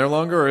keep everyone there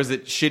longer, or is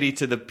it shitty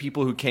to the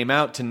people who came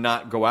out to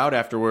not go out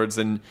afterwards?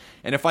 And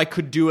if I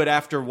could do it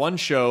after one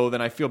show,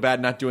 then I feel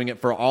bad not doing it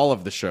for all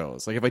of the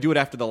shows. Like if I do it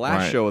after the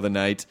last show of the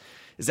night,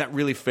 is that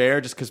really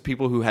fair just because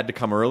people who had to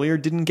come earlier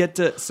didn't get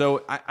to?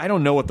 So I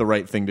don't know what the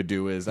right thing to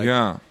do is.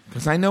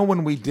 Because I know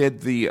when we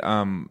did the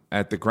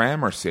at the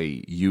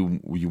Gramercy, you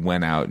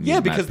went out. And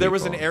you because met there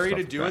was people an and area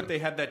stuff to do like it. that. They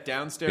had that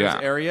downstairs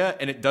area,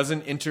 and it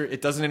doesn't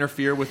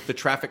interfere with the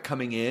traffic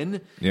coming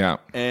in. Yeah,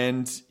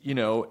 and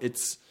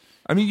it's.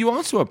 I mean, you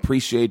also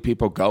appreciate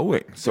people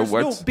going.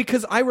 So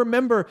because I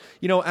remember,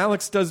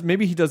 Alex does.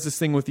 Maybe he does this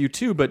thing with you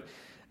too, but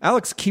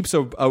Alex keeps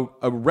a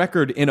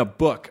record in a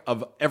book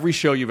of every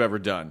show you've ever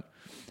done.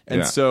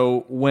 And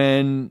so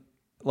when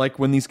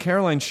these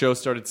Caroline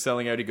shows started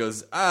selling out, he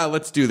goes,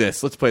 let's do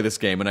this. Let's play this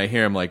game. And I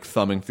hear him like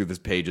thumbing through this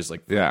pages,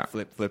 like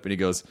flip. And he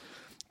goes,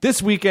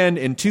 this weekend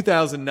in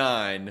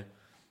 2009,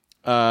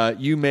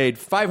 you made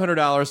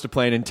 $500 to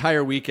play an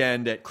entire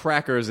weekend at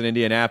Crackers in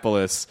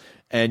Indianapolis,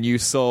 and you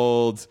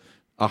sold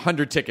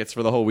 100 tickets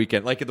for the whole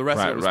weekend. Like the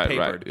rest of it was papered.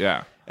 Right,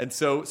 yeah. And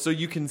so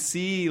you can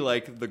see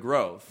like the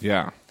growth.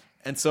 Yeah.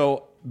 And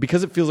so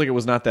because it feels like it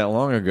was not that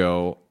long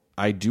ago,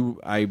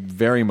 I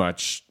very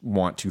much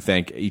want to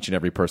thank each and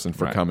every person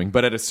for coming.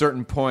 But at a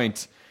certain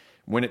point,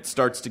 when it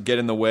starts to get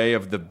in the way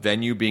of the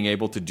venue being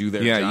able to do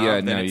their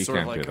job, then it's sort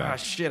of like,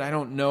 shit, I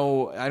don't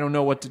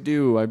know what to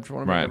do. I just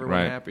want to make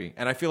everyone happy.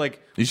 And I feel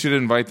like you should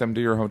invite them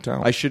to your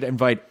hotel. I should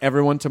invite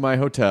everyone to my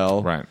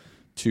hotel. Right.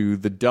 To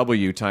the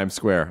W Times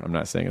Square. I'm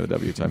not saying the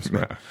W Times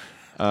Square.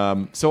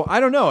 So I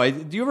don't know.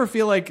 Do you ever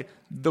feel like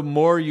the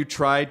more you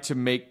try to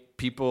make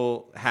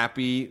people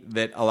happy,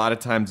 that a lot of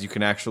times you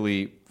can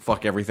actually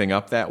fuck everything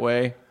up that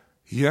way?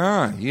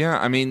 Yeah.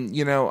 I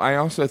mean, I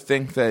also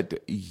think that,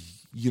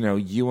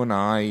 you and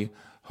I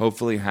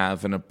hopefully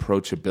have an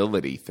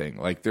approachability thing.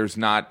 Like there's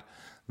not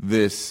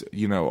this,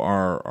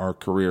 our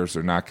careers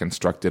are not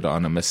constructed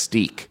on a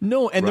mystique.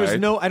 No, and there's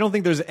I don't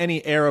think there's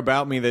any air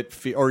about me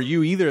or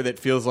you either, that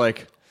feels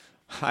like,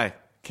 I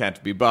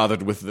can't be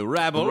bothered with the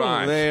rabble.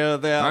 Right.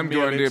 I'm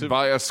going to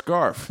buy a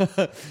scarf.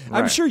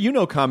 I'm sure you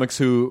know comics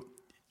who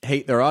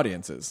hate their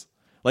audiences.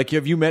 Like,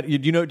 have you met? Do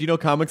you know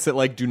comics that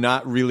like do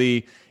not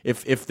really,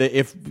 if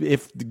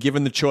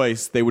given the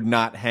choice, they would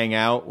not hang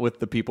out with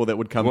the people that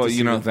would come. Well, to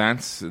see them?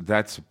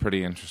 that's a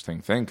pretty interesting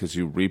thing, because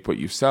you reap what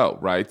you sow,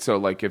 right? So,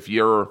 like, if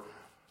your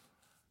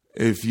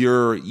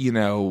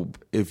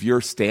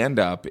stand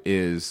up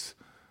is,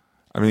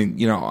 I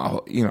mean,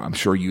 I'm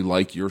sure you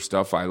like your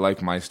stuff. I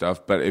like my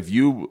stuff, but if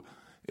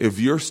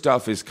your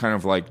stuff is kind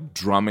of like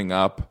drumming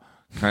up,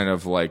 kind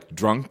of like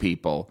drunk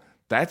people,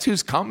 that's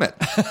who's coming.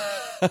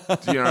 Do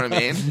you know what I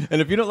mean? And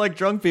if you don't like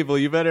drunk people,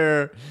 you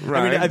better. Right.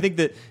 I mean, I think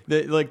that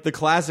like the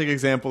classic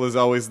example is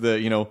always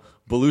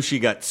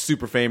Belushi got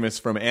super famous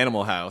from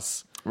Animal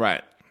House,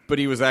 right? But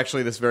he was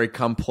actually this very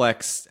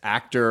complex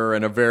actor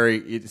and a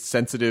very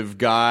sensitive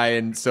guy,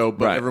 and so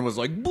everyone was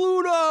like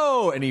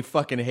Bluto, and he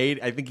fucking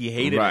hated. I think he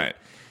hated it.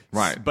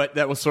 Right. But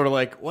that was sort of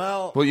like,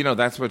 well,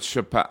 that's what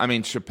Chappelle. I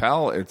mean,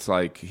 Chappelle. It's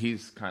like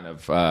he's kind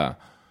of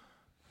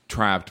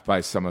trapped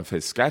by some of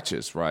his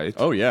sketches, right?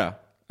 Oh yeah.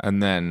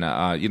 And then,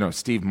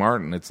 Steve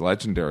Martin, it's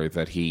legendary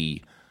that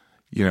he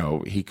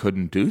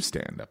couldn't do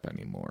stand-up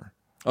anymore.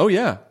 Oh,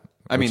 yeah.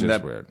 I mean,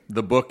 weird.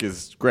 The book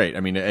is great. I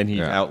mean, and he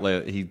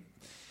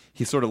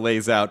sort of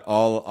lays out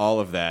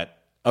all of that,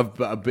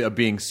 of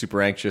being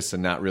super anxious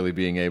and not really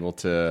being able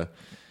to,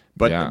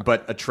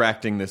 but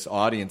attracting this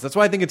audience. That's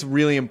why I think it's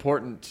really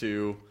important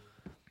to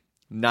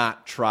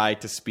not try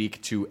to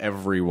speak to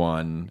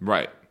everyone.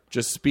 Right.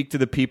 Just speak to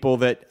the people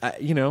that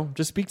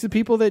just speak to the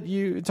people that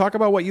you talk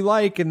about what you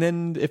like, and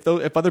then if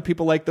other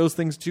people like those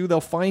things too, they'll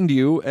find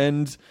you,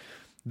 and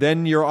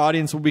then your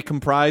audience will be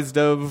comprised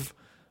of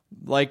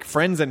like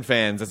friends and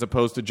fans as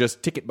opposed to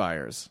just ticket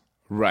buyers.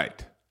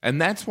 Right.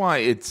 And that's why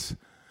it's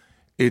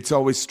it's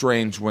always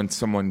strange when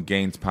someone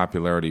gains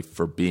popularity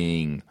for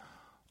being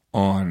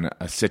on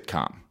a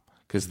sitcom,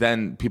 because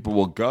then people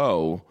will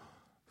go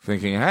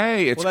thinking,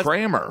 hey, it's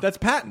Kramer. That's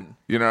Patton.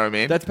 You know what I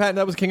mean? That's Patton.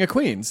 That was King of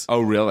Queens.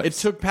 Oh, really? It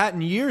took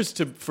Patton years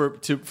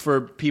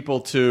for people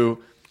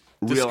to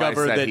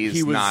discover realize that he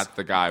he's was not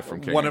the guy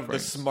from King one of of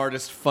Queens. the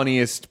smartest,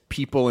 funniest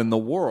people in the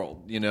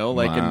world, you know,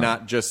 like, and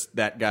not just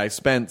that guy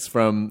Spence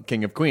from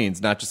King of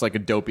Queens, not just like a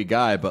dopey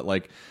guy, but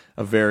like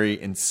a very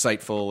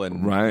insightful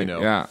and you know,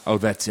 yeah. Oh,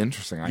 that's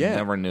interesting. I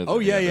never knew.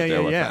 That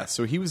yeah.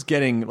 So he was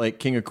getting like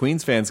King of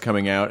Queens fans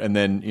coming out, and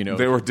then you know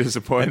they were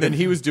disappointed. And then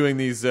he was doing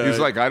these. He was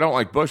like, I don't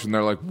like Bush, and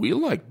they're like, we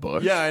like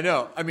Bush. Yeah, I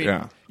know. I mean,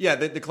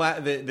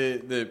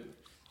 the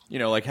you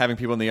know, like having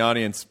people in the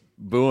audience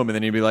boo him, and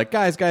then he'd be like,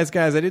 guys,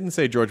 I didn't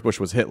say George Bush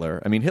was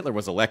Hitler. I mean, Hitler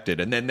was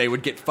elected, and then they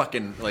would get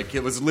fucking like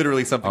it was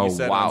literally something he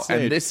said on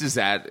stage. And this is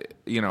at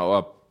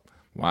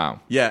wow.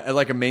 Yeah, at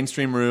like a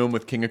mainstream room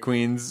with King of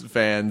Queens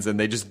fans, and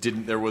they just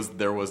didn't. There was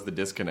the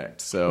disconnect.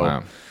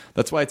 So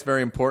that's why it's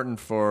very important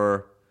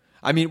for.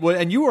 I mean,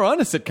 and you were on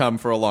a sitcom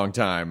for a long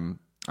time.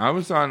 I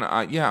was on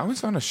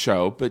a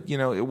show, but you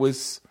know, it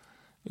was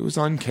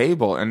on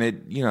cable, and they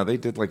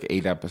did like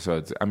 8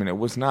 episodes. I mean, it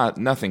was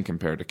nothing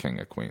compared to King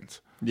of Queens.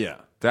 Yeah.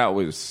 That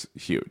was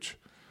huge.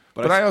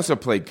 But I also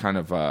played kind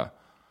of a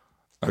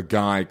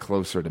guy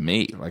closer to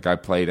me. Like I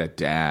played a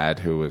dad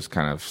who was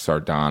kind of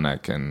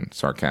sardonic and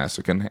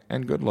sarcastic and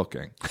good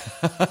looking.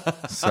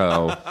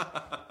 So,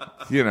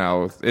 you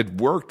know, it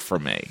worked for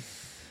me.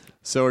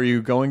 So are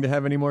you going to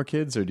have any more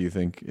kids, or do you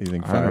think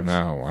 5?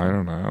 I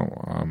don't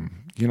know.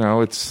 You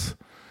know, it's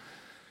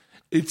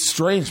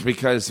strange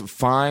because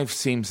 5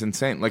 seems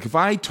insane. Like if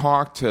I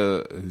talk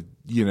to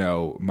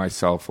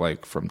myself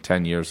like from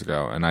 10 years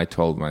ago, and I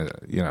told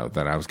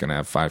that I was going to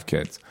have 5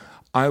 kids,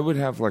 I would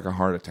have like a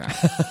heart attack.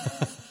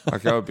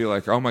 Like I would be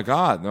like, oh my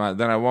God,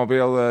 then I won't be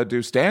able to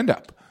do stand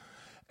up.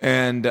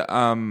 And,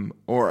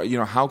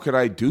 or, how could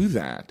I do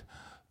that?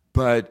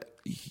 But,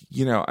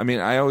 I mean,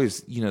 I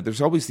always,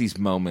 there's always these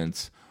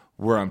moments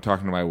where I'm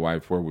talking to my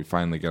wife where we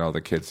finally get all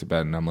the kids to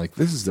bed and I'm like,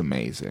 this is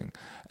amazing.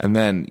 And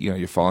then,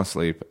 you fall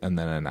asleep, and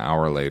then an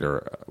hour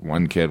later,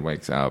 one kid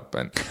wakes up.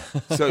 And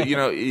so,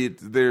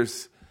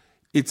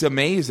 it's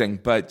amazing.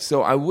 But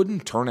so I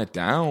wouldn't turn it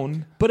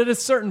down. But at a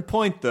certain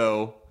point,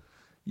 though,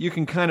 you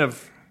can kind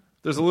of,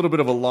 there's a little bit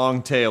of a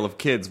long tail of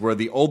kids where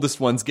the oldest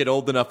ones get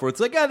old enough where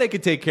it's like, they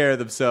could take care of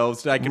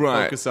themselves. I can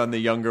focus on the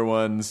younger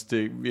ones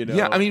to,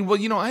 Yeah, I mean, well,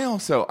 I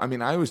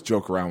always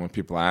joke around when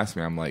people ask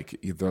me,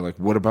 they're like,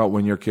 what about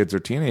when your kids are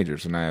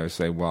teenagers? And I always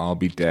say, well, I'll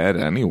be dead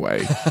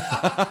anyway.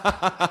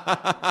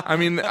 I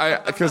mean,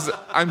 because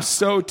I'm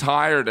so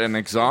tired and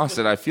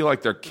exhausted, I feel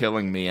like they're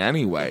killing me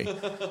anyway.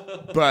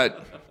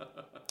 But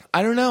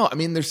I don't know. I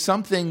mean, there's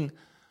something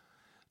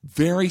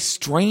very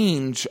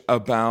strange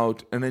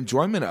about an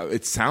enjoyment of it.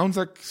 It sounds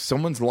like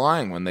someone's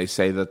lying when they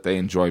say that they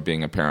enjoy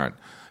being a parent.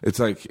 It's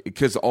like,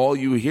 because all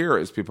you hear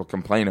is people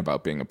complain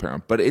about being a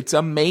parent, but it's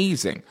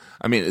amazing.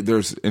 I mean,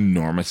 there's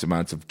enormous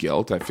amounts of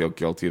guilt. I feel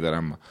guilty that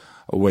I'm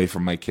away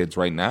from my kids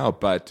right now,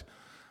 but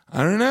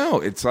I don't know.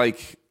 It's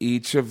like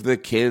each of the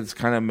kids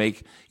kind of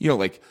make,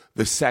 like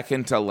the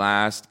second to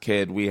last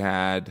kid we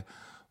had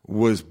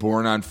was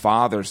born on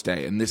Father's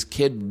Day, and this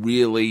kid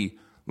really,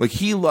 like,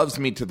 he loves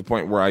me to the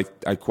point where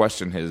I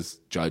question his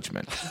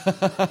judgment.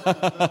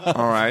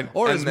 All right?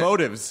 Or his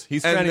motives.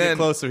 He's trying to get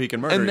close so he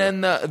can murder you.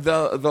 And then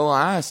the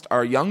last,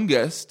 our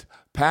youngest,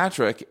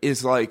 Patrick,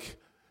 is like,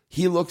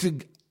 he looks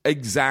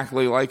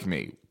exactly like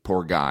me.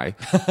 Poor guy.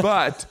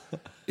 But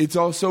it's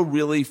also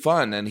really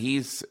fun. And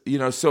he's,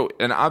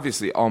 and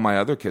obviously all my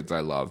other kids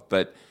I love,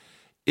 but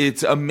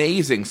it's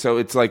amazing. So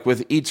it's like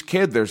with each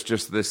kid, there's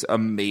just this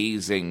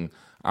amazing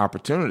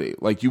opportunity.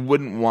 Like, you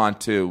wouldn't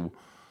want to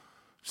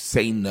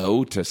say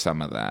no to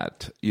some of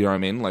that. You know what I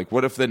mean? Like,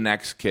 what if the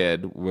next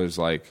kid was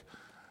like,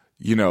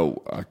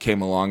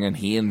 came along and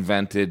he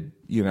invented,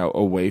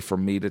 a way for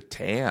me to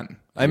tan?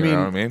 You know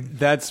what I mean?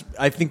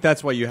 I think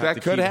that's why you have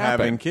to keep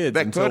having kids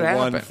until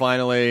one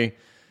finally.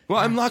 Well,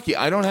 I'm lucky.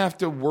 I don't have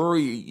to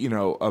worry,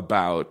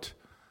 about,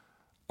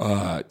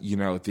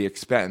 the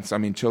expense. I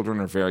mean, children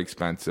are very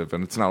expensive,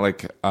 and it's not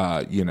like,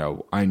 I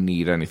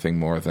need anything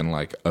more than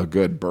like a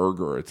good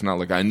burger. It's not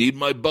like I need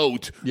my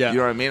boat. Yeah. You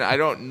know what I mean? I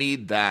don't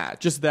need that.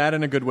 Just that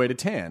and a good way to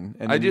tan.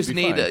 And I just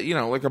need,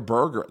 like a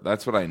burger.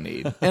 That's what I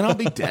need. And I'll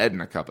be dead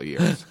in a couple of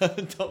years.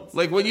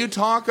 Like, when you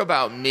talk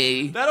about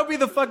me. That'll be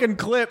the fucking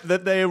clip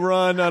that they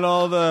run on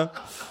all the.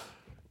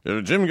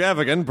 Jim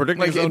Gaffigan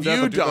predicting his own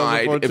death in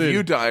 2014. If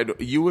you died,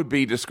 you would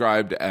be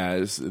described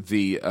as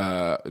the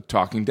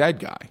Talking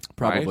Dead guy.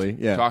 Probably, right?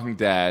 yeah. Talking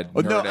Dead.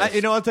 No,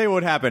 I'll tell you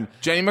what happened.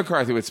 Jenny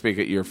McCarthy would speak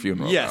at your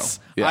funeral. Yes.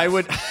 Yes. I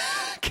would.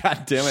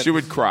 God damn it. She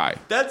would cry.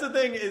 That's the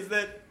thing, is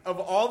that of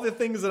all the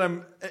things that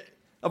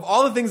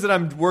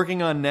I'm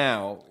working on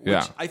now,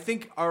 which I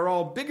think are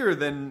all bigger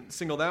than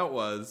Singled Out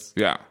was.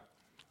 Yeah.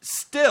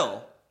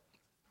 Still,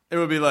 it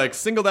would be like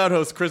Singled Out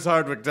host Chris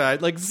Hardwick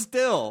died. Like,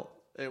 still.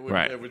 It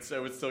would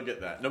still get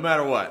that, no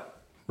matter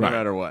what. No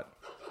matter what.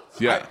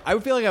 Yeah. I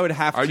would feel like I would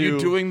have to. Are you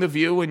doing The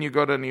View when you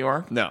go to New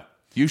York? No.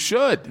 You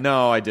should.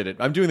 No, I did it.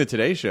 I'm doing the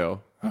Today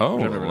Show. Oh,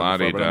 I've never done it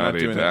before, but I'm not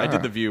doing that. I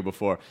did The View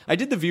before. I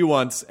did The View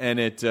once, and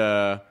it...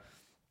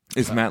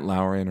 Is Matt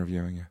Lauer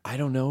interviewing you? I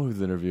don't know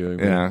who's interviewing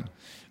me. Yeah.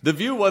 The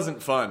View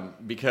wasn't fun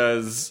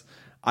because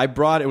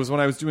it was when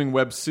I was doing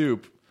Web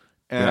Soup,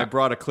 and I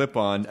brought a clip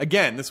on.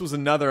 Again, this was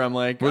another, I'm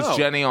like, Was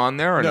Jenny on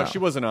there or no? No, she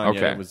wasn't on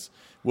yet. It was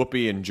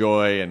Whoopi and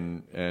Joy,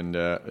 and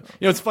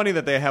it's funny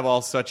that they have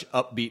all such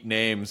upbeat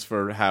names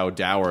for how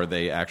dour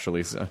they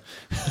actually sound.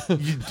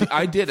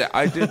 I did it.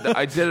 I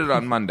did it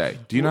on Monday.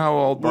 Do you know how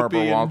old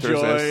Barbara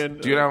Walters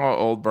is? Do you know how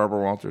old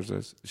Barbara Walters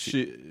is?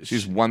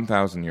 She's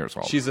 1,000 years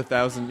old. She's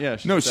 1,000. Yeah.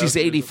 She's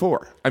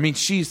 84. I mean,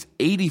 she's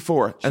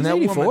 84, and that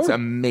 84? Woman's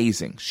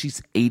amazing.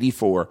 She's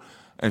 84,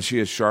 and she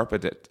is sharp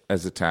at it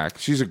as a tack.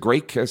 She's a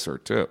great kisser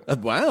too.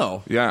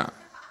 Wow. Yeah.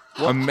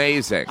 Well,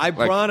 amazing. I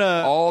brought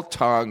all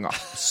tongue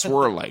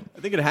swirling.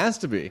 I think it has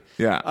to be.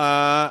 Yeah.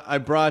 I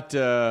brought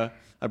a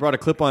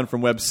clip on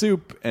from Web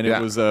Soup, and it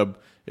was a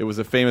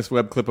famous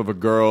web clip of a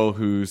girl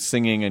who's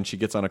singing, and she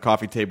gets on a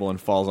coffee table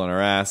and falls on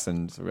her ass,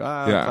 and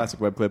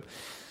classic web clip.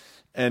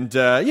 And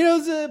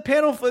it's a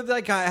panel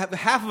like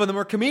half of them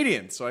are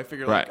comedians, so I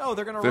figured they're going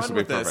to run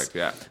with this. Perfect,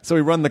 yeah. So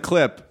we run the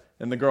clip,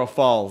 and the girl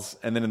falls,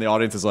 and then in the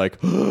audience is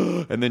like,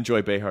 and then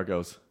Joy Behar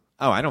goes,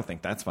 "Oh, I don't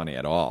think that's funny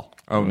at all."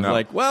 Oh no!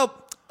 Like, well.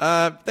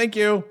 Thank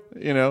you.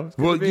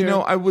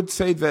 Well, I would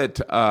say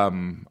that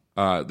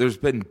there's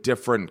been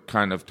different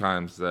kind of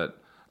times that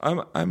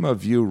I'm a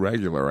View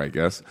regular, I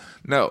guess.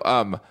 No,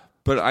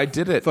 but I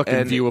did it.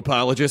 Fucking View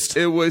apologist.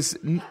 It was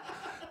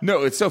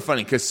no. It's so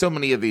funny because so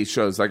many of these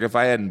shows, like if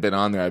I hadn't been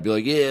on there, I'd be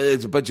like, yeah,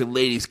 there's a bunch of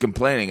ladies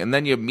complaining, and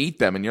then you meet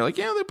them, and you're like,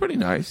 yeah, they're pretty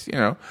nice,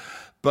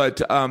 But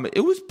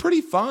it was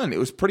pretty fun. It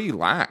was pretty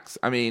lax.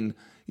 I mean,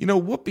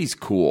 Whoopi's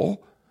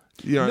cool.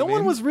 No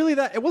one was really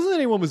that. It wasn't that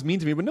anyone was mean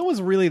to me, but no one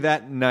was really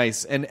that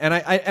nice. And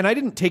I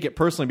didn't take it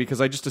personally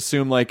because I just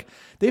assumed like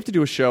they have to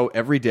do a show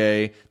every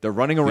day. They're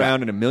running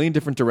around in a million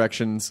different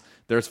directions.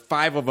 There's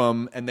 5 of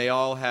them, and they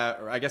all have,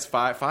 or I guess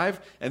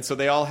five, and so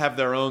they all have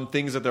their own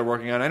things that they're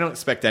working on. I don't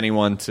expect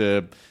anyone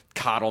to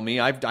coddle me.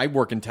 I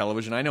work in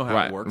television. I know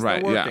how it works.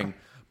 They're working. Yeah.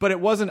 But it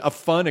wasn't a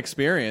fun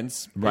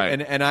experience, right?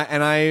 And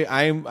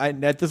I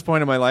at this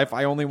point in my life,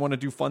 I only want to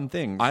do fun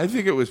things. I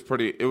think it was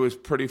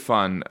pretty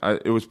fun.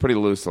 It was pretty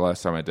loose the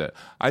last time I did.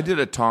 I did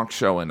a talk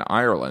show in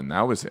Ireland.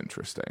 That was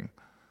interesting.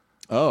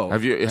 Oh,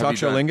 have you Talk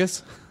Show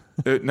Lingus?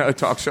 No,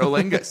 Talk Show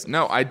Lingus.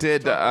 No, I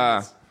did.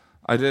 I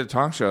did a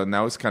talk show, and that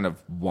was kind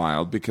of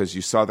wild because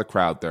you saw the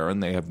crowd there,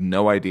 and they have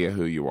no idea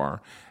who you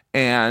are,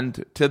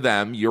 and to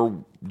them,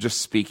 you're just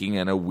speaking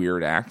in a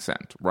weird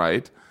accent,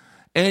 right?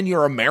 And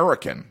you're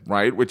American,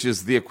 right? Which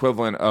is the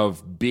equivalent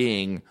of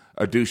being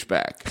a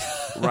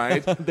douchebag,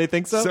 right? They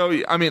think so? So,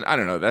 I mean, I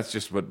don't know. That's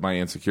just what my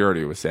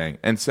insecurity was saying.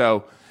 And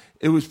so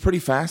it was pretty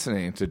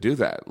fascinating to do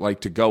that,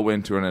 like to go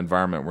into an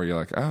environment where you're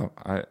like, oh,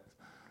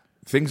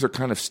 things are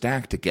kind of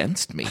stacked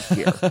against me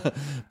here.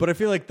 But I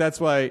feel like that's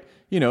why,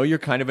 you're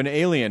kind of an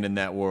alien in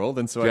that world.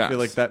 And so I feel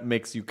like that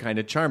makes you kind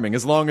of charming.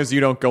 As long as you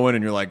don't go in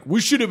and you're like, we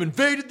should have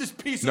invaded this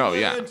piece of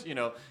land.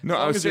 No,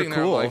 I was sitting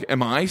there like,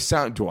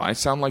 do I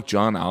sound like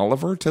John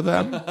Oliver to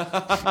them?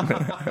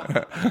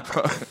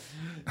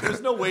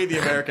 There's no way the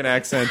American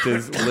accent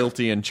is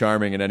lilty and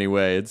charming in any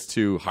way. It's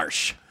too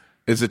harsh.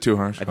 Is it too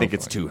harsh? I think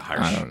it's too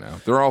harsh. I don't know.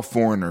 They're all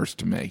foreigners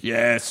to me.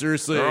 Yeah,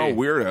 seriously. They're all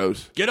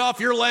weirdos. Get off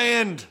your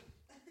land.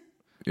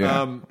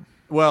 Yeah.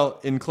 Well,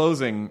 in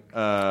closing,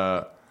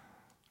 I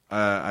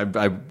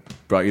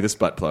brought you this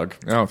butt plug.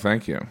 Oh,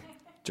 thank you.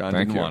 John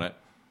didn't want it.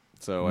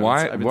 So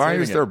why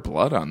is there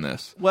blood on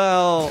this?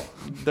 Well,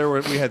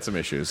 we had some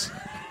issues.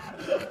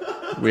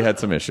 We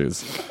just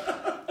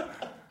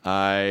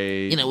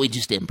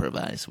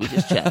improvise. We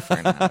just chat for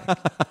an hour.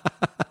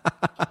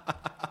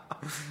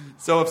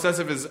 So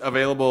Obsessive is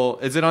available.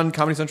 Is it on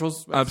Comedy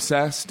Central's?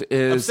 Obsessed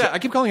is... I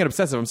keep calling it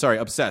Obsessive. I'm sorry.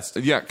 Obsessed.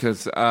 Yeah,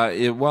 because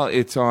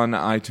it's on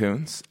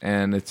iTunes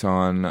and it's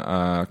on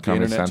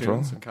Comedy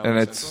Central. And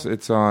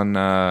it's on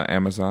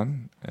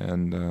Amazon.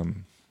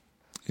 And,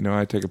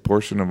 I take a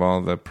portion of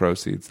all the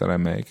proceeds that I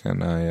make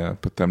and I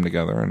put them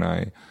together and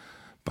I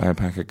buy a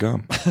pack of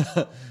gum.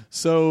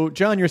 So,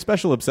 John, you're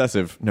special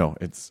obsessive. No,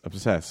 it's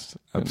obsessed.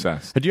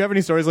 Obsessed. Did you have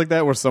any stories like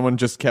that where someone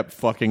just kept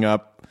fucking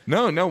up?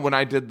 No. When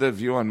I did the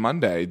View on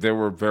Monday, they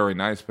were very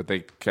nice, but they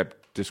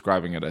kept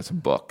describing it as a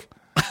book.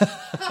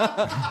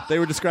 They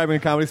were describing a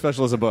comedy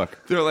special as a book.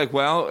 They're like,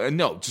 well,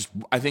 no, just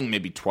I think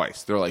maybe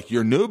twice. They're like,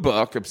 your new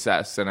book,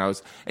 Obsessed,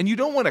 and you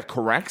don't want to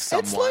correct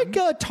someone. It's like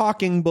a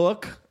talking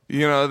book.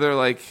 They're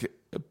like,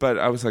 but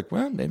I was like,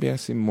 well, maybe I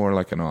seem more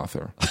like an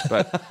author.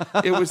 But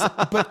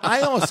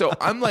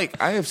I'm like,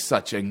 I have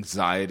such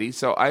anxiety,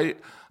 so I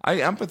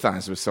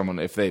empathize with someone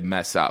if they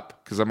mess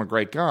up because I'm a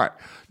great guy.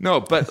 No,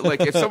 but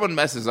like if someone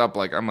messes up,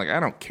 like I'm like, I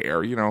don't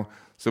care,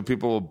 So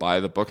people will buy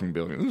the book and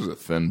be like, this is a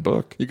thin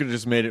book. You could have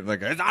just made it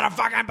like, it's not a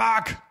fucking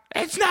book.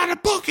 It's not a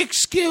book,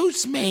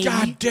 excuse me.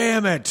 God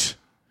damn it.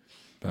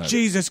 But,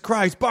 Jesus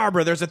Christ,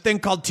 Barbara, there's a thing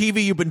called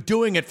TV. You've been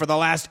doing it for the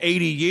last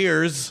 80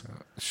 years.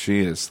 She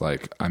is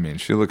like,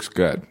 she looks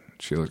good.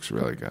 She looks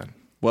really good.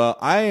 Well,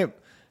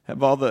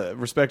 have all the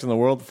respect in the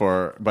world for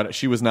her, but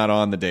she was not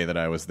on the day that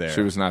I was there.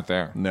 She was not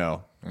there.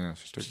 No. Yeah,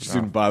 she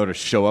didn't bother to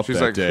show up She's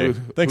that like, day.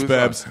 Thanks,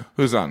 Babs.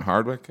 Who's on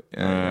Hardwick?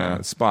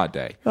 Spa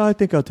day. Oh, I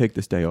think I'll take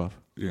this day off.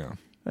 Yeah.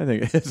 I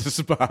think it's a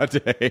spa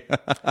day.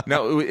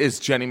 Now, is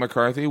Jenny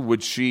McCarthy,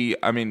 would she,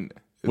 I mean...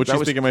 Would she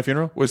speak at my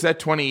funeral? Was that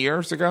 20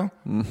 years ago?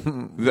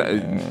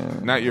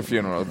 Not your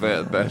funeral,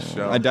 the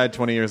show. I died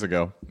 20 years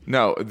ago.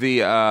 No,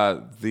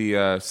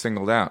 the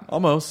Singled Out.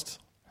 Almost.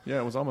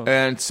 Yeah, it was almost.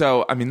 And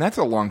so, I mean, that's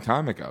a long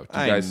time ago.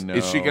 I know.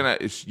 Is she going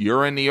to...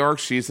 You're in New York,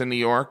 she's in New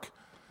York.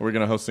 Are we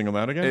going to host Singled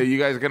Out again? Are you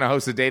guys going to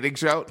host a dating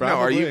show? Probably.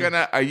 No, are you going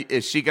to...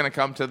 Is she going to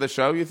come to the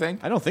show, you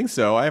think? I don't think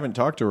so. I haven't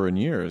talked to her in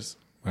years.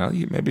 Well,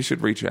 you maybe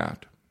should reach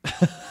out.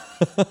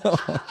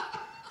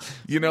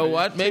 You know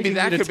what? Maybe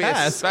that could be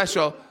a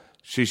special...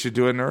 She should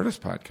do a Nerdist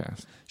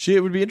podcast.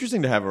 It would be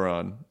interesting to have her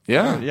on.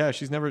 Yeah. Yeah,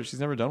 she's never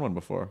done one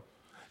before.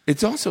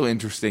 It's also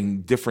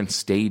interesting, different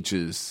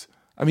stages.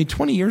 I mean,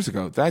 20 years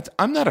ago,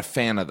 I'm not a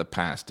fan of the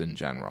past in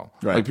general.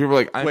 Right. Like, people are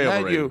like,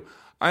 Overrated.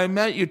 I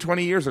met you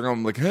 20 years ago.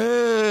 I'm like,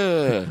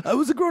 hey. I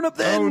was a grown-up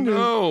then. Oh,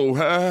 no.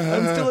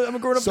 I'm a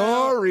grown-up now.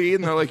 Sorry.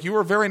 And they're like, you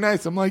were very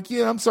nice. I'm like,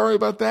 yeah, I'm sorry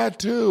about that,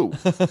 too.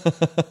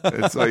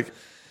 It's like...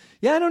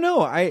 Yeah, I don't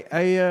know. I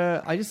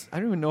don't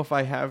even know if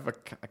I have a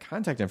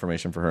contact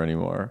information for her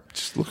anymore.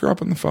 Just look her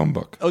up in the phone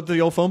book. Oh, the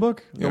old phone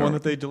book, the one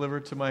that they deliver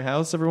to my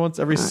house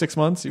every 6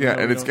 months. Yeah,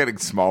 and it's getting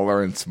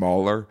smaller and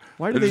smaller.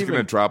 Why do they're they just going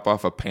to drop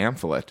off a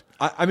pamphlet?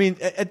 I mean,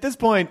 at this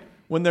point,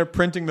 when they're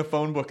printing the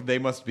phone book, they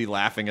must be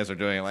laughing as they're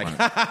doing it. Like,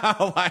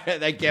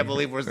 I can't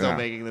believe we're still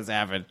making this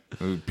happen.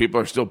 People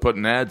are still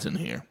putting ads in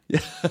here.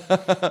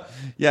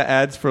 Yeah,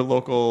 ads for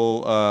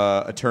local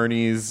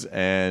attorneys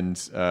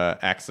and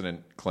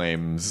accident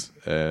claims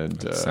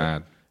and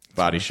sad.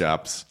 Body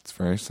shops. It's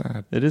very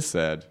sad. It is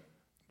sad.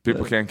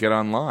 People can't get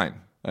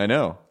online. I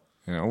know.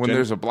 You know, when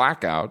there's a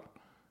blackout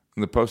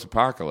in the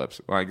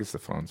post-apocalypse, well, I guess the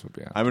phones would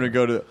be out. I'm going to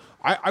go to...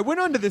 I went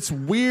onto this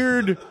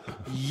weird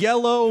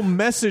yellow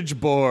message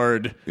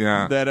board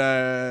that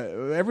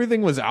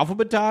everything was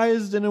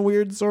alphabetized in a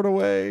weird sort of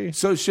way.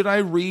 So should I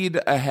read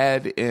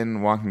ahead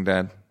in Walking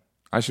Dead?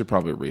 I should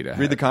probably read ahead.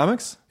 Read the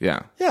comics?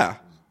 Yeah. Yeah.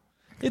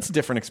 It's a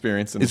different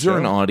experience than Is there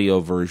an audio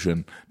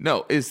version?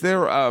 No. Is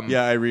there...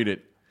 yeah, I read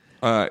it.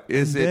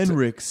 Then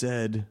Rick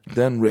said...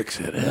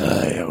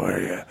 Hi, how are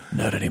you?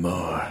 Not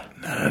anymore.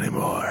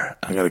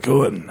 I gotta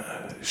go and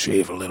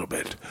shave a little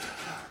bit.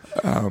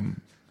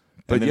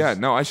 But yeah,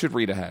 no, I should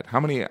read ahead.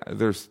 How many?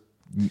 There's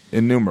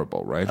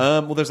innumerable, right?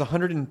 Well, there's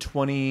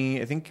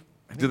 120, I think.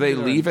 Do they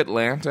leave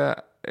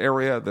Atlanta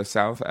area, the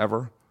South,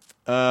 ever?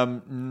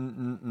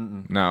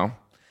 No.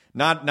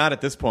 Not at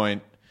this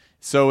point.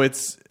 So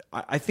it's...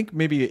 I think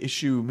maybe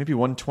issue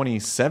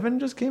 127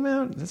 just came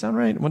out. Does that sound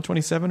right?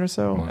 127 or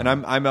so. Wow. And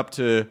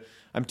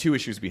I'm 2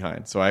 issues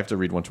behind, so I have to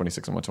read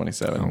 126 and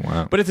 127. Oh,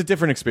 wow. But it's a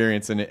different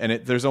experience, and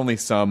there's only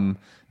some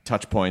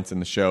touch points in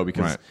the show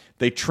because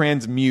they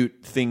transmute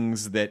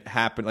things that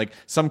happen. Like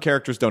some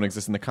characters don't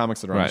exist in the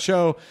comics that are on the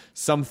show.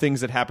 Some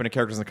things that happen to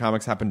characters in the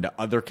comics happen to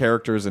other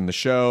characters in the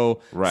show.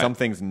 Right. Some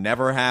things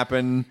never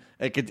happen.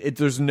 Like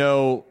there's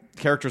no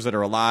characters that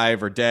are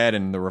alive or dead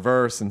and the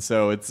reverse, and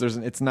so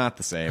it's not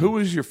the same. Who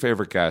was your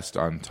favorite guest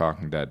on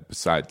Talking Dead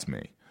besides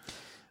me?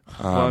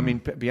 Well, I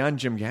mean, beyond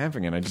Jim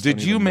Gaffigan, I just did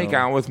don't you even make know.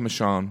 out with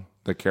Michonne,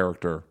 the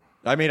character?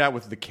 I made out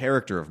with the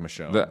character of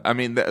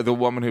Michonne. The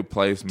woman who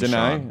plays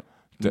Michonne.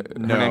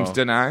 Her name's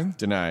Denai?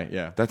 Denai,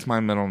 yeah. That's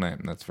my middle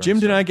name. That's very Jim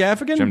sad. Denai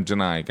Gaffigan? Jim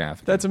Denai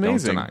Gaffigan. That's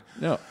amazing. Don't deny.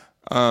 No.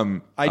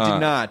 I did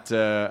not.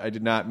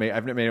 I've not made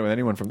out with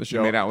anyone from the show.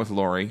 You made out with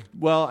Lori.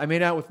 Well, I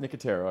made out with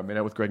Nicotero. I made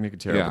out with Greg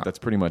Nicotero, Yeah. but that's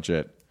pretty much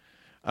it.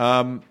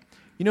 I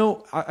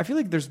feel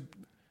like there's...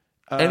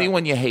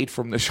 Anyone you hate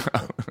from the show.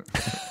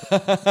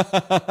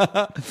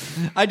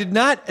 I did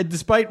not,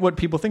 despite what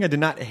people think, I did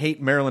not hate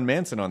Marilyn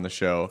Manson on the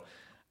show.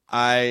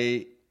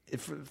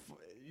 It's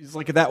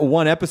like that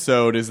one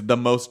episode is the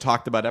most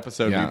talked about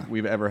episode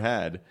we've ever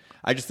had.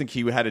 I just think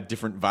he had a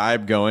different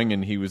vibe going,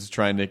 and he was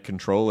trying to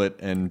control it.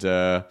 And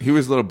he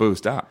was a little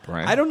boozed up,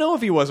 right? I don't know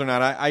if he was or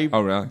not.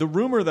 Oh, really? The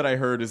rumor that I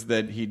heard is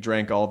that he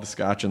drank all the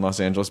scotch in Los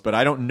Angeles, but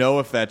I don't know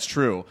if that's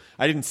true.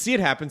 I didn't see it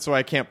happen, so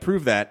I can't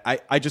prove that.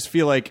 I just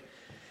feel like,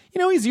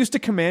 he's used to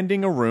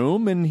commanding a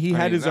room, and he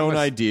had his own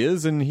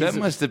ideas. And that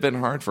must have been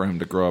hard for him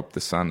to grow up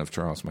the son of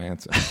Charles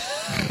Manson.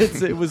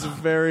 It was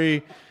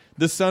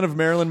the son of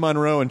Marilyn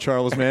Monroe and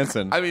Charles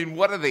Manson. I mean,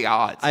 what are the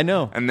odds? I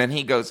know. And then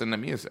he goes into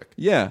music.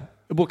 Yeah.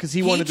 Well, because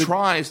he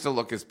tries to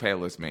look as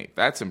pale as me.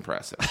 That's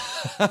impressive.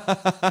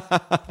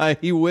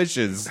 He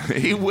wishes.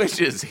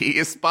 He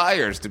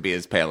aspires to be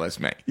as pale as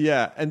me.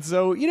 Yeah. And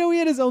so, he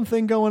had his own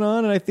thing going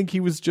on, and I think he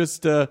was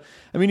just,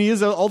 he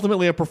is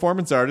ultimately a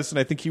performance artist, and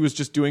I think he was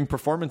just doing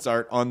performance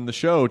art on the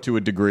show to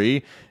a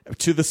degree,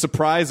 to the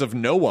surprise of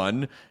no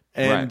one.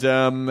 And,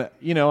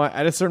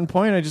 at a certain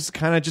point, I just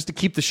just to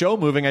keep the show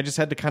moving, I just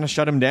had to kind of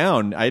shut him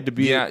down. I had to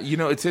be... Yeah,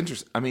 it's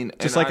interesting. I mean...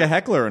 Just like a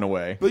heckler in a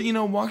way. But,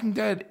 Walking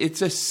Dead,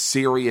 it's a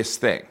serious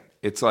thing.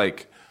 It's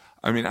like...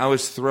 I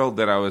was thrilled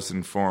that I was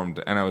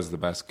informed, and I was the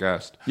best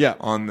guest. Yeah.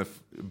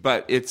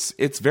 But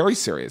it's very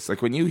serious.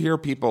 Like, when you hear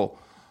people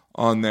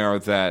on there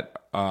that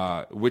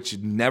which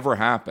never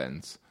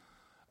happens.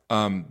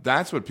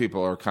 That's what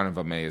people are kind of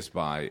amazed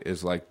by.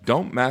 Is like,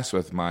 don't mess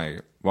with my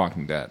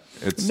Walking Dead.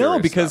 It's no,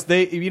 serious because stuff.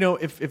 they,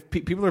 if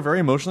people are very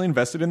emotionally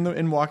invested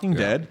in Walking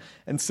Dead,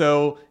 and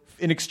so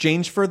in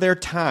exchange for their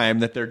time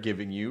that they're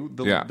giving you,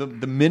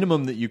 the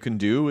minimum that you can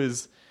do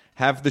is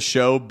have the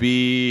show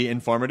be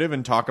informative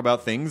and talk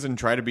about things and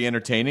try to be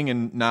entertaining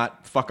and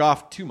not fuck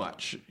off too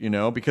much,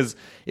 because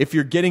if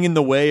you're getting in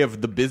the way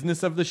of the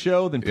business of the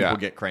show, then people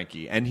get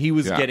cranky. And he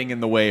was getting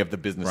in the way of the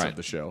business of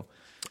the show.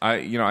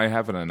 I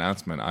have an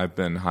announcement. I've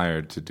been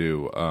hired to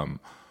do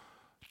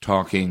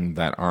Talking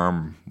That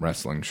Arm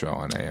Wrestling Show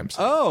on AMC.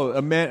 Oh,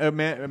 a man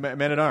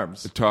at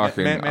arms. The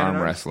Talking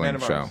Arm Wrestling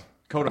Show.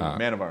 Code of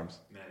Man of Arms.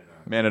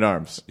 Man at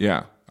Arms.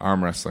 Yeah,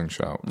 arm wrestling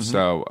show. Mm-hmm.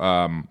 So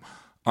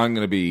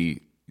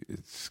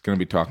it's going to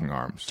be Talking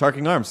Arms.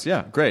 Talking Arms,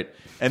 yeah, great.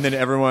 And then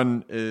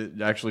everyone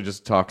actually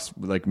just talks,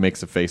 like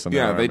makes a face on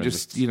their arm. Yeah, they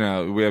just,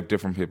 we have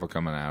different people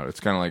coming out.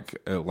 It's kind of like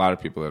a lot of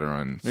people that are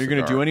on. Are you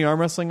going to do any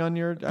arm wrestling on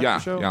your show?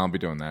 Yeah, I'll be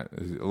doing that.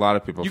 A lot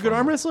of people. You good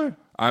arm wrestler?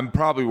 I'm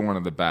probably one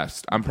of the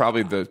best. I'm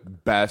probably the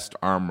best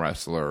arm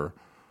wrestler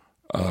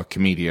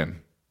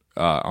comedian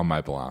on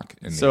my block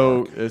in New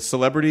York. So, a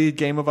celebrity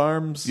game of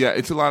arms? Yeah,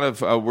 it's a lot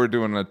of. We're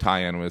doing a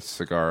tie-in with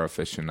Cigar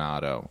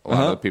Aficionado. A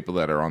lot of the people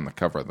that are on the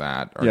cover of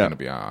that are going to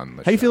be on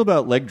the show. How do you feel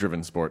about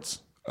leg-driven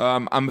sports?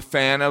 I'm a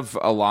fan of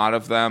a lot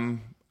of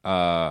them.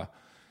 I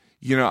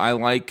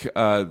like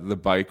the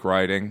bike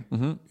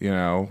riding,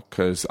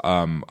 because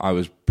I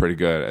was pretty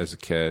good as a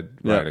kid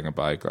riding a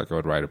bike. Like I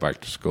would ride a bike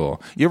to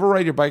school. You ever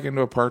ride your bike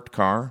into a parked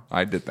car?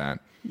 I did that.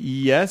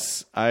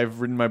 Yes, I've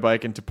ridden my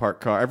bike into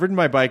parked car. I've ridden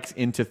my bike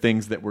into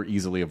things that were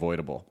easily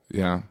avoidable.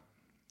 Yeah.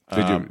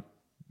 I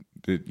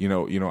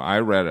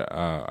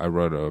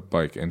rode a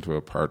bike into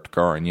a parked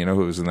car, and you know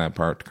who was in that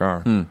parked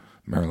car?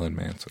 Marilyn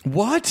Manson.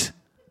 What?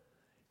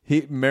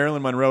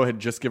 Marilyn Monroe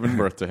had just given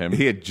birth to him.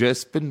 He had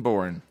just been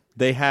born.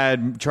 They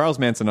had Charles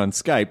Manson on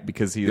Skype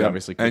because he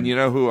obviously couldn't. And you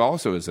know who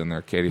also was in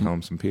there? Katie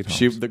Holmes and Pete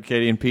Holmes.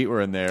 Katie and Pete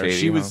were in there. Katie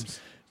she Holmes. was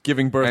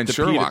giving birth to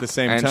Sherlock, Pete at the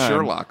same and time. And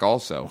Sherlock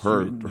also.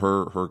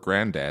 Her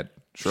granddad.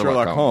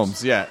 Sherlock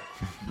Holmes, yeah.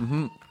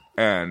 Mm-hmm.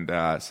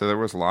 And so there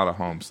was a lot of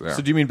Holmes there.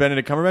 So do you mean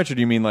Benedict Cumberbatch or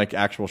do you mean like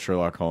actual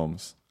Sherlock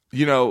Holmes?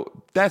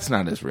 That's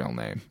not his real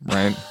name,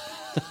 right?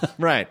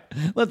 Right.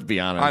 Let's be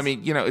honest. I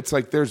mean, it's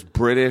like there's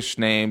British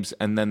names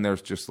and then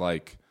there's just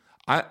like,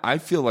 I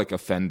feel like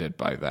offended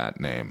by that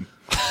name.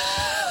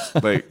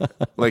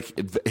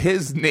 like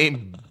his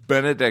name,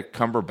 Benedict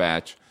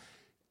Cumberbatch,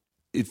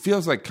 it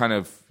feels like kind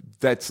of,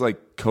 that's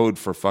like code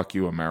for fuck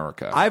you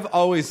America. I've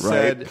always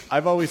said,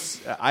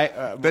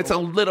 that's a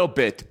little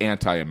bit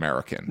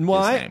anti-American.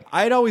 Well,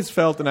 I'd always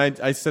felt, and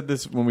I said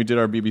this when we did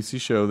our BBC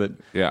show, that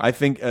I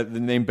think the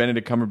name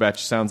Benedict Cumberbatch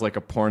sounds like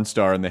a porn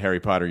star in the Harry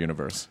Potter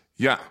universe.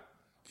 Yeah.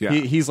 Yeah.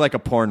 He's like a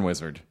porn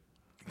wizard.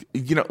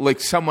 Like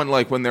someone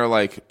like when they're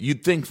like,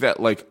 you'd think that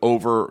like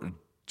over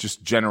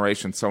just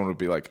generations, someone would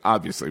be like,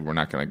 obviously we're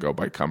not going to go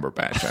by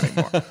Cumberbatch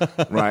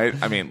anymore. Right?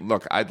 I mean,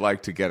 look, I'd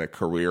like to get a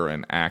career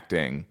in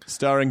acting.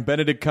 Starring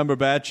Benedict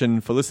Cumberbatch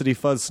and Felicity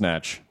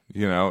Fuzzsnatch.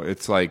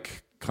 It's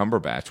like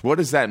Cumberbatch. What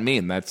does that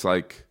mean? That's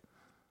like,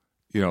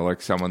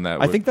 like someone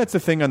that I think that's the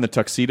thing on the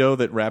tuxedo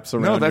that wraps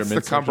around No, that's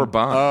your the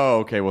cummerbund. Oh,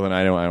 okay. Well, then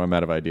I'm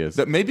out of ideas.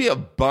 That maybe a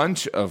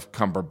bunch of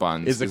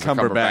cummerbunds is a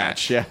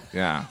Cumberbatch. Yeah.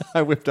 Yeah.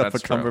 I whipped up a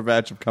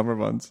Cumberbatch of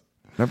cummerbunds.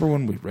 Remember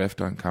when we riffed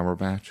on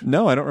Cumberbatch?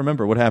 No, I don't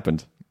remember. What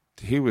happened?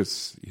 He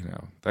was,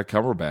 that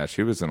Cumberbatch,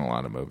 he was in a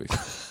lot of movies.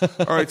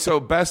 All right, so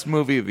best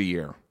movie of the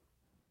year.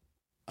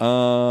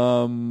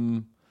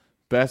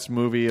 Best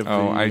movie of the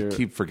year. I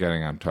keep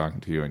forgetting I'm talking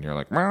to you, and you're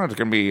like, well, it's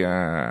going to be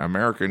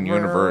American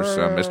Universe,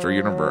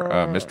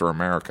 Mr.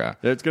 America.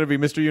 It's going to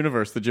be Mr.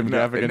 Universe, the Jim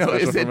Gaffigan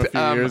special from a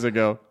few years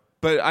ago.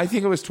 But I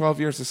think it was 12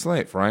 Years a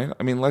Slave, right?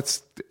 I mean,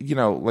 let's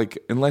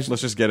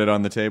just get it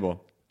on the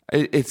table.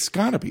 It's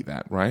got to be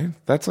that, right?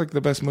 That's like the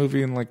best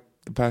movie in like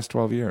the past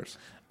 12 years.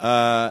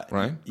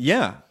 Right?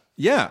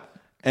 Yeah.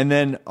 And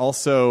then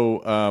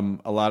also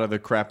a lot of the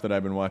crap that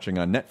I've been watching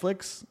on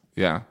Netflix.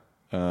 Yeah.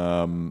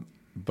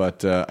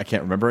 But I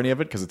can't remember any of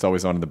it because it's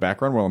always on in the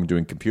background while I'm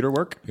doing computer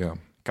work. Yeah.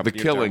 The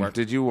Killing.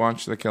 Did you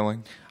watch The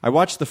Killing? I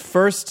watched the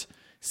first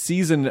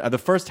season, the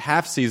first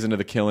half season of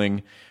The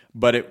Killing,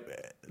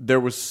 but there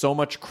was so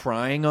much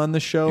crying on the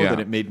show that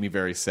it made me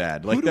very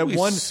sad. Like the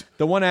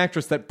one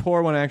actress, that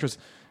poor one actress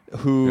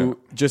who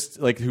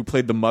who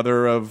played the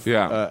mother of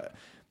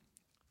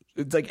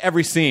it's like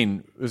every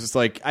scene was just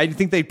like, I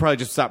think they probably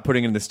just stopped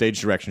putting it in the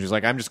stage direction. She's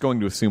like, I'm just going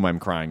to assume I'm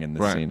crying in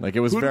this scene. Like it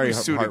was very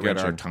heart-wrenching. to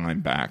get our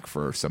time back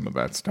for some of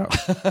that stuff.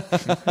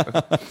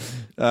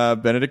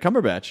 Benedict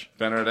Cumberbatch.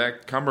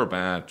 Benedict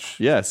Cumberbatch.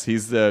 Yes,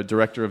 he's the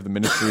director of the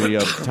Ministry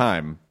of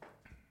Time.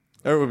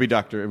 Or it would be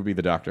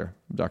the Doctor.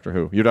 Doctor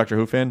Who. You're a Doctor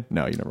Who fan?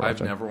 No, you never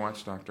watched it. I've never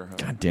watched Doctor Who.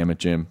 God damn it,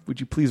 Jim. Would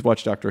you please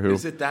watch Doctor Who?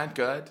 Is it that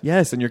good?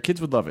 Yes, and your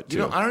kids would love it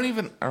too. I don't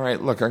even. All right,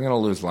 look, I'm going to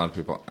lose a lot of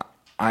people.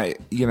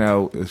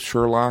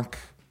 Sherlock,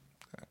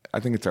 I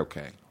think it's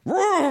okay.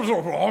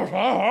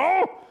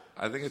 I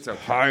think it's okay.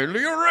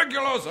 Highly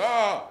irregular,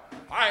 sir.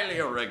 Highly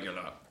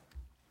irregular.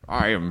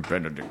 I am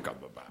Benedict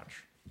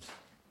Cumberbatch.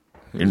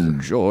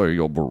 Enjoy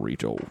your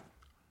burrito.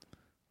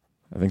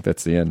 I think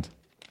that's the end.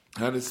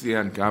 That is the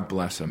end. God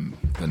bless him.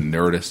 The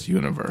Nerdist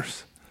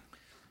universe.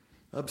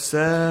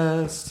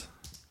 Obsessed.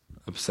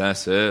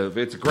 Obsessive.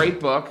 It's a great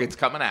book. It's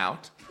coming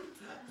out.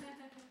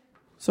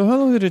 So how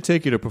long did it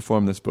take you to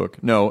perform this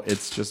book? No,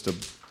 it's just a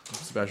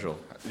special.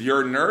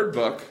 Your nerd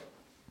book.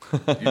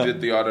 You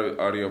did the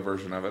audio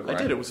version of it, right?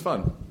 I did. It was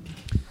fun.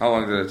 How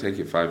long did it take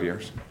you? 5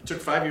 years? It took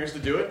 5 years to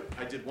do it.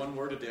 I did one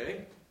word a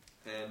day,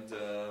 and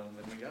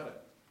then we got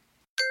it.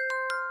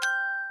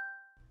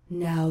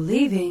 Now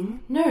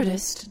leaving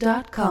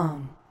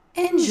Nerdist.com.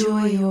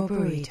 Enjoy your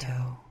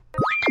burrito.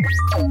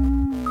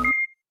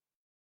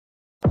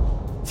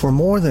 For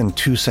more than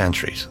 2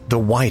 centuries, the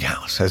White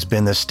House has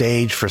been the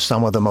stage for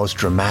some of the most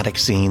dramatic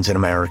scenes in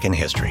American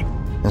history.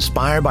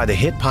 Inspired by the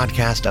hit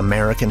podcast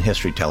American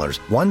History Tellers,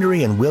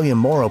 Wondery and William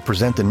Morrow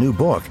present the new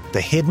book, The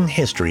Hidden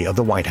History of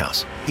the White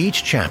House.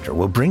 Each chapter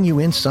will bring you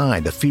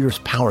inside the fierce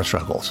power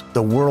struggles,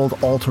 the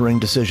world-altering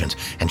decisions,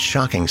 and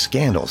shocking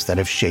scandals that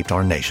have shaped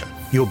our nation.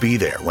 You'll be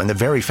there when the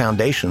very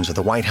foundations of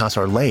the White House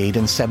are laid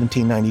in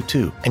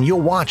 1792, and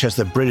you'll watch as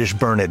the British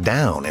burn it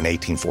down in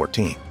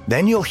 1814.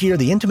 Then you'll hear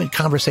the intimate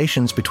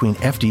conversations between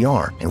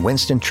FDR and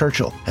Winston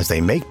Churchill as they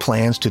make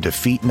plans to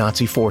defeat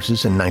Nazi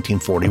forces in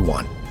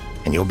 1941.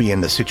 And you'll be in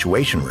the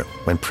Situation Room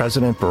when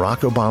President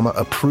Barack Obama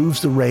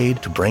approves the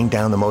raid to bring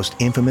down the most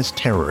infamous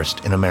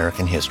terrorist in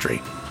American history.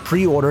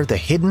 Pre-order The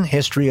Hidden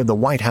History of the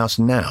White House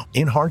now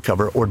in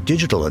hardcover or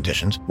digital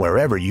editions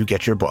wherever you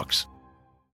get your books.